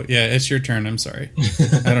you? Oh, yeah, it's your turn. I'm sorry.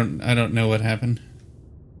 I don't know what happened.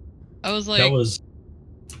 I was like, That was.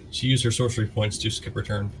 She used her sorcery points to skip her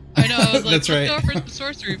turn. I know, I was like, That's let's right. go for the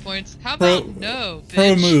sorcery points. How Pro- about no,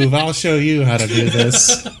 Pro bitch? move. I'll show you how to do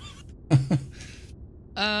this.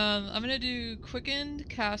 I'm gonna do quickened,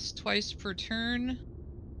 cast twice per turn.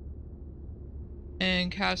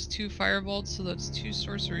 and cast 2 firebolts, so that's 2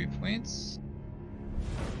 sorcery points.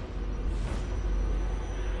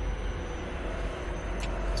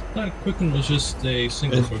 That Quicken was just a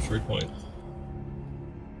single sorcery point.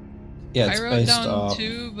 Yeah, I it's wrote based down off.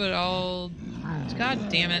 2, but I'll. God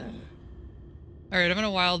damn it! All right, I'm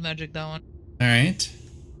gonna wild magic that one. All right.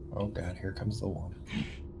 Oh god, here comes the one.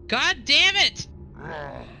 God damn it!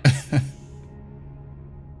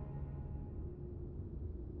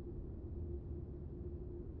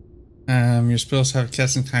 Your spells have a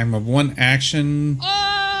casting time of 1 action.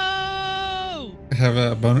 Oh! Have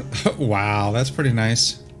a bonus. Wow, that's pretty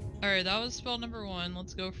nice. All right, that was spell number 1.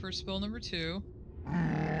 Let's go for spell number 2.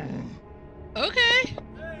 Okay.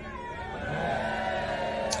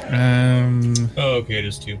 Oh, okay, it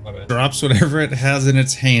is 2. My bad. Drops whatever it has in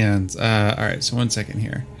its hands. All right, so 1 second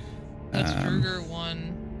here. That's Durgar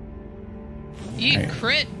 1. Eat Alright.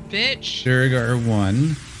 crit, bitch. Durgar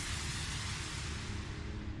 1.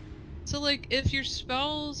 So, like, if your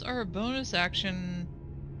spells are a bonus action.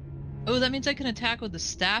 Oh, that means I can attack with the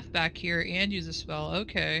staff back here and use a spell.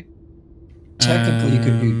 Okay. Technically, you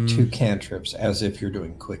could do 2 cantrips as if you're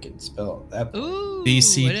doing quicken spell. That Ooh. I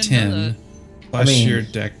DC didn't know 10 that. plus I mean, your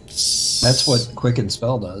dex. that's what quicken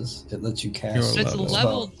spell does. It lets you cast. Your It's level.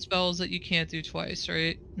 leveled spells that you can't do twice,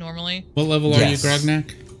 right? Normally. What level Yes. are you,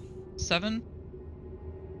 Grognak? 7?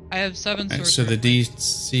 I have 7 Alright, sorcery so the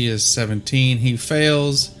points. DC is 17. He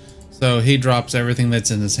fails, so he drops everything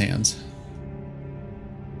that's in his hands.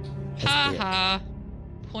 Ha That's ha.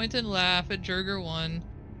 Point and laugh at Jurger 1.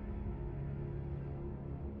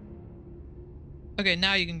 Okay,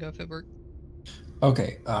 now you can go, Fibberk.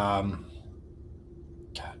 Okay. God,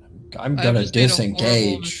 I'm I gonna just made a horrible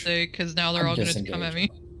disengage. mistake because now they're I'm all gonna come at me.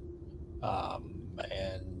 disengaging.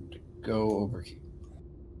 And go over here.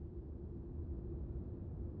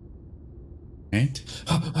 Right?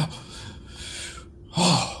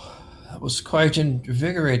 Oh, that was quite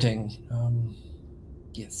invigorating.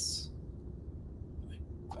 Yes.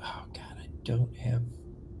 Oh god, I don't have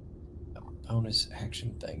a bonus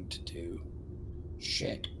action thing to do.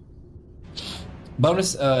 Shit.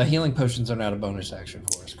 Bonus healing potions are not a bonus action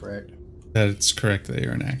for us, correct? That's correct that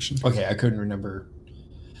you're in action. Okay, I couldn't remember.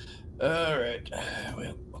 Alright.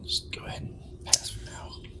 Well, I'll just go ahead and pass for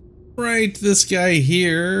now. Right, this guy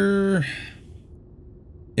here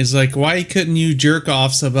is like, why couldn't you jerk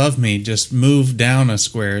offs above me? Just move down a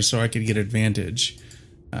square so I could get advantage.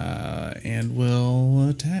 And we'll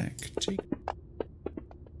attack.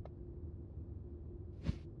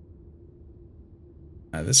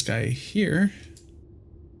 This guy here.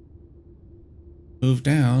 Move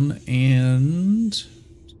down and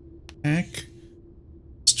attack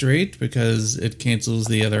straight because it cancels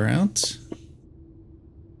the other out.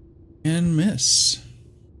 And miss.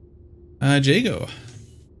 Jago.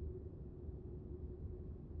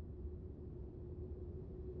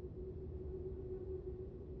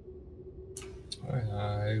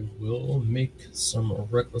 I will make some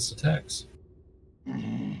reckless attacks.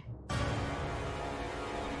 I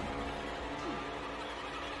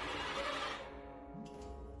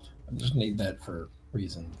just need that for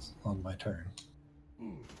reasons on my turn.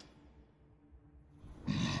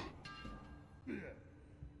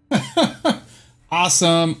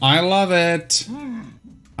 Awesome. I love it.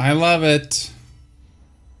 I love it.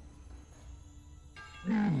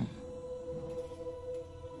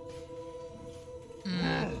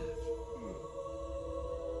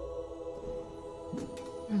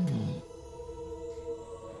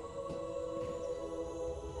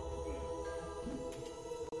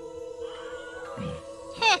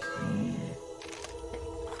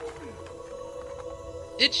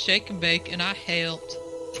 It's shake and bake, and I helped.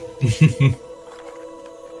 It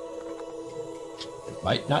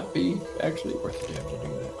might not be actually worth it to have to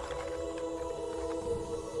do that.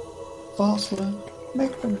 Fosler,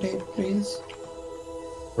 make them dead, please.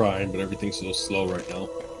 Trying, but everything's so slow right now.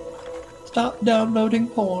 Stop downloading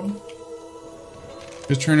porn.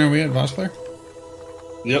 Whose turn are we at, Vossler?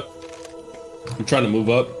 Yep. I'm trying to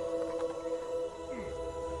move up.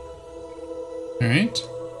 All right.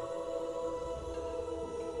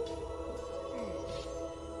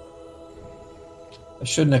 I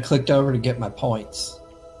shouldn't have clicked over to get my points.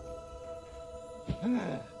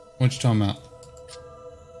 What you talking about?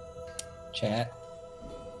 Chat.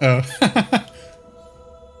 Oh.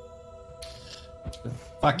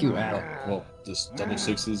 Fuck you, Al. Well, just double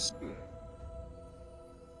sixes.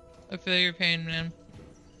 I feel your pain, man.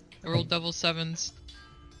 I rolled double 7s.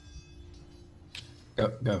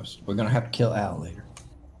 Ghost. We're gonna have to kill Al later.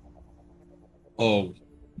 Oh,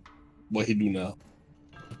 what he do now?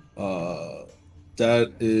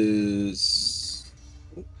 That is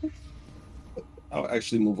I'll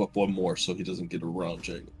actually move up one more so he doesn't get around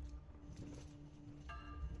Jacob.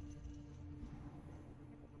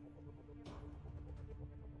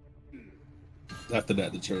 After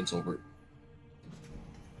that, the turn's over.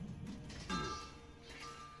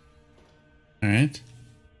 All right.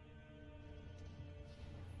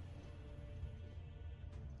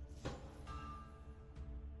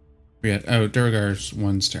 Yeah. Oh, Durgar's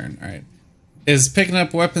one's turn. All right. Is picking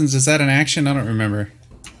up weapons, is that an action? I don't remember.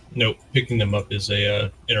 Nope, picking them up is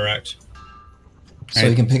a interact. So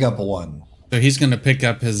you can pick up a 1. So he's going to pick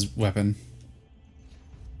up his weapon.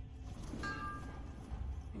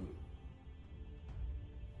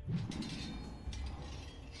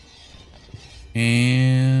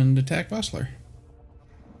 And attack Bossler.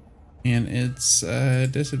 And it's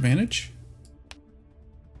disadvantage.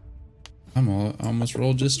 I'm almost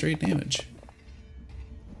rolled just straight damage.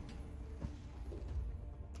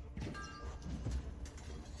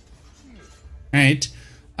 Alright.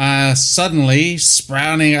 Suddenly,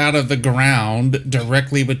 sprouting out of the ground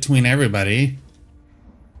directly between everybody.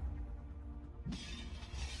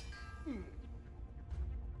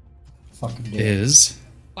 Fucking dude. Is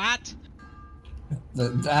What?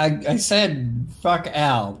 I said fuck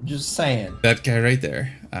Al. Just saying. that guy right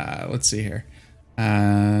there. Let's see here.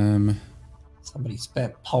 Somebody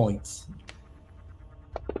spent points.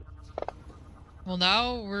 Well,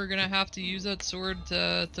 now we're gonna have to use that sword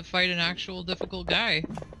to fight an actual difficult guy.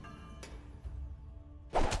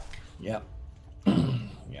 Yep.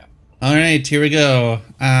 Yeah. All right, here we go.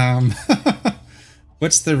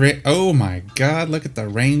 What's the oh my god, look at the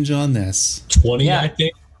range on this. 20, Yeah. I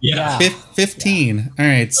think. Yeah. 15. All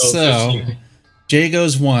right, Oh, so 15.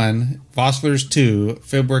 Jago's 1, Vossler's 2,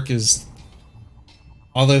 Fibwork is,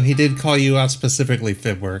 although he did call you out specifically,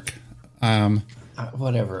 Fibwork.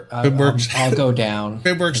 Whatever. Fibwork's- I'll go down.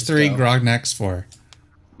 Fibwork's Let's 3, go. Grognak's 4.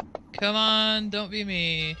 Come on, don't be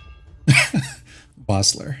me.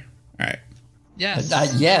 Vossler. All right. Yes.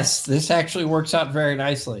 Yes, this actually works out very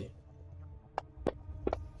nicely.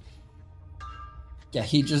 Yeah,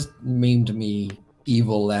 he just memed me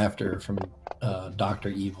evil laughter from Dr.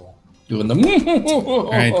 Evil. Doing the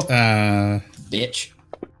All right, bitch.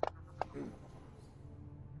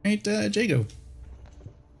 Jago.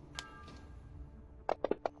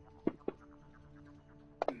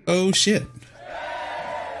 Oh shit.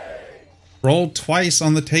 Roll twice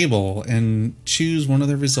on the table and choose one of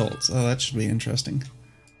the results. Oh, that should be interesting.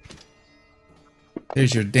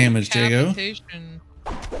 There's your damage, Jago. Decapitation.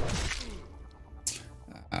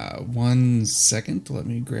 1 second. Let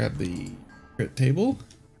me grab the crit table.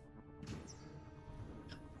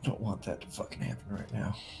 Don't want that to fucking happen right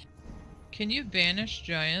now. Can you banish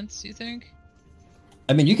giants, you think?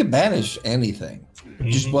 I mean, you can banish anything,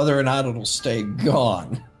 just whether or not it'll stay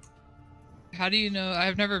gone. How do you know?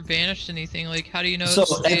 I've never banished anything. Like, how do you know? So it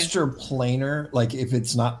stays- extra planar, like if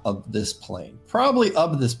it's not of this plane, probably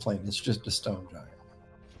of this plane, it's just a stone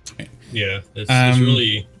giant. Yeah, it's Um,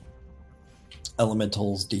 really.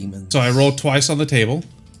 Elementals, demons. So I rolled twice on the table.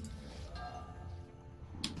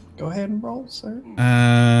 Go ahead and roll, sir.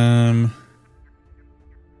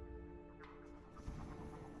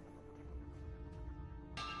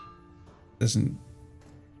 Doesn't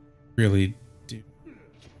really do.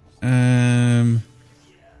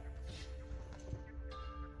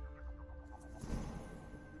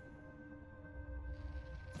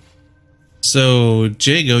 So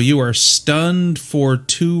Jago, you are stunned for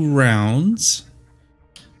 2 rounds.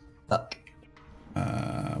 Fuck.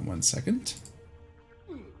 1 second.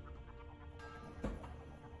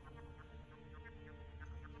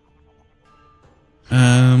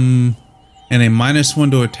 And a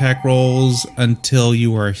 -1 to attack rolls until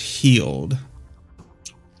you are healed.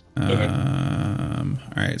 Okay. All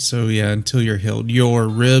right, so yeah, until you're healed, your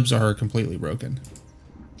ribs are completely broken.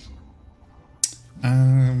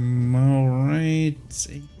 All right.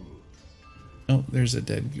 Oh, there's a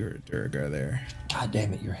dead Durgar there. God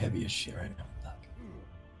damn it, you're heavy as shit right now. Fuck.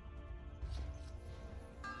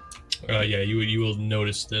 Yeah, you will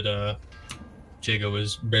notice that Jago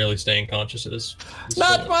is barely staying conscious of this.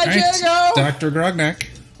 Not my All right, Jago! Dr. Grognak.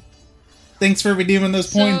 Thanks for redeeming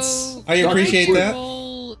those points. So, I can appreciate I that.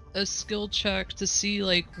 roll a skill check to see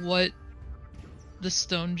like what the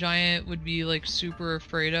stone giant would be like super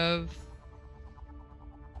afraid of.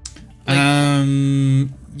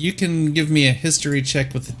 You can give me a history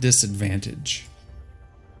check with a disadvantage.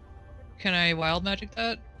 Can I wild magic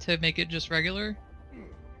that to make it just regular?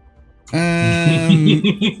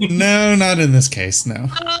 No, not in this case, no.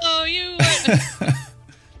 Oh, you!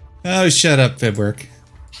 Oh, shut up, Fibwork.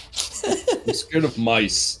 I'm scared of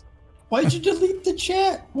mice. Why'd you delete the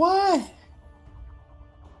chat? Why?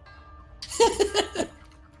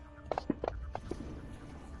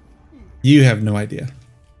 You have no idea.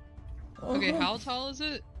 Okay, how tall is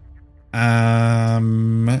it?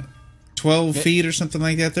 12 feet or something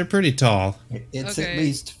like that. They're pretty tall. It's Okay. at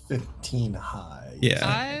least 15 high. Yeah.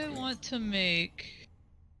 I want to make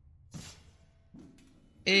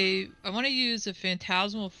I want to use a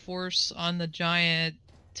phantasmal force on the giant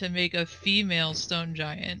to make a female stone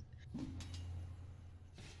giant.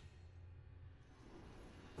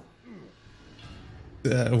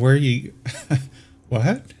 Where are you?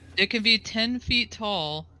 What? It can be 10 feet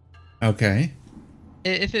tall. Okay.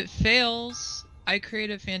 If it fails, I create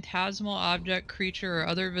a phantasmal object, creature, or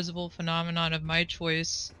other visible phenomenon of my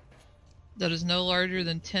choice that is no larger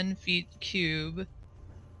than 10 feet cube,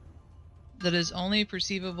 that is only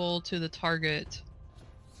perceivable to the target.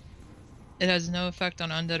 It has no effect on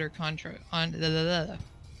undead or contra.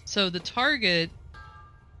 So the target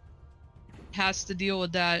has to deal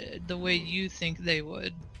with that the way you think they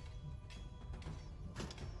would.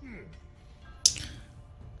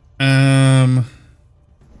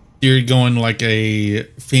 You're going like a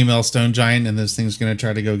female stone giant, and this thing's gonna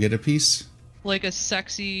try to go get a piece. Like a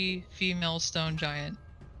sexy female stone giant.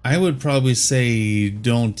 I would probably say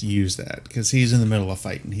don't use that because he's in the middle of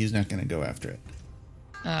fighting. He's not gonna go after it.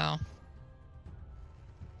 Oh.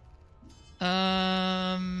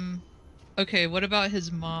 Okay, what about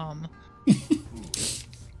his mom?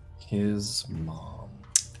 His mom.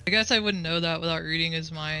 I guess I wouldn't know that without reading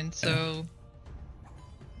his mind, so...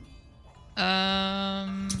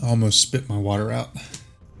 Almost spit my water out.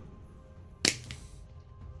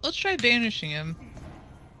 Let's try banishing him.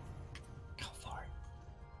 Go for it.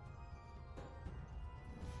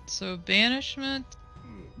 So, banishment...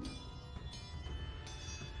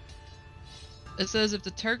 It says if the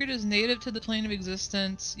target is native to the plane of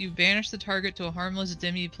existence, you banish the target to a harmless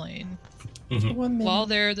demi-plane. Mhm. 1 minute. While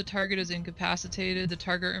there, the target is incapacitated. The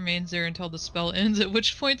target remains there until the spell ends, at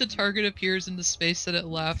which point the target appears in the space that it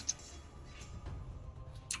left.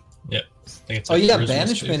 Yep. I think it's Oh like yeah, charisma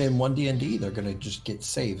banishment save. in 1D&D, they're gonna just get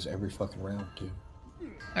saves every fucking round too.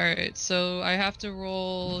 Alright, so I have to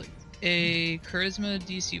roll a charisma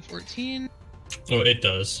DC 14. Oh, it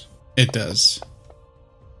does. It does.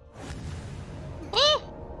 Oh!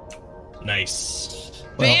 Nice.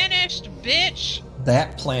 Well, Banished, bitch!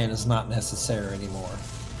 that plan is not necessary anymore.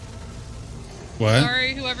 What?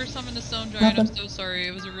 Sorry, whoever summoned the stone giant, I'm Nothing. so sorry.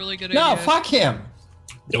 It was a really good No, idea. fuck him.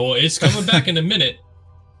 Oh, it's coming back in a minute.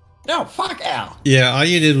 No, fuck Al. Yeah, all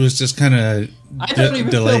you did was just kind of I don't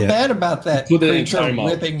even delay feel it. bad about that Put it in creature timeout.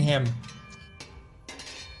 whipping him.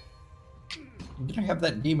 I'm gonna have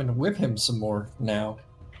that demon whip him some more now,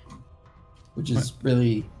 which is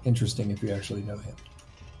really interesting if you actually know him.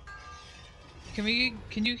 Can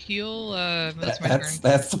you heal? That's my turn.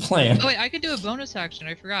 That's the plan. Oh wait, I could do a bonus action.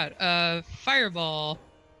 I forgot. Fireball.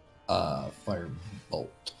 Firebolt.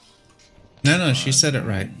 No, she said it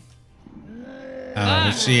right.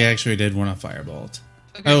 She actually did want a firebolt.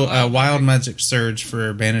 Okay, Oh, wild magic surge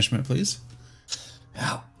for banishment, please.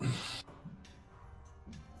 Ow.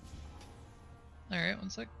 All right, 1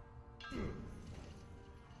 sec.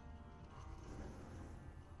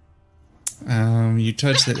 You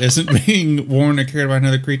touch that isn't being worn or carried by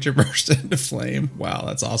another creature burst into flame. Wow,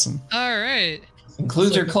 that's awesome. All right.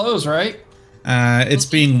 Includes your clothes, right? It's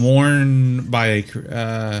being worn by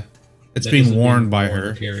a. It's That being isn't worn by worn or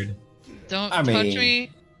her. Carried. Don't I touch mean-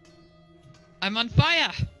 me. I'm on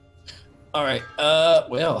fire. All right.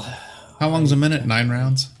 Well, How long's a minute? 9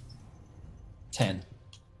 rounds. 10.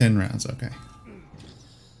 10 rounds. Okay.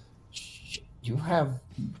 You have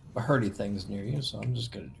hurty things near you, so I'm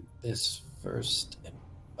just gonna do this first. And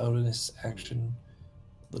bonus action,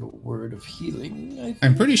 little word of healing. I think.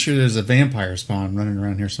 I'm pretty sure there's a vampire spawn running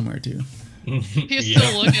around here somewhere too. He's Yeah.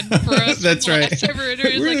 still looking for us. That's from the right. last ever enter.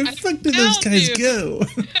 He's Where like, the "I fuck did those found guys you." go?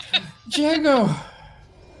 Jago,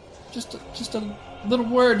 just a little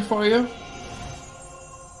word for you.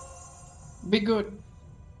 Be good.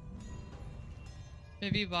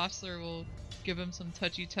 Maybe Vossler will give him some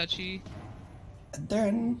touchy. And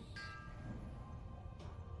then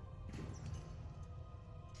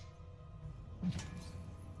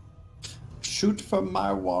shoot from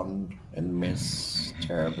my wand and miss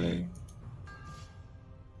terribly.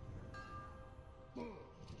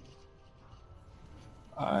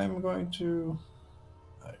 I'm going to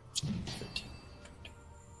 15.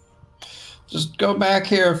 Just go back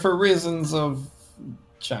here for reasons of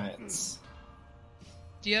giants.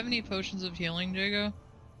 Do you have any potions of healing, Jago?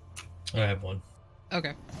 I have one.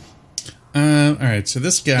 Okay. All right. So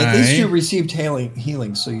this At least you guy. received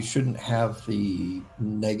healing, so you shouldn't have the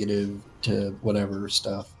negative to whatever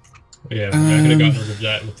stuff. Yeah, I could have gotten rid of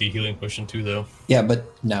that with the healing potion too, though. Yeah, but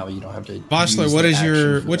now you don't have to. Vossler, use what the is your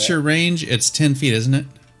action for what's that. your range? It's 10 feet, isn't it?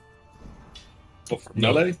 Oh, for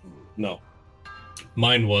No. melee? No.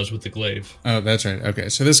 Mine was with the glaive. Oh, that's right. Okay,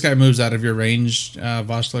 so this guy moves out of your range,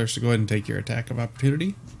 Vossler, so go ahead and take your attack of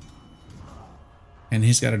opportunity. And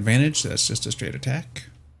he's got advantage, so that's just a straight attack.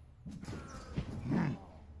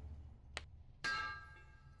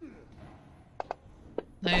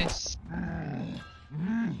 Nice.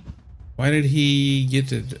 Why did he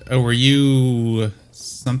get it? Oh, were you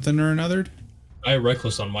something or another? I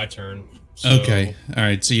reckless on my turn. So Okay. All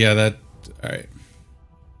right. So yeah, that. All right.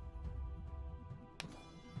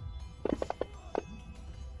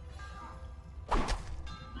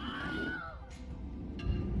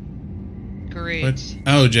 Great. What?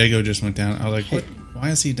 Oh, Jago just went down. I was like, what? Why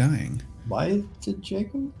is he dying? Why did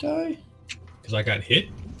Jacob die? because I got hit.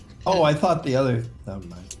 Oh, I thought the other. Never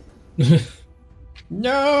mind.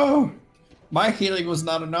 No, my healing was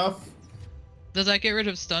not enough. Does that get rid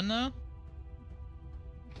of stun though?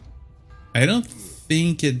 I don't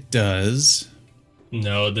think it does.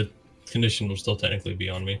 No, the condition will still technically be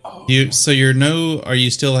on me. Oh, So you're no. Are you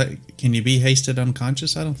still? Can you be hasted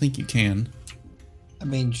unconscious? I don't think you can. I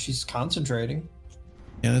mean, she's concentrating.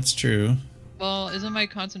 Yeah, that's true. Well, isn't my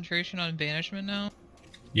concentration on banishment now?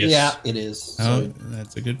 Yes. Yeah, it is. Oh, So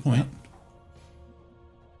that's a good point.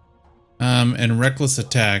 And reckless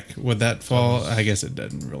attack, would that fall? I guess it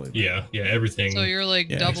doesn't really. Yeah, everything So you're like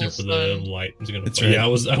Yeah, double except for the stun. light is gonna. That's Yeah, right. I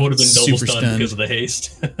would have been double Super stunned stunned. because of the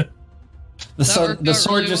haste. worked the out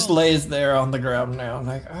sword really just well. lays there on the ground now. I'm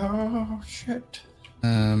like, oh shit!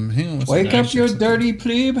 Hang on. what's Wake the up, action you something? dirty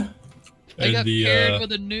plebe! I And got paired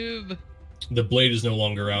with a noob. the blade is no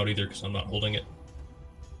longer out either because I'm not holding it.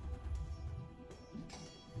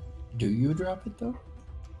 Do you drop it though?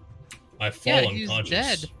 I fall Yeah, he's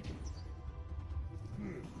unconscious. dead.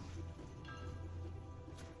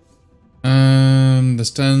 The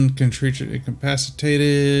stun creature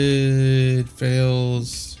incapacitated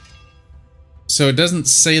fails. So it doesn't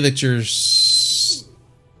say that you're. The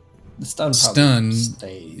stun probably Stun.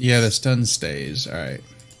 stays. Yeah, the stun stays. All right.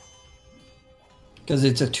 Because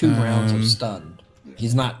it's a 2 rounds Um, of stun.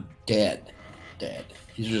 He's not dead. Dead.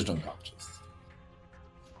 He's just unconscious.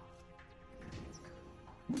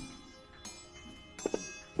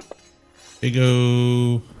 Big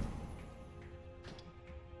O.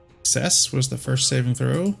 Success was the first saving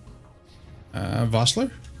throw.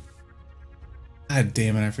 Vossler? God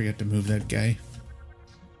damn it, I forgot to move that guy.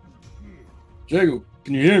 Jago,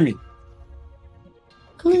 can you hear me?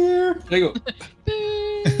 Clear. Jago,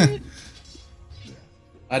 Boo.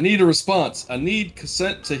 I need a response. I need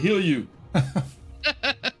consent to heal you.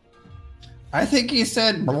 I think he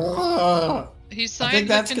said. Blah. He I signed think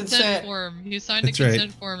the that's consent, consent. form. He signed That's the right.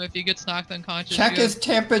 consent form if he gets knocked unconscious. Check you his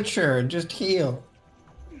temperature and just heal.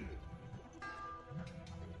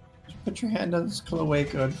 Just put your hand on his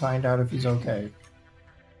cloaca and find out if he's okay.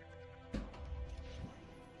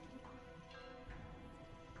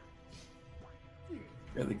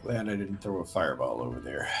 Really glad I didn't throw a fireball over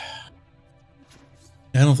there.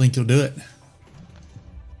 I don't think you'll do it.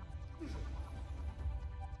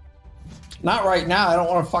 Not right now. I don't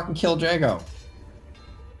want to fucking kill Jago.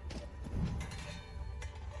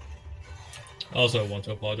 Also, I want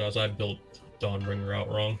to apologize. I built Dawnbringer out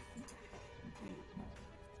wrong.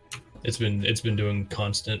 It's been doing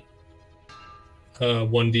constant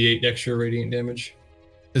 1d8 extra radiant damage.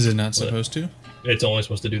 Is it not supposed to? It's only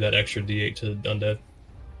supposed to do that extra d8 to undead.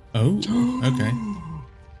 Oh, okay.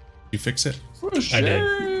 You fix it? For I did.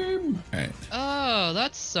 shame. All right. Oh,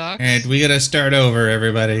 that sucks. And we gotta start over,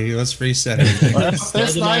 everybody. Let's reset everything. Well, Start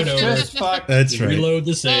this the knife night over. just fucked. That's right. Reload the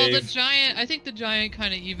Well, save. the giant. I think the giant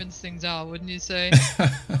kind of evens things out, wouldn't you say?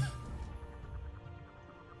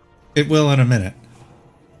 It will in a minute.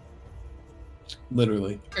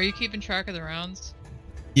 Literally. Are you keeping track of the rounds?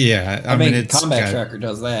 Yeah, I mean, it's Combat got- Tracker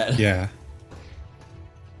does that. Yeah.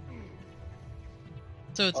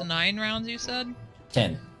 So it's 9 rounds, you said?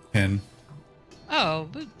 10. And Oh,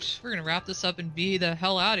 but we're gonna wrap this up and be the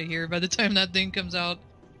hell out of here by the time that thing comes out.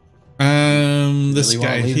 this really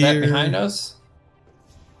guy want to leave here that behind us?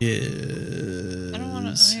 is. I don't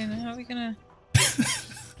want to. I mean, how are we gonna?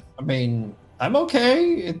 I mean, I'm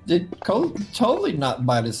okay. It did totally not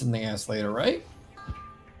bite us in the ass later, right?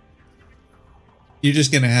 You're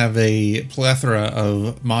just gonna have a plethora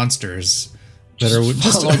of monsters that are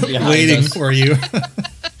just following behind waiting us. for you.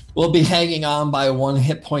 We'll be hanging on by 1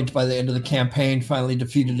 hit point by the end of the campaign. Finally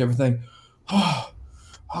defeated everything. Oh,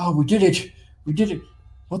 we did it. We did it.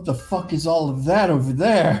 What the fuck is all of that over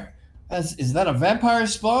there? Is that a vampire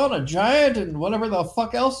spawn, a giant, and whatever the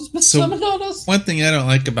fuck else has been So- summoned on us? One thing I don't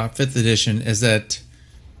like about 5th edition is that.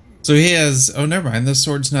 So he has. Oh, never mind. The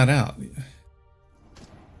sword's not out.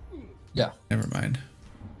 Yeah. Never mind.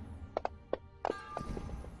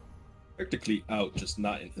 Practically out, just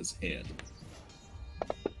not in his hand.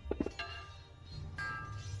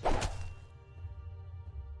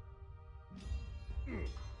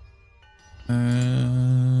 All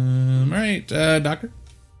right, Doctor.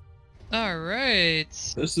 All right.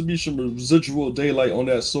 There should be some residual daylight on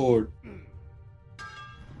that sword.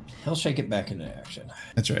 He'll shake it back into action.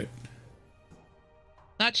 That's right.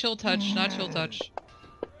 Not chill touch. Not chill touch.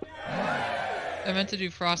 I meant to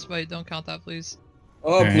do frostbite. Don't count that, please.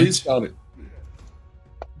 Oh, Alright. please count it.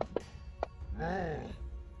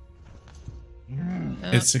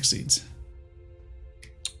 It succeeds.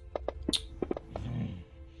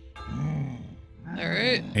 All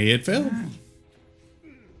right. Hey, it failed.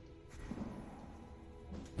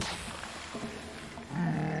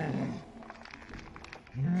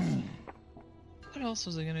 What else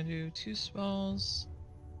was I gonna do? 2 spells.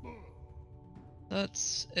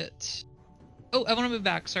 That's it. Oh, I want to move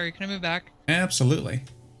back. Sorry, can I move back? Absolutely.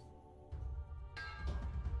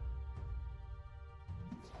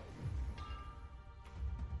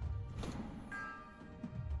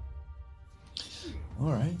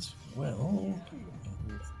 All right. Well,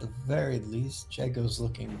 at the very least, Jago's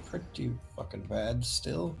looking pretty fucking bad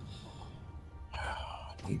still. I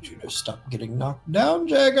need you to stop getting knocked down,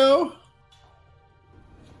 Jago.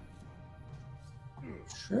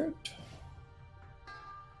 Shit.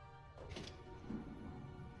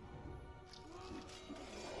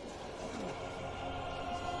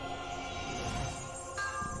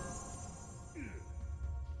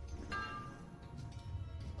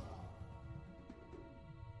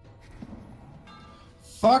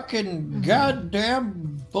 Fucking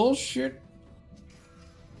goddamn bullshit.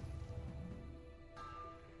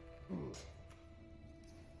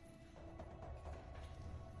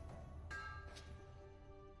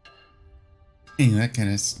 Dang, that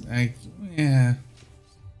kind of. Yeah.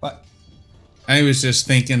 What? I was just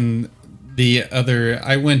thinking the other.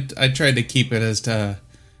 I tried to keep it as to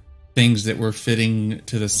things that were fitting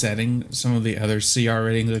to the setting. Some of the other CR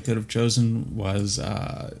ratings I could have chosen was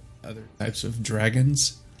other types of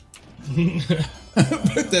dragons.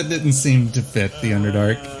 But that didn't seem to fit the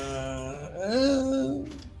Underdark.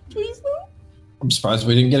 Please no. I'm surprised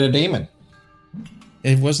we didn't get a demon.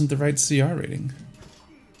 It wasn't the right CR rating.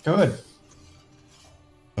 Good.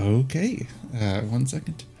 Okay, 1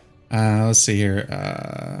 second. Let's see here.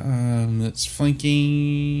 That's flanking.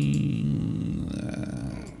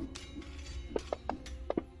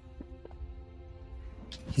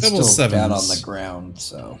 He's Double still down on sevens. the ground,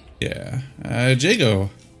 so. Yeah. Jago.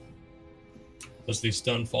 Does the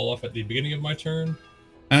stun fall off at the beginning of my turn?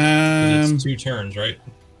 'Cause it's 2 turns, right?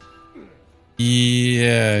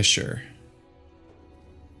 Yeah, sure.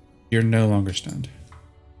 You're no longer stunned.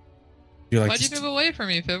 Would you like Why'd to you move away from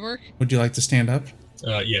me, Fibwork? Would you like to stand up?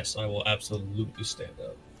 Yes, I will absolutely stand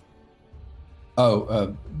up.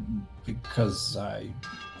 Oh, because I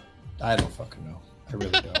don't fucking know. I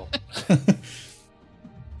really don't.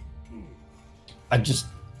 I just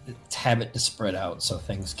habit to spread out so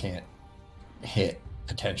things can't hit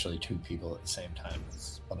potentially 2 people at the same time.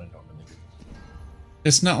 Is what I normally do.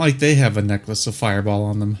 It's not like they have a necklace of fireball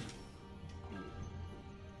on them.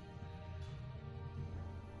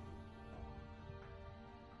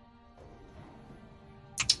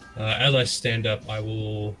 As I stand up, I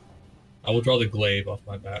will draw the glaive off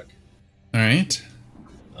my back. All right.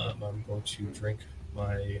 I'm going to drink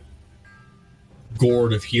my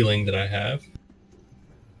gourd of healing that I have.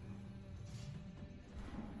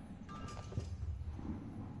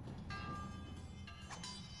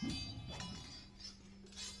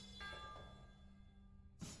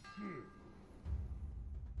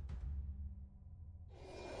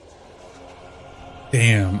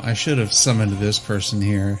 Damn, I should have summoned this person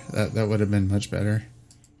here. That would have been much better.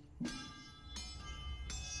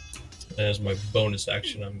 As my bonus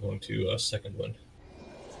action, I'm going to second one.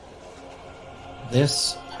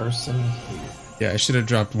 This person here. Yeah, I should have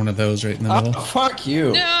dropped one of those right in the middle. Oh, fuck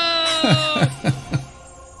you. No!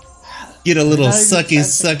 Get a little Not even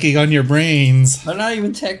sucky on your brains. They're not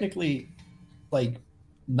even technically, like,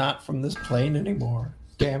 not from this plane anymore.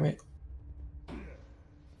 Damn it.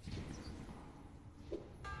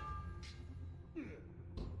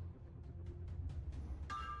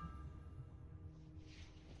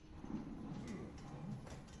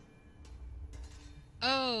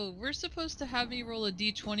 Oh, we're supposed to have me roll a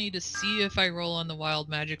d20 to see if I roll on the wild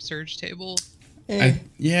magic surge table. Eh.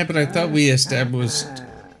 Yeah, but I thought we established.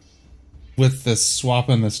 with the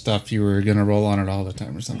swapping the stuff, you were gonna roll on it all the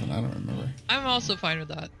time or something. I don't remember. I'm also fine with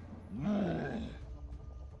that.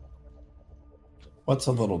 What's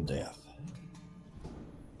a little death?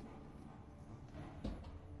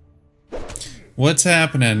 What's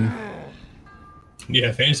happening?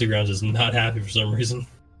 Yeah, Fantasy Grounds is not happy for some reason.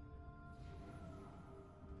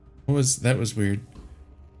 That was weird.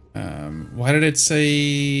 Why did it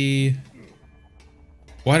say?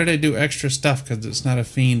 Why did I do extra stuff? Because it's not a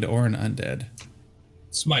fiend or an undead.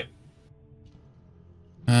 Smite.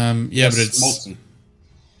 Yeah, but it's Molten.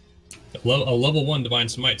 A level 1 Divine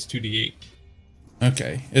Smite's 2d8.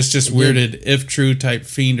 okay. It's just weirded if true type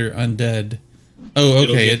fiend or undead. Oh,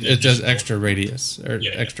 It'll okay. get It does additional. extra radius or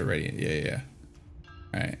Yeah, yeah. extra radiant. Yeah.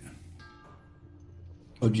 All right.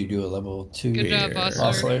 Would you do a level 2? Good job, Here.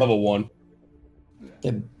 Bossler. Level 1.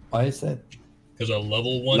 Then why is that? Because a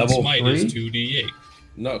level 1 Level Smite is 3? 2d8.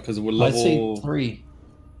 No, because we're I see level. 3.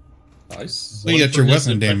 Nice. Well, you One got your for his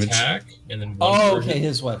weapon damage. Attack, and then one Oh, for okay,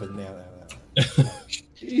 his- his weapon. Yeah.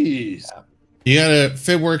 Jeez. You gotta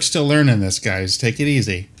Fibwork's still learning this, guys. Take it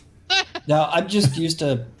easy. No, I'm just used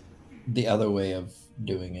to the other way of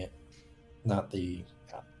doing it, not the.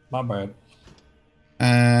 My bad.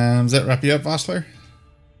 Does that wrap you up, Vossler?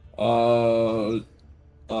 I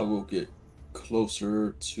will get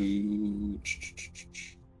closer to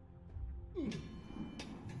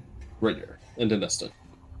right there, and then that's done.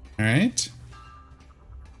 All right.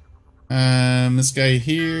 This guy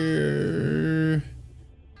here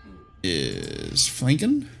is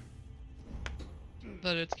flanking.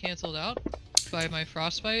 But it's canceled out by my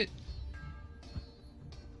frostbite.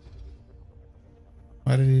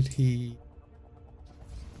 Why did he?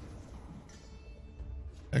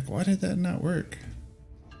 Like, why did that not work?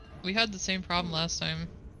 We had the same problem last time.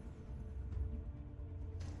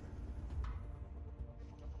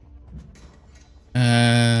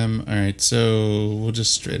 All right, so we'll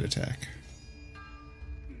just straight attack.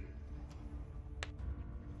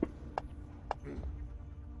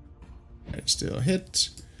 All right, still hit.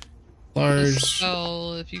 Large.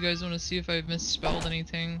 Spell, if you guys want to see if I've misspelled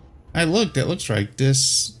anything. I looked. It looks right.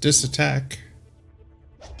 Dis attack.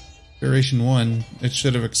 Duration 1. It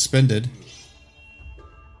should have expended.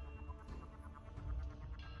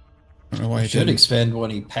 I don't know why He it should didn't. expend when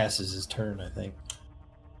he passes his turn, I think.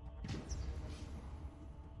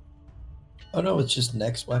 Oh no, it's just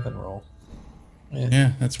next weapon roll. Yeah.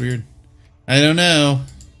 Yeah, that's weird. I don't know.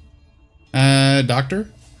 Doctor?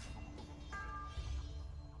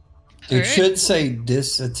 It Alright. should say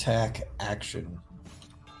disattack action.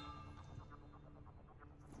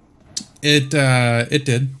 It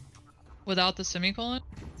did. Without the semicolon?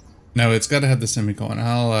 No, it's got to have the semicolon.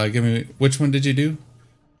 I'll give me. Which one did you do?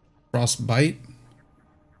 Frostbite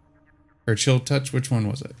or chill touch? Which one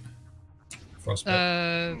was it?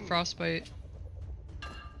 Frostbite. Frostbite.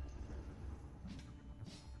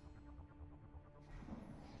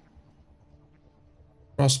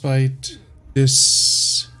 Frostbite.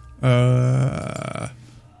 This.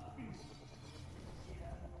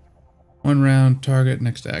 One round target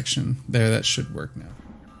next action. There, that should work now.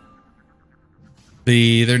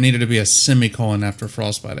 There needed to be a semicolon after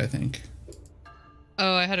frostbite, I think.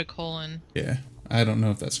 Oh, I had a colon. Yeah, I don't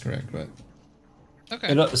know if that's correct, but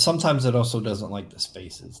Okay. Sometimes it also doesn't like the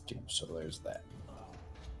spaces too, so there's that.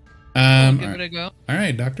 I'll give all it right. a go. All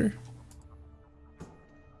right, doctor.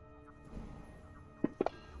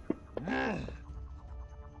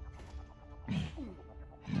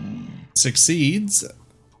 Succeeds.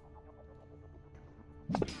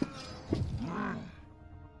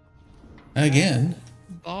 Again.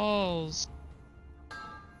 Balls.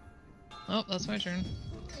 Oh, that's my turn.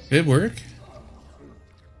 Good work.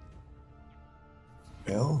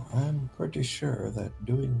 Well, I'm pretty sure that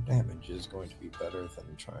doing damage is going to be better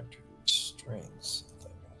than trying to restrain something.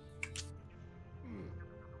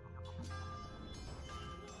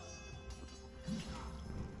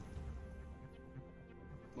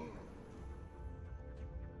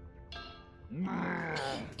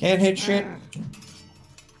 Can't hit shit.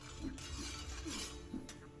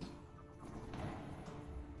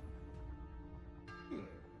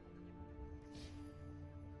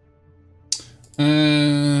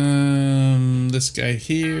 This guy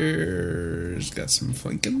here's got some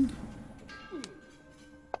flanking.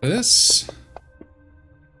 This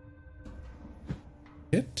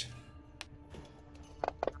hit.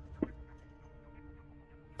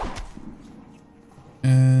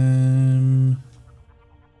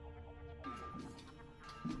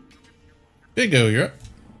 Big O, you're up.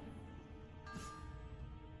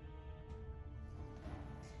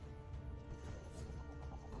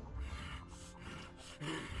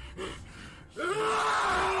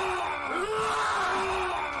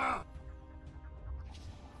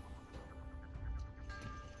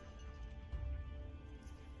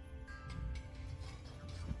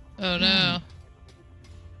 Oh no.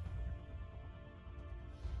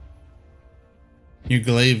 Your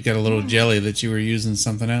glaive got a little jelly that you were using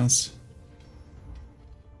something else.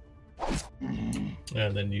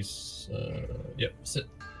 And then use, yep, sit.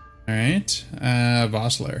 All right,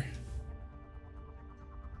 Vossler.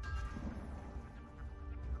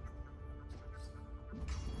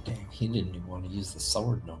 Damn, he didn't even want to use the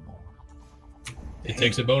sword no more. It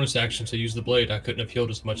takes a bonus action to use the blade. I couldn't have healed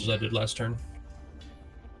as much as I did last turn.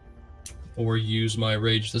 Or use my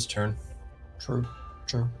rage this turn. True,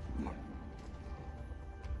 true.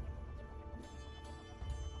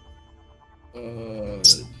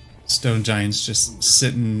 Stone Giant's just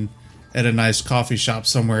sitting at a nice coffee shop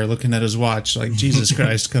somewhere looking at his watch like, Jesus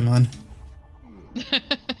Christ, come on.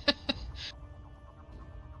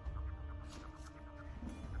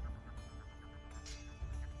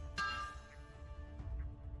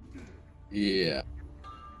 Yeah.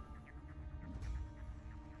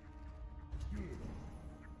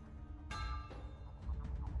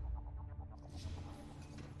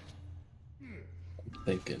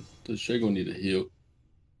 Thinking, does Jago need a heal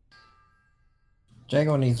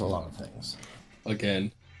Jago needs a lot of things.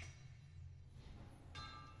 again?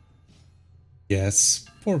 Yes,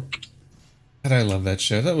 poor. God, I love that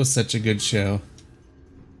show. That was such a good show.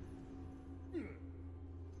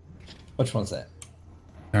 Which one's that?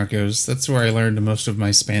 Narcos. That's where I learned most of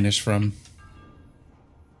my Spanish from.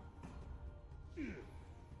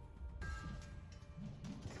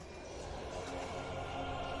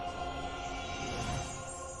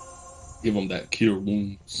 Give him that cure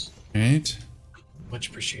wounds. Right? Much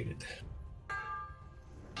appreciated.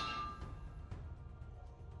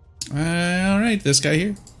 All right, this guy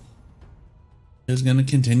here is going to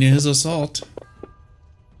continue his assault.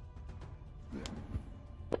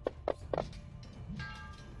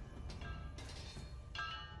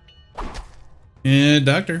 Yeah,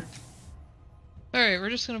 Doctor. Alright, we're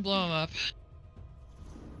just gonna blow him up.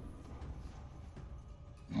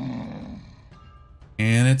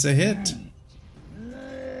 And it's a hit.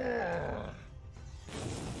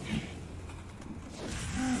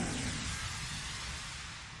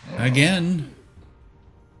 Again.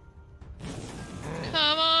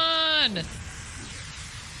 Come on!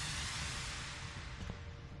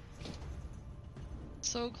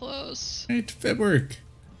 So close. Right, Fibwork.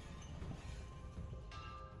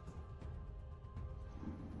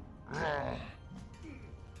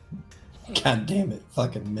 God damn it!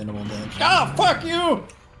 Fucking minimal damage. Ah, fuck you!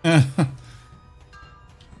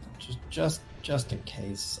 Just in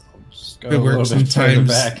case, I'll just go a Fibwork little bit further sometimes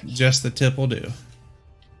back. just the tip will do.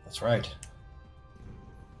 That's right.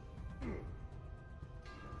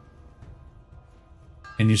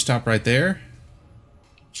 And you stop right there?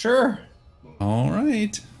 Sure. All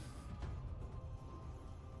right.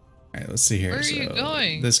 All right, let's see here. Where are you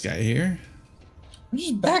going? This guy here. I'm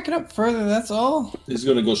just backing up further. That's all. He's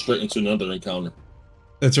gonna go straight into another encounter.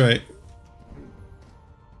 That's right.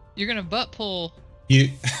 You're gonna butt pull. You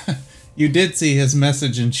you did see his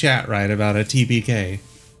message in chat, right, about a TPK.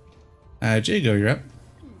 Jago, you're up.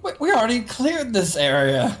 We already cleared this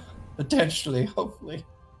area. Potentially, hopefully.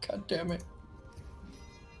 God damn it.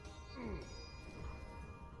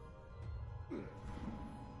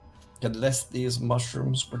 Unless these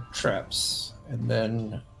mushrooms were traps, and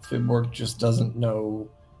then Fibwork just doesn't know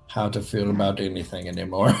how to feel about anything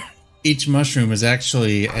anymore. Each mushroom is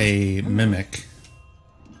actually a mimic.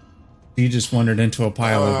 You just wandered into a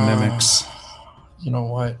pile of mimics. You know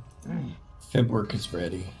what? Fibwork is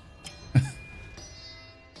ready.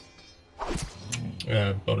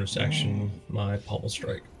 Bonus action, my pommel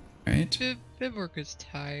strike. Right? Fibwork is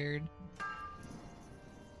tired.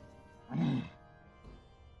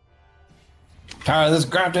 Tired of this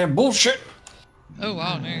goddamn bullshit. Oh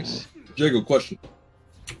wow, nice. Jago, question.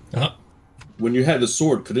 Uh-huh. When you had the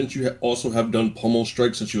sword, couldn't you also have done pommel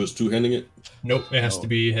strike since you was two-handing it? Nope, it has to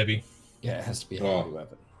be heavy. Yeah, it has to be a Oh. heavy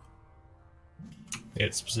weapon.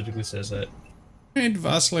 It specifically says that. Right,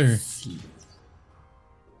 Vossler.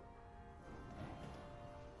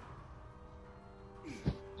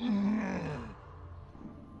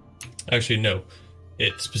 Actually, no.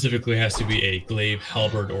 It specifically has to be a glaive,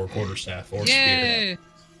 halberd, or quarterstaff, or spear. Yay!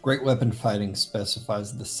 Great weapon fighting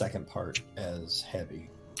specifies the second part as heavy.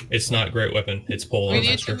 It's not great weapon. It's pole We or need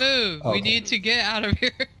master. to move. Okay. We need to get out of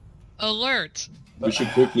here. Alert! We should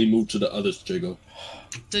quickly move to the others, Jago.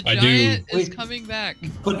 The I do- giant is Wait. coming back.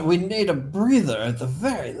 But we need a breather at the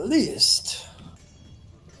very least.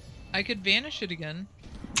 I could vanish it again.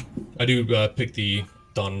 I do pick the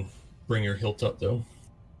Dawnbringer hilt up, though.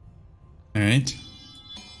 All right.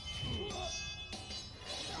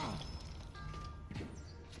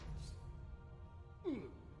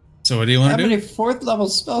 So what do you How want to do? many 4th level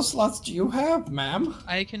spell slots do you have, ma'am?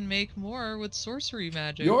 I can make more with sorcery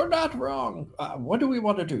magic. You're not wrong. What do we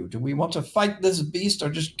want to do? Do we want to fight this beast or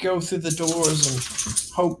just go through the doors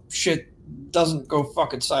and hope shit doesn't go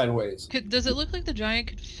fucking sideways? Does it look like the giant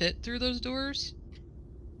could fit through those doors?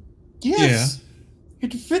 Yes.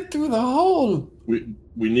 It fit through the hole. We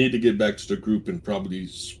need to get back to the group and probably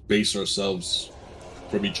space ourselves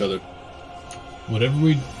from each other. Whatever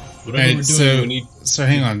we're doing, we need. So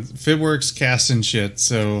hang on. Fibworks casting shit.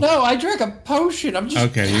 So No, I drank a potion. I'm just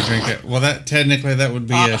okay, you drink it. Well, that technically that would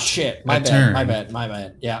be Oh a shit! a My bad. turn. My bad. My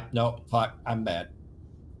bad. Yeah. No. Fuck. I'm bad.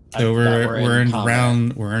 So we're in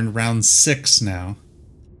combat. round 6 now.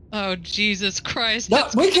 Oh Jesus Christ! No,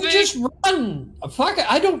 that's we can quick. just run. Fuck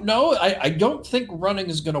it. I don't know. I don't think running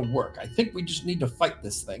is gonna work. I think we just need to fight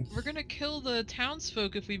this thing. We're gonna kill the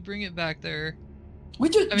townsfolk if we bring it back there. We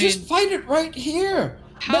just I mean- just fight it right here.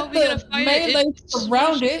 How are Let we gonna the fight melee it?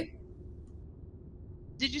 around it.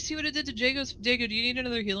 Did you see what it did to Jago's? Jago, do you need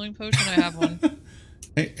another healing potion? I have one.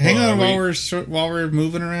 Hey, hang Well, on are while we're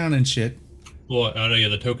moving around and shit. Well, I know. Yeah,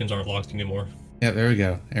 the tokens aren't locked anymore. Yeah, there we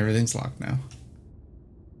go. Everything's locked now.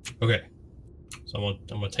 Okay, so I'm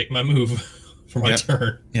gonna take my move for my Yep.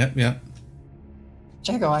 turn. Yep.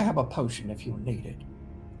 Jago, I have a potion if you need it.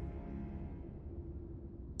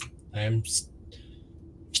 I am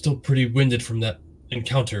still pretty winded from that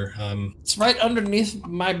encounter. It's right underneath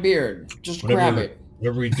my beard. Just Whatever. grab it.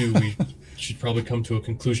 Whatever we do, we should probably come to a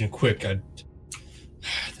conclusion quick.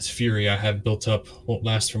 This fury I have built up won't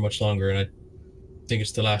last for much longer, and I think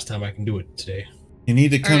it's the last time I can do it today. You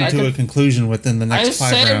need to come Alright. to a conclusion within the I next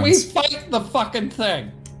 5 say we rounds. fight the fucking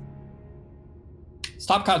thing.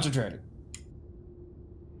 Stop concentrating.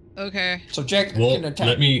 Okay. So Jack Well, can attack.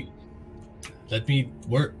 let me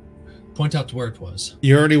point out to where it was.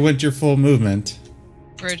 You already went your full movement.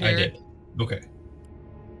 Right here. I did. Okay,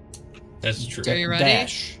 that's true. Are you ready?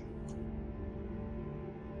 Dash.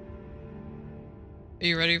 Are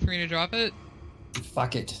you ready for me to drop it?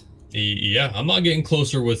 Fuck it. Yeah, I'm not getting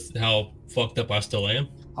closer with how fucked up I still am.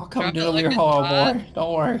 I'll come Drop it to like your a hole, dot. boy.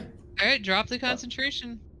 Don't worry. All right, drop the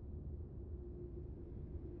concentration.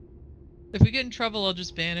 If we get in trouble, I'll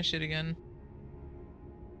just banish it again.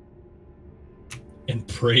 And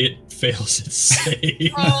pray it fails its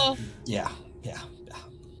save. Oh, Yeah.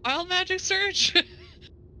 wild magic surge.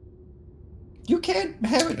 You can't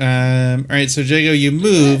have it. All right, so Jago, you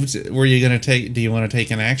moved. Were you gonna take? Do you want to take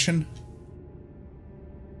an action?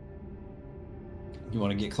 You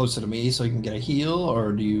want to get closer to me so you can get a heal,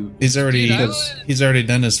 or do you? He's already Dude, I Because would- he's already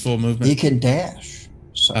done his full he movement. can dash.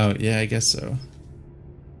 So Oh yeah, I guess so.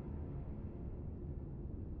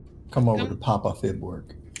 come over Come- to Papa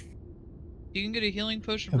Fibwork. You can get a healing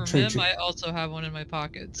potion I'll from treat him. you. I also have one in my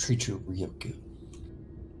pockets. Treat you real good.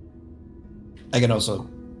 I can also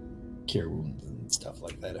cure wounds and stuff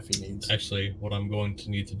like that if he needs. Actually, what I'm going to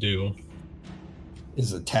need to do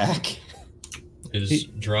His attack. is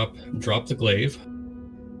drop the glaive.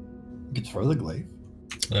 You can throw the glaive.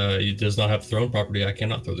 It does not have thrown property. I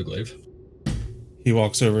cannot throw the glaive. He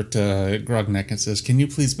walks over to Grognek and says, "Can you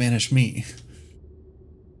please banish me?"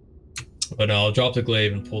 But I'll drop the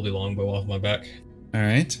glaive and pull the longbow off my back. All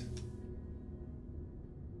right.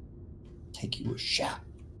 Take you a shot.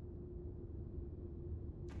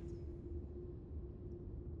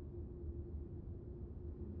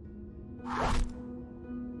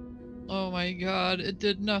 Oh my god, it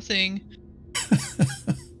did nothing.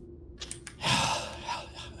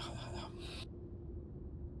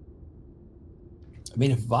 I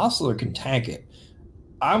mean, if Vossler can tank it,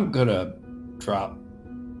 I'm gonna drop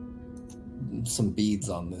some beads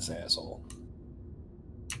on this asshole.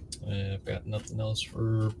 I've got nothing else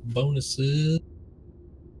for bonuses.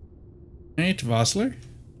 All right, Vossler.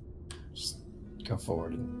 Just go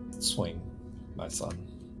forward and swing, my son.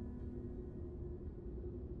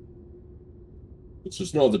 It's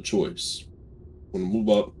just no other choice. Want to move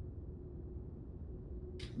up?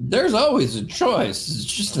 There's always a choice. It's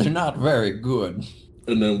just they're not very good.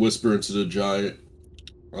 And then whisper into the giant.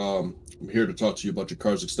 I'm here to talk to you about your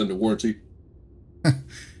car's extended warranty.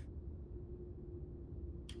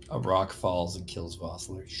 A rock falls and kills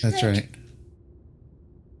Vossler. That's Shit. right.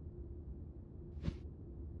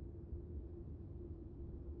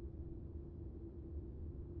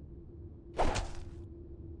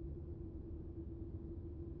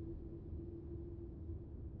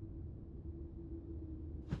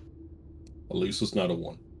 At least it's not a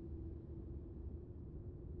 1.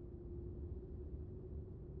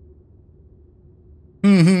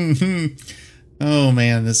 Oh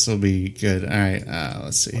man, this will be good. All right,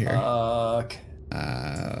 let's see here. Fuck.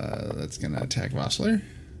 That's gonna attack Vossler.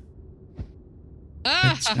 Ah!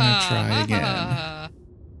 It's gonna try again.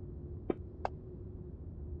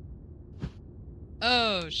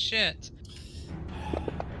 Oh shit.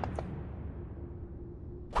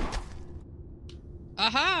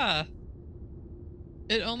 Aha!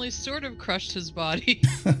 It only sort of crushed his body.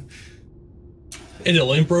 And it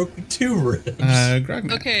only broke 2 ribs.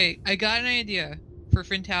 Grognak. Okay, I got an idea for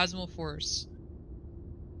Phantasmal Force.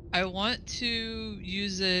 I want to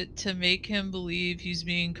use it to make him believe he's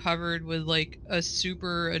being covered with like a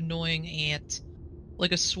super annoying ant.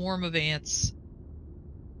 Like a swarm of ants.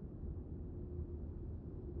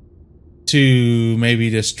 To maybe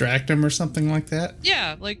distract him or something like that.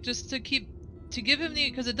 Yeah, like just to give him the,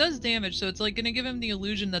 because it does damage, so it's like gonna give him the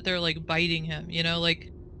illusion that they're like biting him, you know, like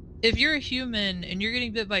if you're a human and you're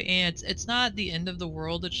getting bit by ants, it's not the end of the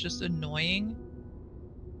world, it's just annoying.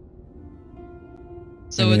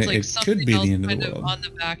 So I mean, it's like it something could be else the end of the kind of world. on the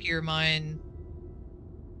back of your mind.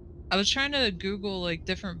 I was trying to Google like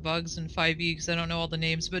different bugs in 5e because I don't know all the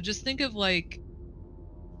names, but just think of like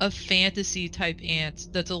a fantasy type ant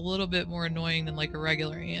that's a little bit more annoying than like a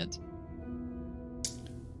regular ant.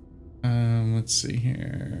 Let's see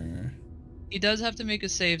here. He does have to make a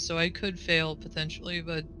save, so I could fail potentially,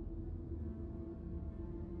 but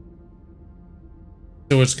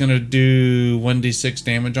So it's gonna do 1d6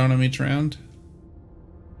 damage on him each round.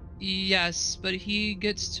 yes, but he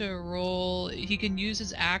gets to roll. He can use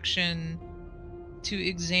his action to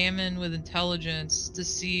examine with intelligence to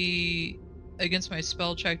see against my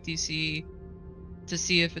spell check DC to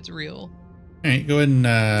see if it's real. All right, go ahead and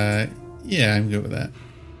yeah, I'm good with that.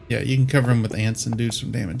 Yeah, you can cover him with ants and do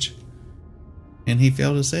some damage. And he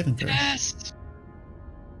failed his saving throw. Yes.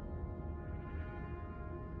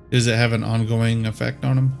 Does it have an ongoing effect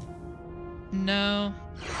on him? No,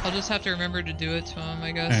 I'll just have to remember to do it to him,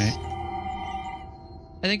 I guess.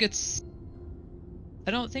 All I think it's.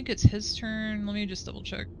 I don't think it's his turn. Let me just double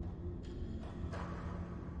check.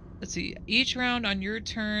 Let's see. Each round on your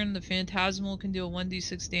turn, the Phantasmal can deal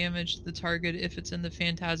 1d6 damage to the target if it's in the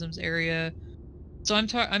Phantasm's area. So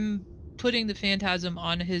I'm putting the Phantasm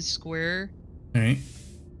on his square, All right.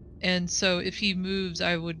 and so if he moves,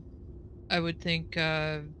 I would think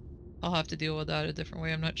I'll have to deal with that a different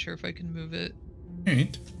way. I'm not sure if I can move it. All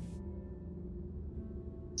right.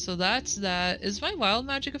 So that's that. Is my wild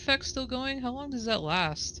magic effect still going? How long does that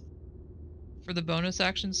last? For the bonus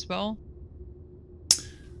action spell?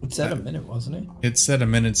 It said a minute, wasn't it? It said a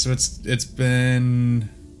minute, so it's been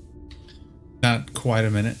not quite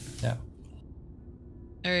a minute. Yeah.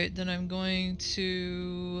 Alright, then I'm going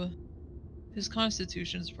to... His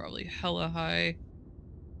constitution's probably hella high.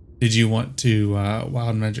 Did you want to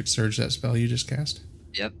wild magic surge that spell you just cast?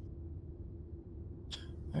 Yep.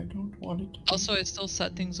 I don't want it. Also, I still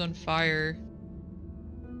set things on fire.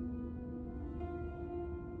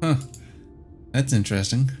 Huh. That's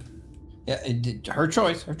interesting. Yeah, her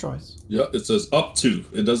choice. Her choice. Yeah, it says up to.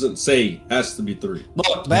 It doesn't say has to be 3. Look,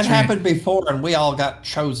 that That's right. happened before, and we all got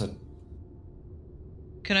chosen.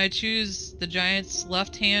 Can I choose the giant's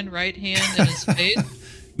left hand, right hand, and his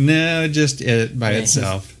face? No, just it by Yeah,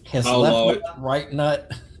 itself. His I'll allow left it. nut, right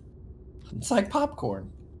nut. It's like popcorn.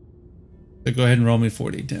 So go ahead and roll me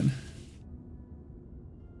 4d10.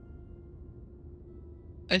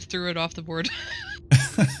 I threw it off the board.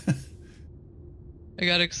 I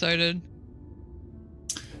got excited.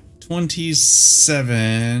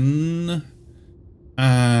 27.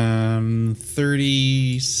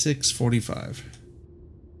 36, 45.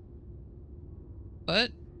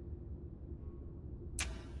 What?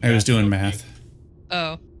 I was doing math.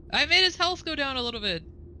 Oh. I made his health go down a little bit.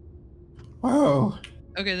 Whoa.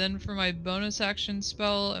 Okay, then for my bonus action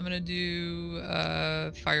spell, I'm gonna do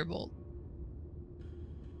Firebolt.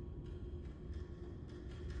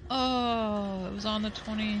 Oh, it was on the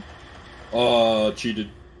 20. Cheated.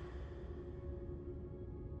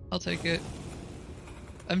 I'll take it.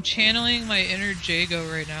 I'm channeling my inner Jago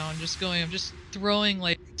right now. I'm just throwing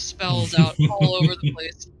like spells out all over the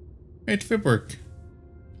place. Right, Fibwork.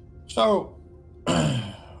 So,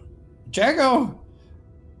 Jago,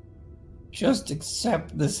 just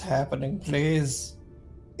accept this happening, please.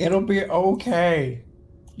 It'll be okay.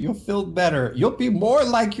 You'll feel better. You'll be more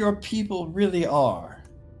like your people really are.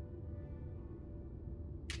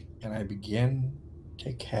 And I begin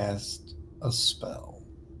to cast a spell.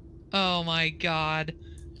 Oh my god.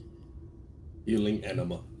 Healing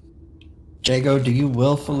enema. Jago, do you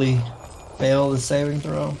willfully fail the saving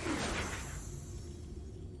throw?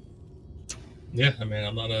 Yeah, I mean,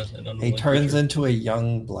 I'm not an He unwilling turns creature. into a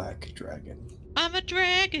young black dragon. I'm a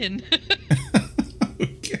dragon.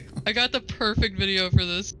 Okay. I got the perfect video for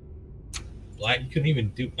this. Black, you couldn't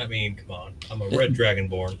even do. I mean, come on. I'm a red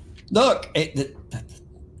dragonborn. Look,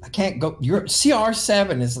 I can't go. Your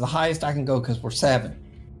CR7 is the highest I can go because we're 7.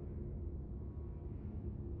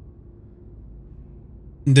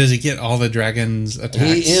 Does he get all the dragon's attacks?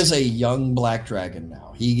 He is a young black dragon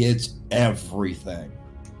now. He gets everything.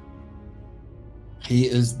 He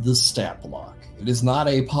is the stat block. It is not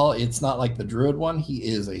a it's not like the druid one. He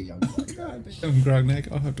is a young black dragon.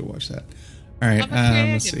 Grognak. I'll have to watch that. All right,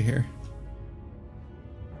 let's see here.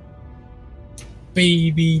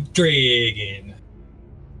 Baby dragon.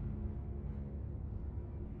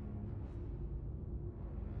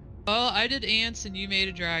 Well, I did ants and you made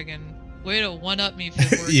a dragon. Way to one-up me,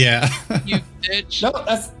 Fibor. Yeah. You bitch. No,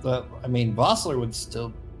 that's the. I mean, Vossler would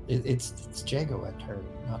still. It's Jago at turn,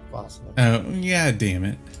 not Vossler. Oh, yeah, damn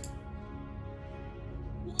it.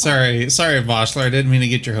 Sorry, Vossler. I didn't mean to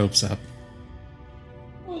get your hopes up.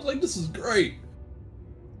 I was like, this is great.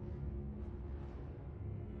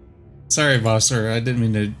 Sorry, Vossler. I didn't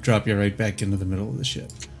mean to drop you right back into the middle of the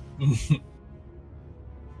ship.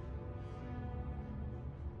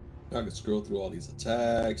 I can scroll through all these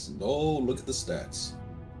attacks and oh, look at the stats.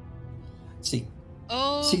 See,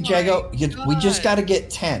 Oh, see, my Jago, we just got God. to get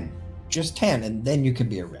 10, just 10, and then you can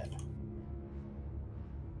be a red.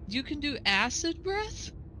 You can do acid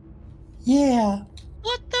breath? Yeah,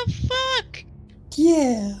 What the fuck?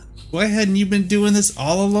 yeah. Why hadn't you been doing this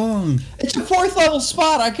all along? It's a 4th level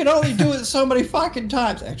spot. I can only do it so many fucking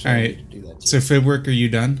times. Actually, All I right. need to do that too. So, Fibwork, are you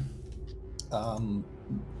done?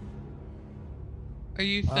 Are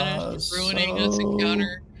you finished ruining this so-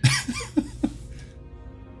 encounter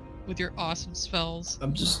with your awesome spells?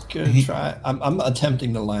 I'm just gonna try. I'm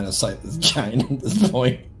attempting to line of sight this giant at this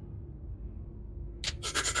point.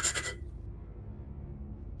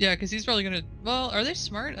 Yeah, because he's probably gonna. Well, are they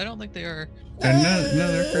smart? I don't think they are. No,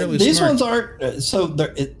 they're fairly These smart. ones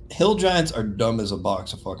aren't. Hill giants are dumb as a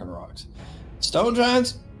box of fucking rocks. Stone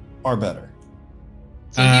giants are better.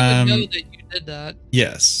 So he would know Um, that you did that.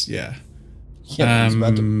 Yes, yeah. Yeah, he's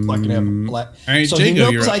about to fucking have a black. All right, So he Jago,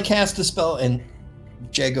 you're knows I up. cast a spell and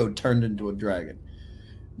Jago turned into a dragon.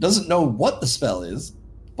 Doesn't know what the spell is,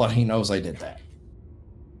 but he knows I did that.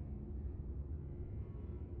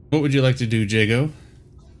 What would you like to do, Jago?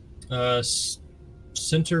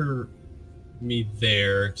 Center me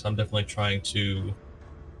there, so I'm definitely trying to,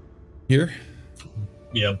 Here?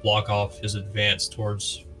 block off his advance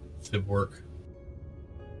towards Fibwork.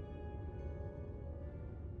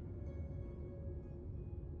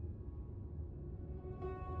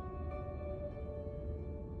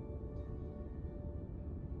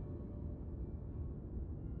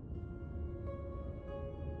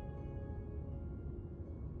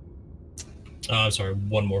 Sorry,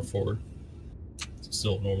 one more forward. It's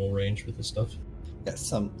still normal range for this stuff. Yeah,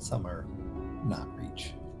 some are not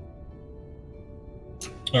reach.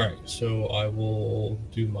 All right, so I will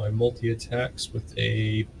do my multi attacks with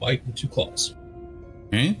a bite and 2 claws.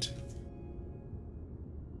 All right.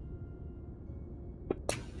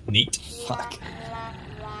 Neat. Fuck.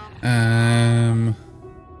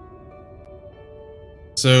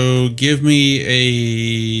 So give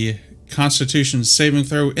me a Constitution saving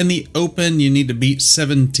throw. In the open, you need to beat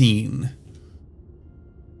 17.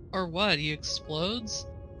 Or what? He explodes?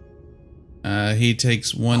 He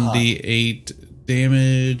takes 1d8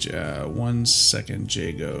 damage. 1 second,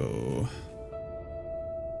 Jago.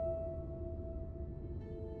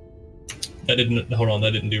 That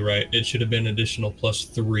didn't do right. It should have been additional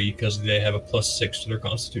 +3 because they have a +6 to their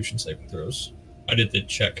Constitution saving throws. I did the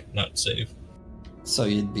check, not save. So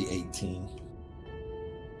you'd be 18.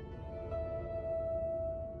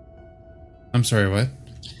 I'm sorry, what?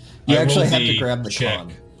 You I actually rolled have to grab the check.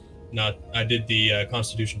 con. I did the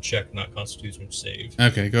Constitution check, not Constitution save.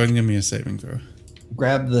 Okay, go ahead and give me a saving throw.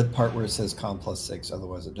 Grab the part where it says con +6,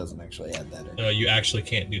 otherwise it doesn't actually add that in. You actually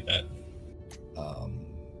can't do that.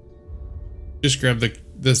 Just grab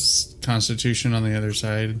this Constitution on the other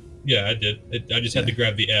side. Yeah, I did. I just had to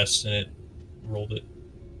grab the S and it rolled it.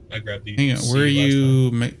 I grabbed the. Hang on, C where are last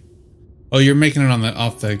you? Oh, you're making it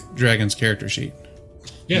off the dragon's character sheet. time.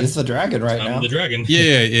 Yeah, It's the dragon right I'm now. the dragon.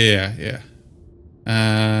 Yeah.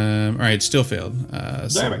 All right, still failed.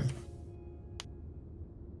 Damn it.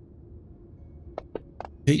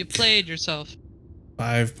 You played yourself.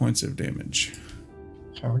 5 points of damage.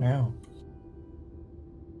 How now?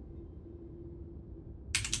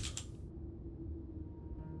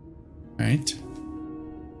 All right.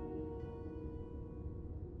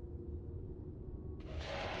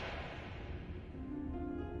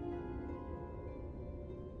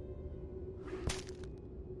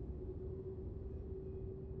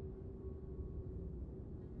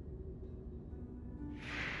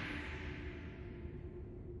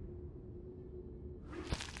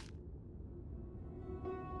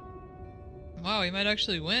 Wow, he might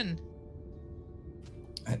actually win.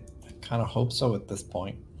 I kind of hope so at this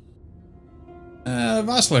point.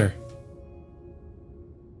 Vossler.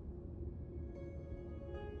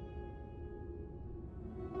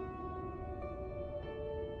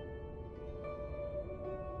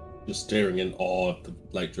 Just staring in awe at the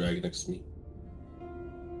black dragon next to me.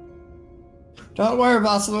 Don't worry,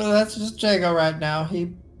 Vassal. That's just Jago right now.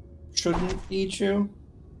 He shouldn't eat you.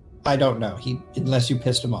 I don't know. Unless you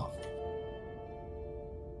pissed him off.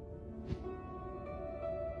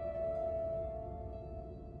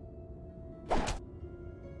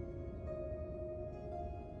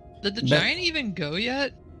 Did the giant even go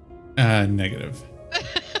yet? Negative.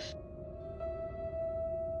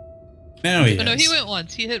 No, he Oh, no, is. he went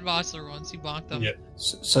once. He hit Vossler once. He bonked him. Yep.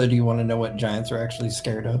 So do you want to know what giants are actually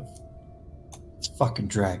scared of? It's fucking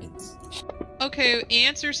dragons. Okay,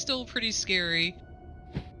 ants are still pretty scary.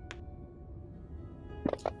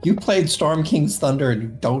 You played Storm King's Thunder and you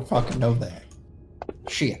don't fucking know that.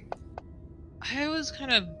 Shit. I was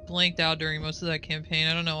kind of blanked out during most of that campaign.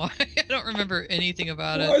 I don't know why. I don't remember anything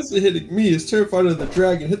about Why it. is it hitting me? It's terrified of the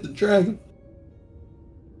dragon. Hit the dragon.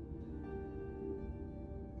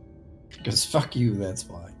 Because fuck you, that's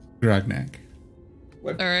why. Grognak.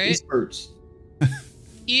 My All right. face hurts.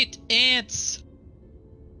 Eat ants.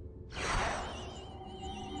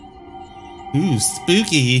 Ooh,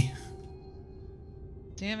 spooky.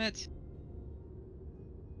 Damn it.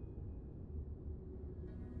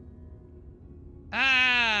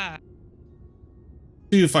 Ah!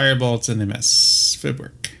 2 firebolts and a miss.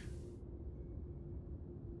 Fibwork.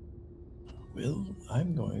 Well,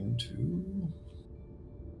 I'm going to...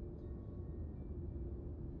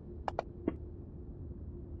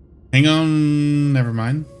 Hang on. Never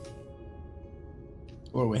mind.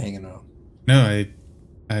 What are we hanging on? No,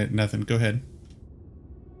 I nothing. Go ahead.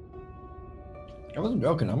 I wasn't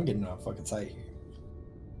joking. I'm getting off fucking sight here.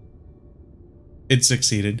 It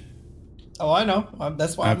succeeded. Oh, I know.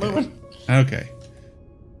 That's why I'm Okay. moving. Okay.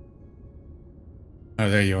 Oh,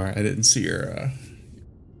 there you are. I didn't see your.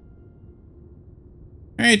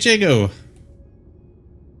 All right, Jago.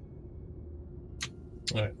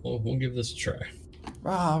 All right, well, we'll give this a try.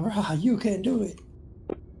 Rah, rah, you can do it.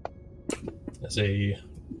 As a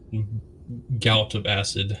gout of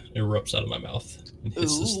acid erupts out of my mouth and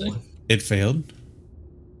hits this Ooh. thing. It failed.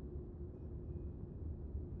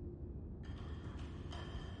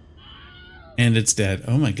 And it's dead.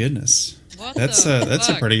 Oh my goodness. What That's the that's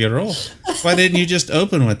a fuck? pretty good roll. Why didn't you just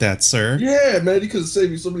open with that, sir? Yeah, man, you could have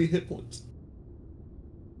saved me so many hit points.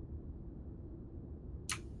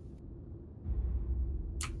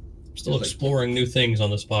 Still He's like- exploring new things on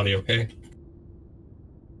this body, okay?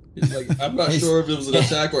 It's like, I'm not sure if it was an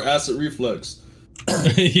attack or acid reflex.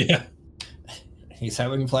 Yeah. He's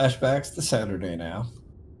having flashbacks to Saturday now.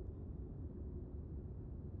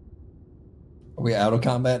 Are we out of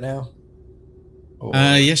combat now? Or-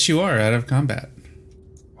 Yes, you are out of combat.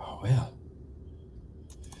 Oh, well.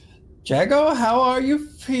 Jago, how are you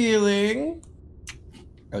feeling?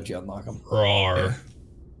 How'd you unlock him? Rawr.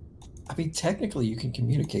 I mean, technically, you can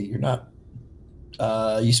communicate. You're not.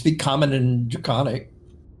 You speak Common and Draconic.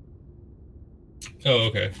 Oh,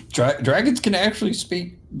 okay. Dragons can actually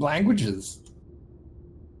speak languages.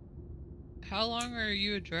 How long are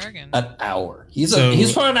you a dragon? An hour. He's So-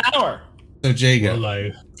 he's for an hour. So, Jago,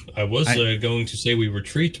 Well, I was going to say we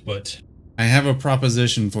retreat, but I have a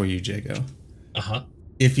proposition for you, Jago. uh-huh.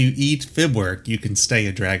 If you eat Fibwork, you can stay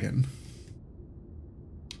a dragon.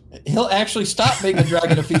 He'll actually stop being a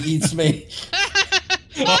dragon if he eats me.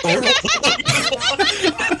 Holy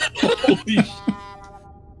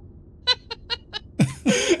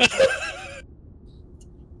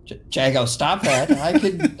Jago, stop that!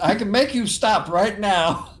 I can make you stop right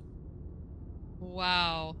now.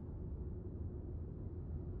 Wow.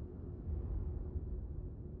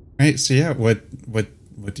 Right. So yeah, what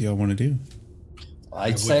do y'all want to do?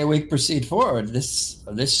 I'd say we proceed forward. This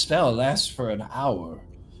spell lasts for an hour.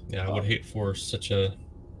 Yeah, I would hate for such a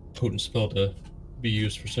potent spell to be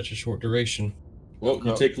used for such a short duration. Well,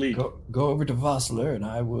 you take lead. Go over to Vossler and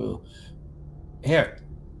I will. Here,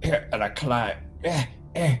 and I climb.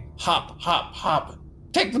 Hop.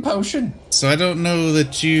 Take the potion. So I don't know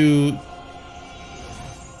that you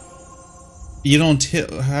don't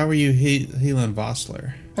hit. How are you healing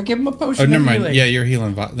Vossler? I give him a potion. Oh, never of mind. healing. Yeah, you're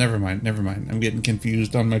healing. Never mind. I'm getting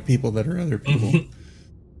confused on my people that are other people.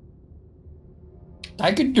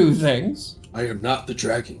 I can do things. I am not the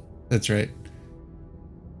dragon. That's right.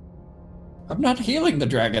 I'm not healing the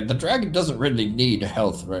dragon. The dragon doesn't really need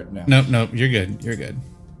health right now. Nope. You're good. You're good.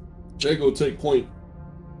 Jago, take point.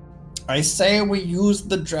 I say we use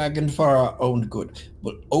the dragon for our own good.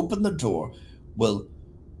 We'll open the door. will,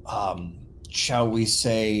 shall we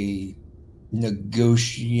say,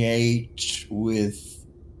 negotiate with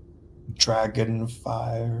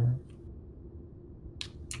Dragonfire?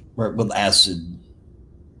 Or with acid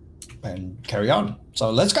and carry on.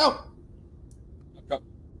 So let's go.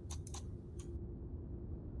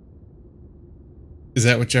 Is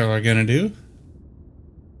that what y'all are gonna do?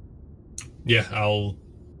 Yeah, I'll.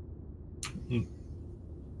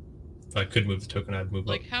 If I could move the token, I'd move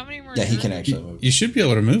Like, up. how many more? Yeah, he can turns? actually move. You should be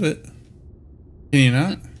able to move it. Can you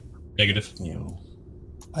not? Negative. You know,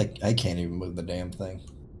 I can't even move the damn thing.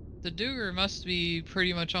 The Duger must be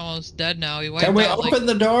pretty much almost dead now. He wiped Can we out, open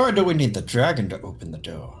the door, or do we need the dragon to open the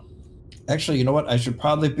door? Actually, you know what? I should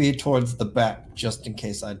probably be towards the back, just in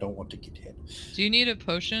case I don't want to get hit. Do you need a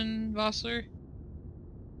potion, Vossler?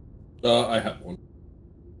 I have one.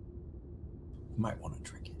 Might want to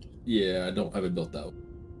drink it. Yeah, I don't have it built out.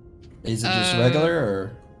 Is it just regular,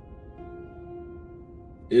 or?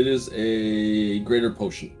 It is a greater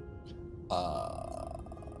potion.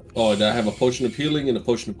 Oh, and I have a potion of healing and a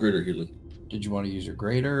potion of greater healing. Did you want to use your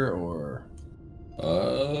greater, or?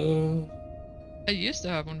 I used to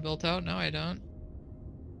have one built out. Now I don't.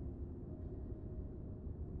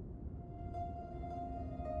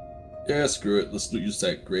 Yeah, screw it. Let's use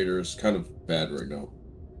that greater. It's kind of bad right now.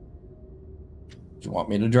 Do you want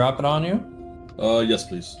me to drop it on you? Yes,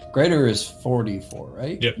 please. Greater is 44,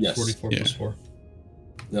 right? Yep, Yes. 44 Yeah. plus 4.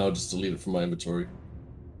 Now I'll just delete it from my inventory.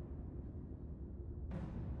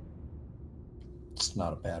 It's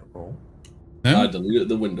not a bad roll. I No? deleted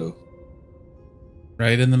the window.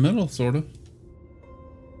 Right in the middle, sort of.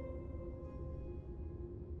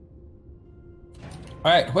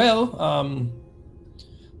 All right. Well,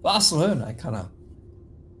 Vossler and I kind of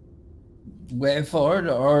wave forward,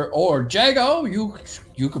 or Jago,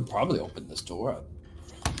 you could probably open this door.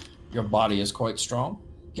 Your body is quite strong.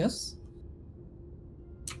 Yes.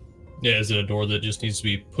 Yeah, is it a door that just needs to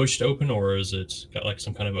be pushed open, or is it got like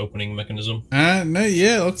some kind of opening mechanism? No,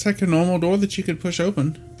 yeah, it looks like a normal door that you could push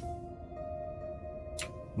open.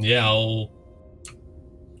 Yeah, I'll,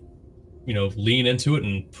 lean into it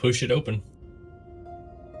and push it open.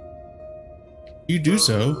 You do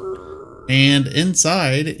so, and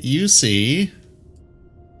inside you see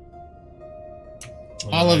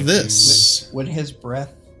all Like of this. Would his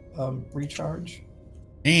breath recharge?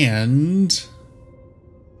 And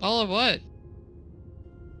All of what?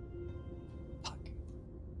 Fuck.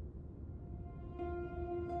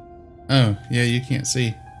 oh, yeah, you can't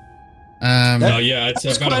see. No, yeah, it's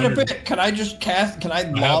That's about quite a 100. bit. Can I just cast? Can I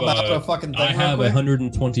have lob out a- a fucking thing? I have real quick?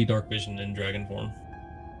 120 dark vision in dragon form.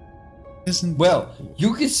 isn't Well,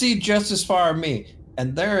 you can see just as far as me,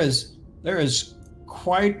 and there is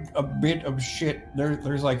quite a bit of shit.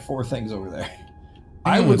 There's like 4 things over there.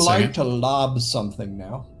 I on would one like second. to lob something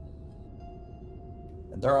now.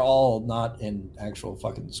 And they're all not in actual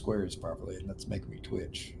fucking squares properly, and that's making me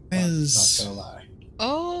twitch. Is- Not gonna lie.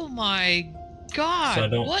 Oh my god! So I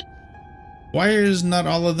don't- What? Why is not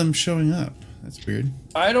all of them showing up? That's weird.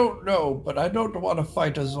 I don't know, but I don't want to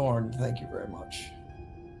fight a Zorn. Thank you very much.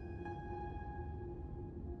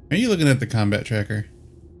 Are you looking at the combat tracker?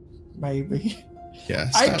 Maybe.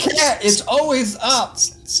 Yeah. I Stop. can't. It's always up.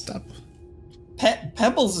 Stop.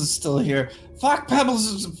 Pebbles is still here. Fuck, Pebbles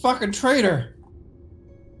is a fucking traitor.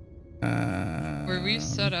 Were we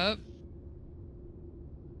set up?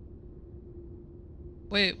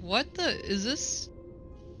 Wait, what the? Is this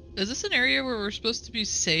an area where we're supposed to be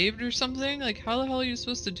saved or something? Like, how the hell are you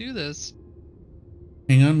supposed to do this?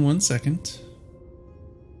 Hang on 1 second.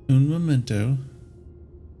 Un momento.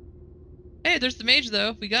 Hey, there's the mage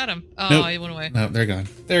though. We got him. Oh, Nope. he went away. No, they're gone.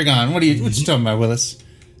 They're gone. What you talking about, Willis?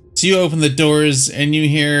 So you open the doors and you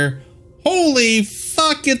hear, "Holy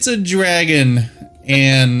fuck, it's a dragon!"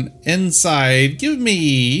 And inside, give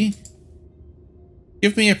me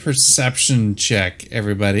a perception check,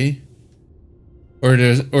 everybody. Or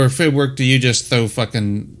if it worked, do you just throw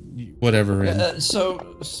fucking whatever in?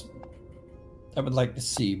 So I would like to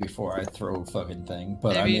see before I throw a fucking thing,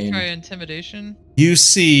 but Maybe I mean, try intimidation. You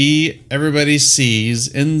see, everybody sees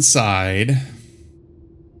inside.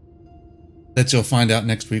 That you'll find out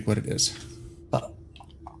next week what it is.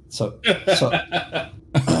 so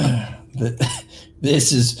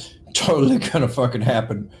this is totally gonna fucking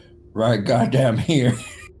happen right goddamn here.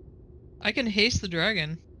 I can haste the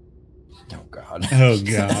dragon. Oh god. Oh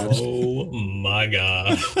god. Oh my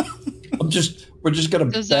god. We're just gonna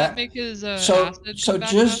Does that make his so acid so come back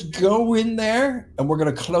just up? go in there and we're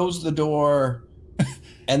gonna close the door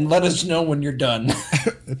and let us know when you're done.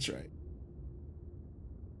 That's right.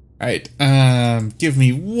 All right. Give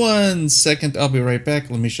me 1 second. I'll be right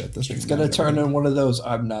back. Let me shut this. It's gonna turn in one of those.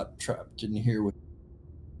 I'm not trapped in here with.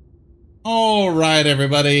 All right,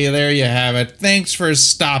 everybody. There you have it. Thanks for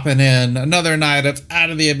stopping in. Another night of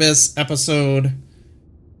Out of the Abyss, episode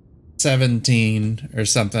 17 or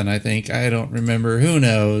something. I think. I don't remember. Who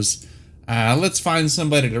knows? Let's find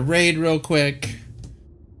somebody to raid real quick.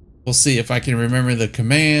 We'll see if I can remember the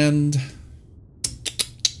command.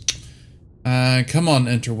 Come on,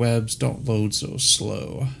 interwebs, don't load so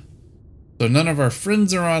slow. So none of our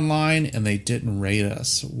friends are online, and they didn't rate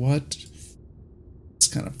us. What? It's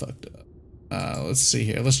kind of fucked up. Let's see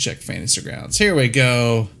here. Let's check Fantasy Grounds. Here we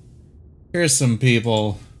go. Here's some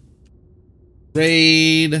people.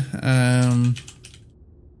 Raid. I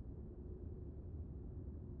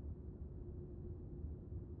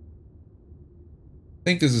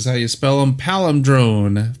think this is how you spell them.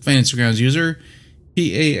 Palindrome. Fantasy Grounds user.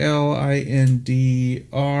 Palindrom.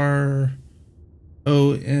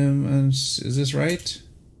 Is this right?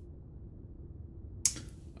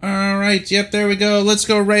 All right. Yep. There we go. Let's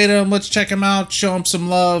go rate them. Let's check them out. Show them some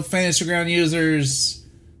love. Fantasy Ground users.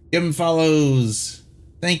 Give them follows.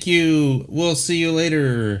 Thank you. We'll see you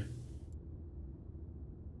later.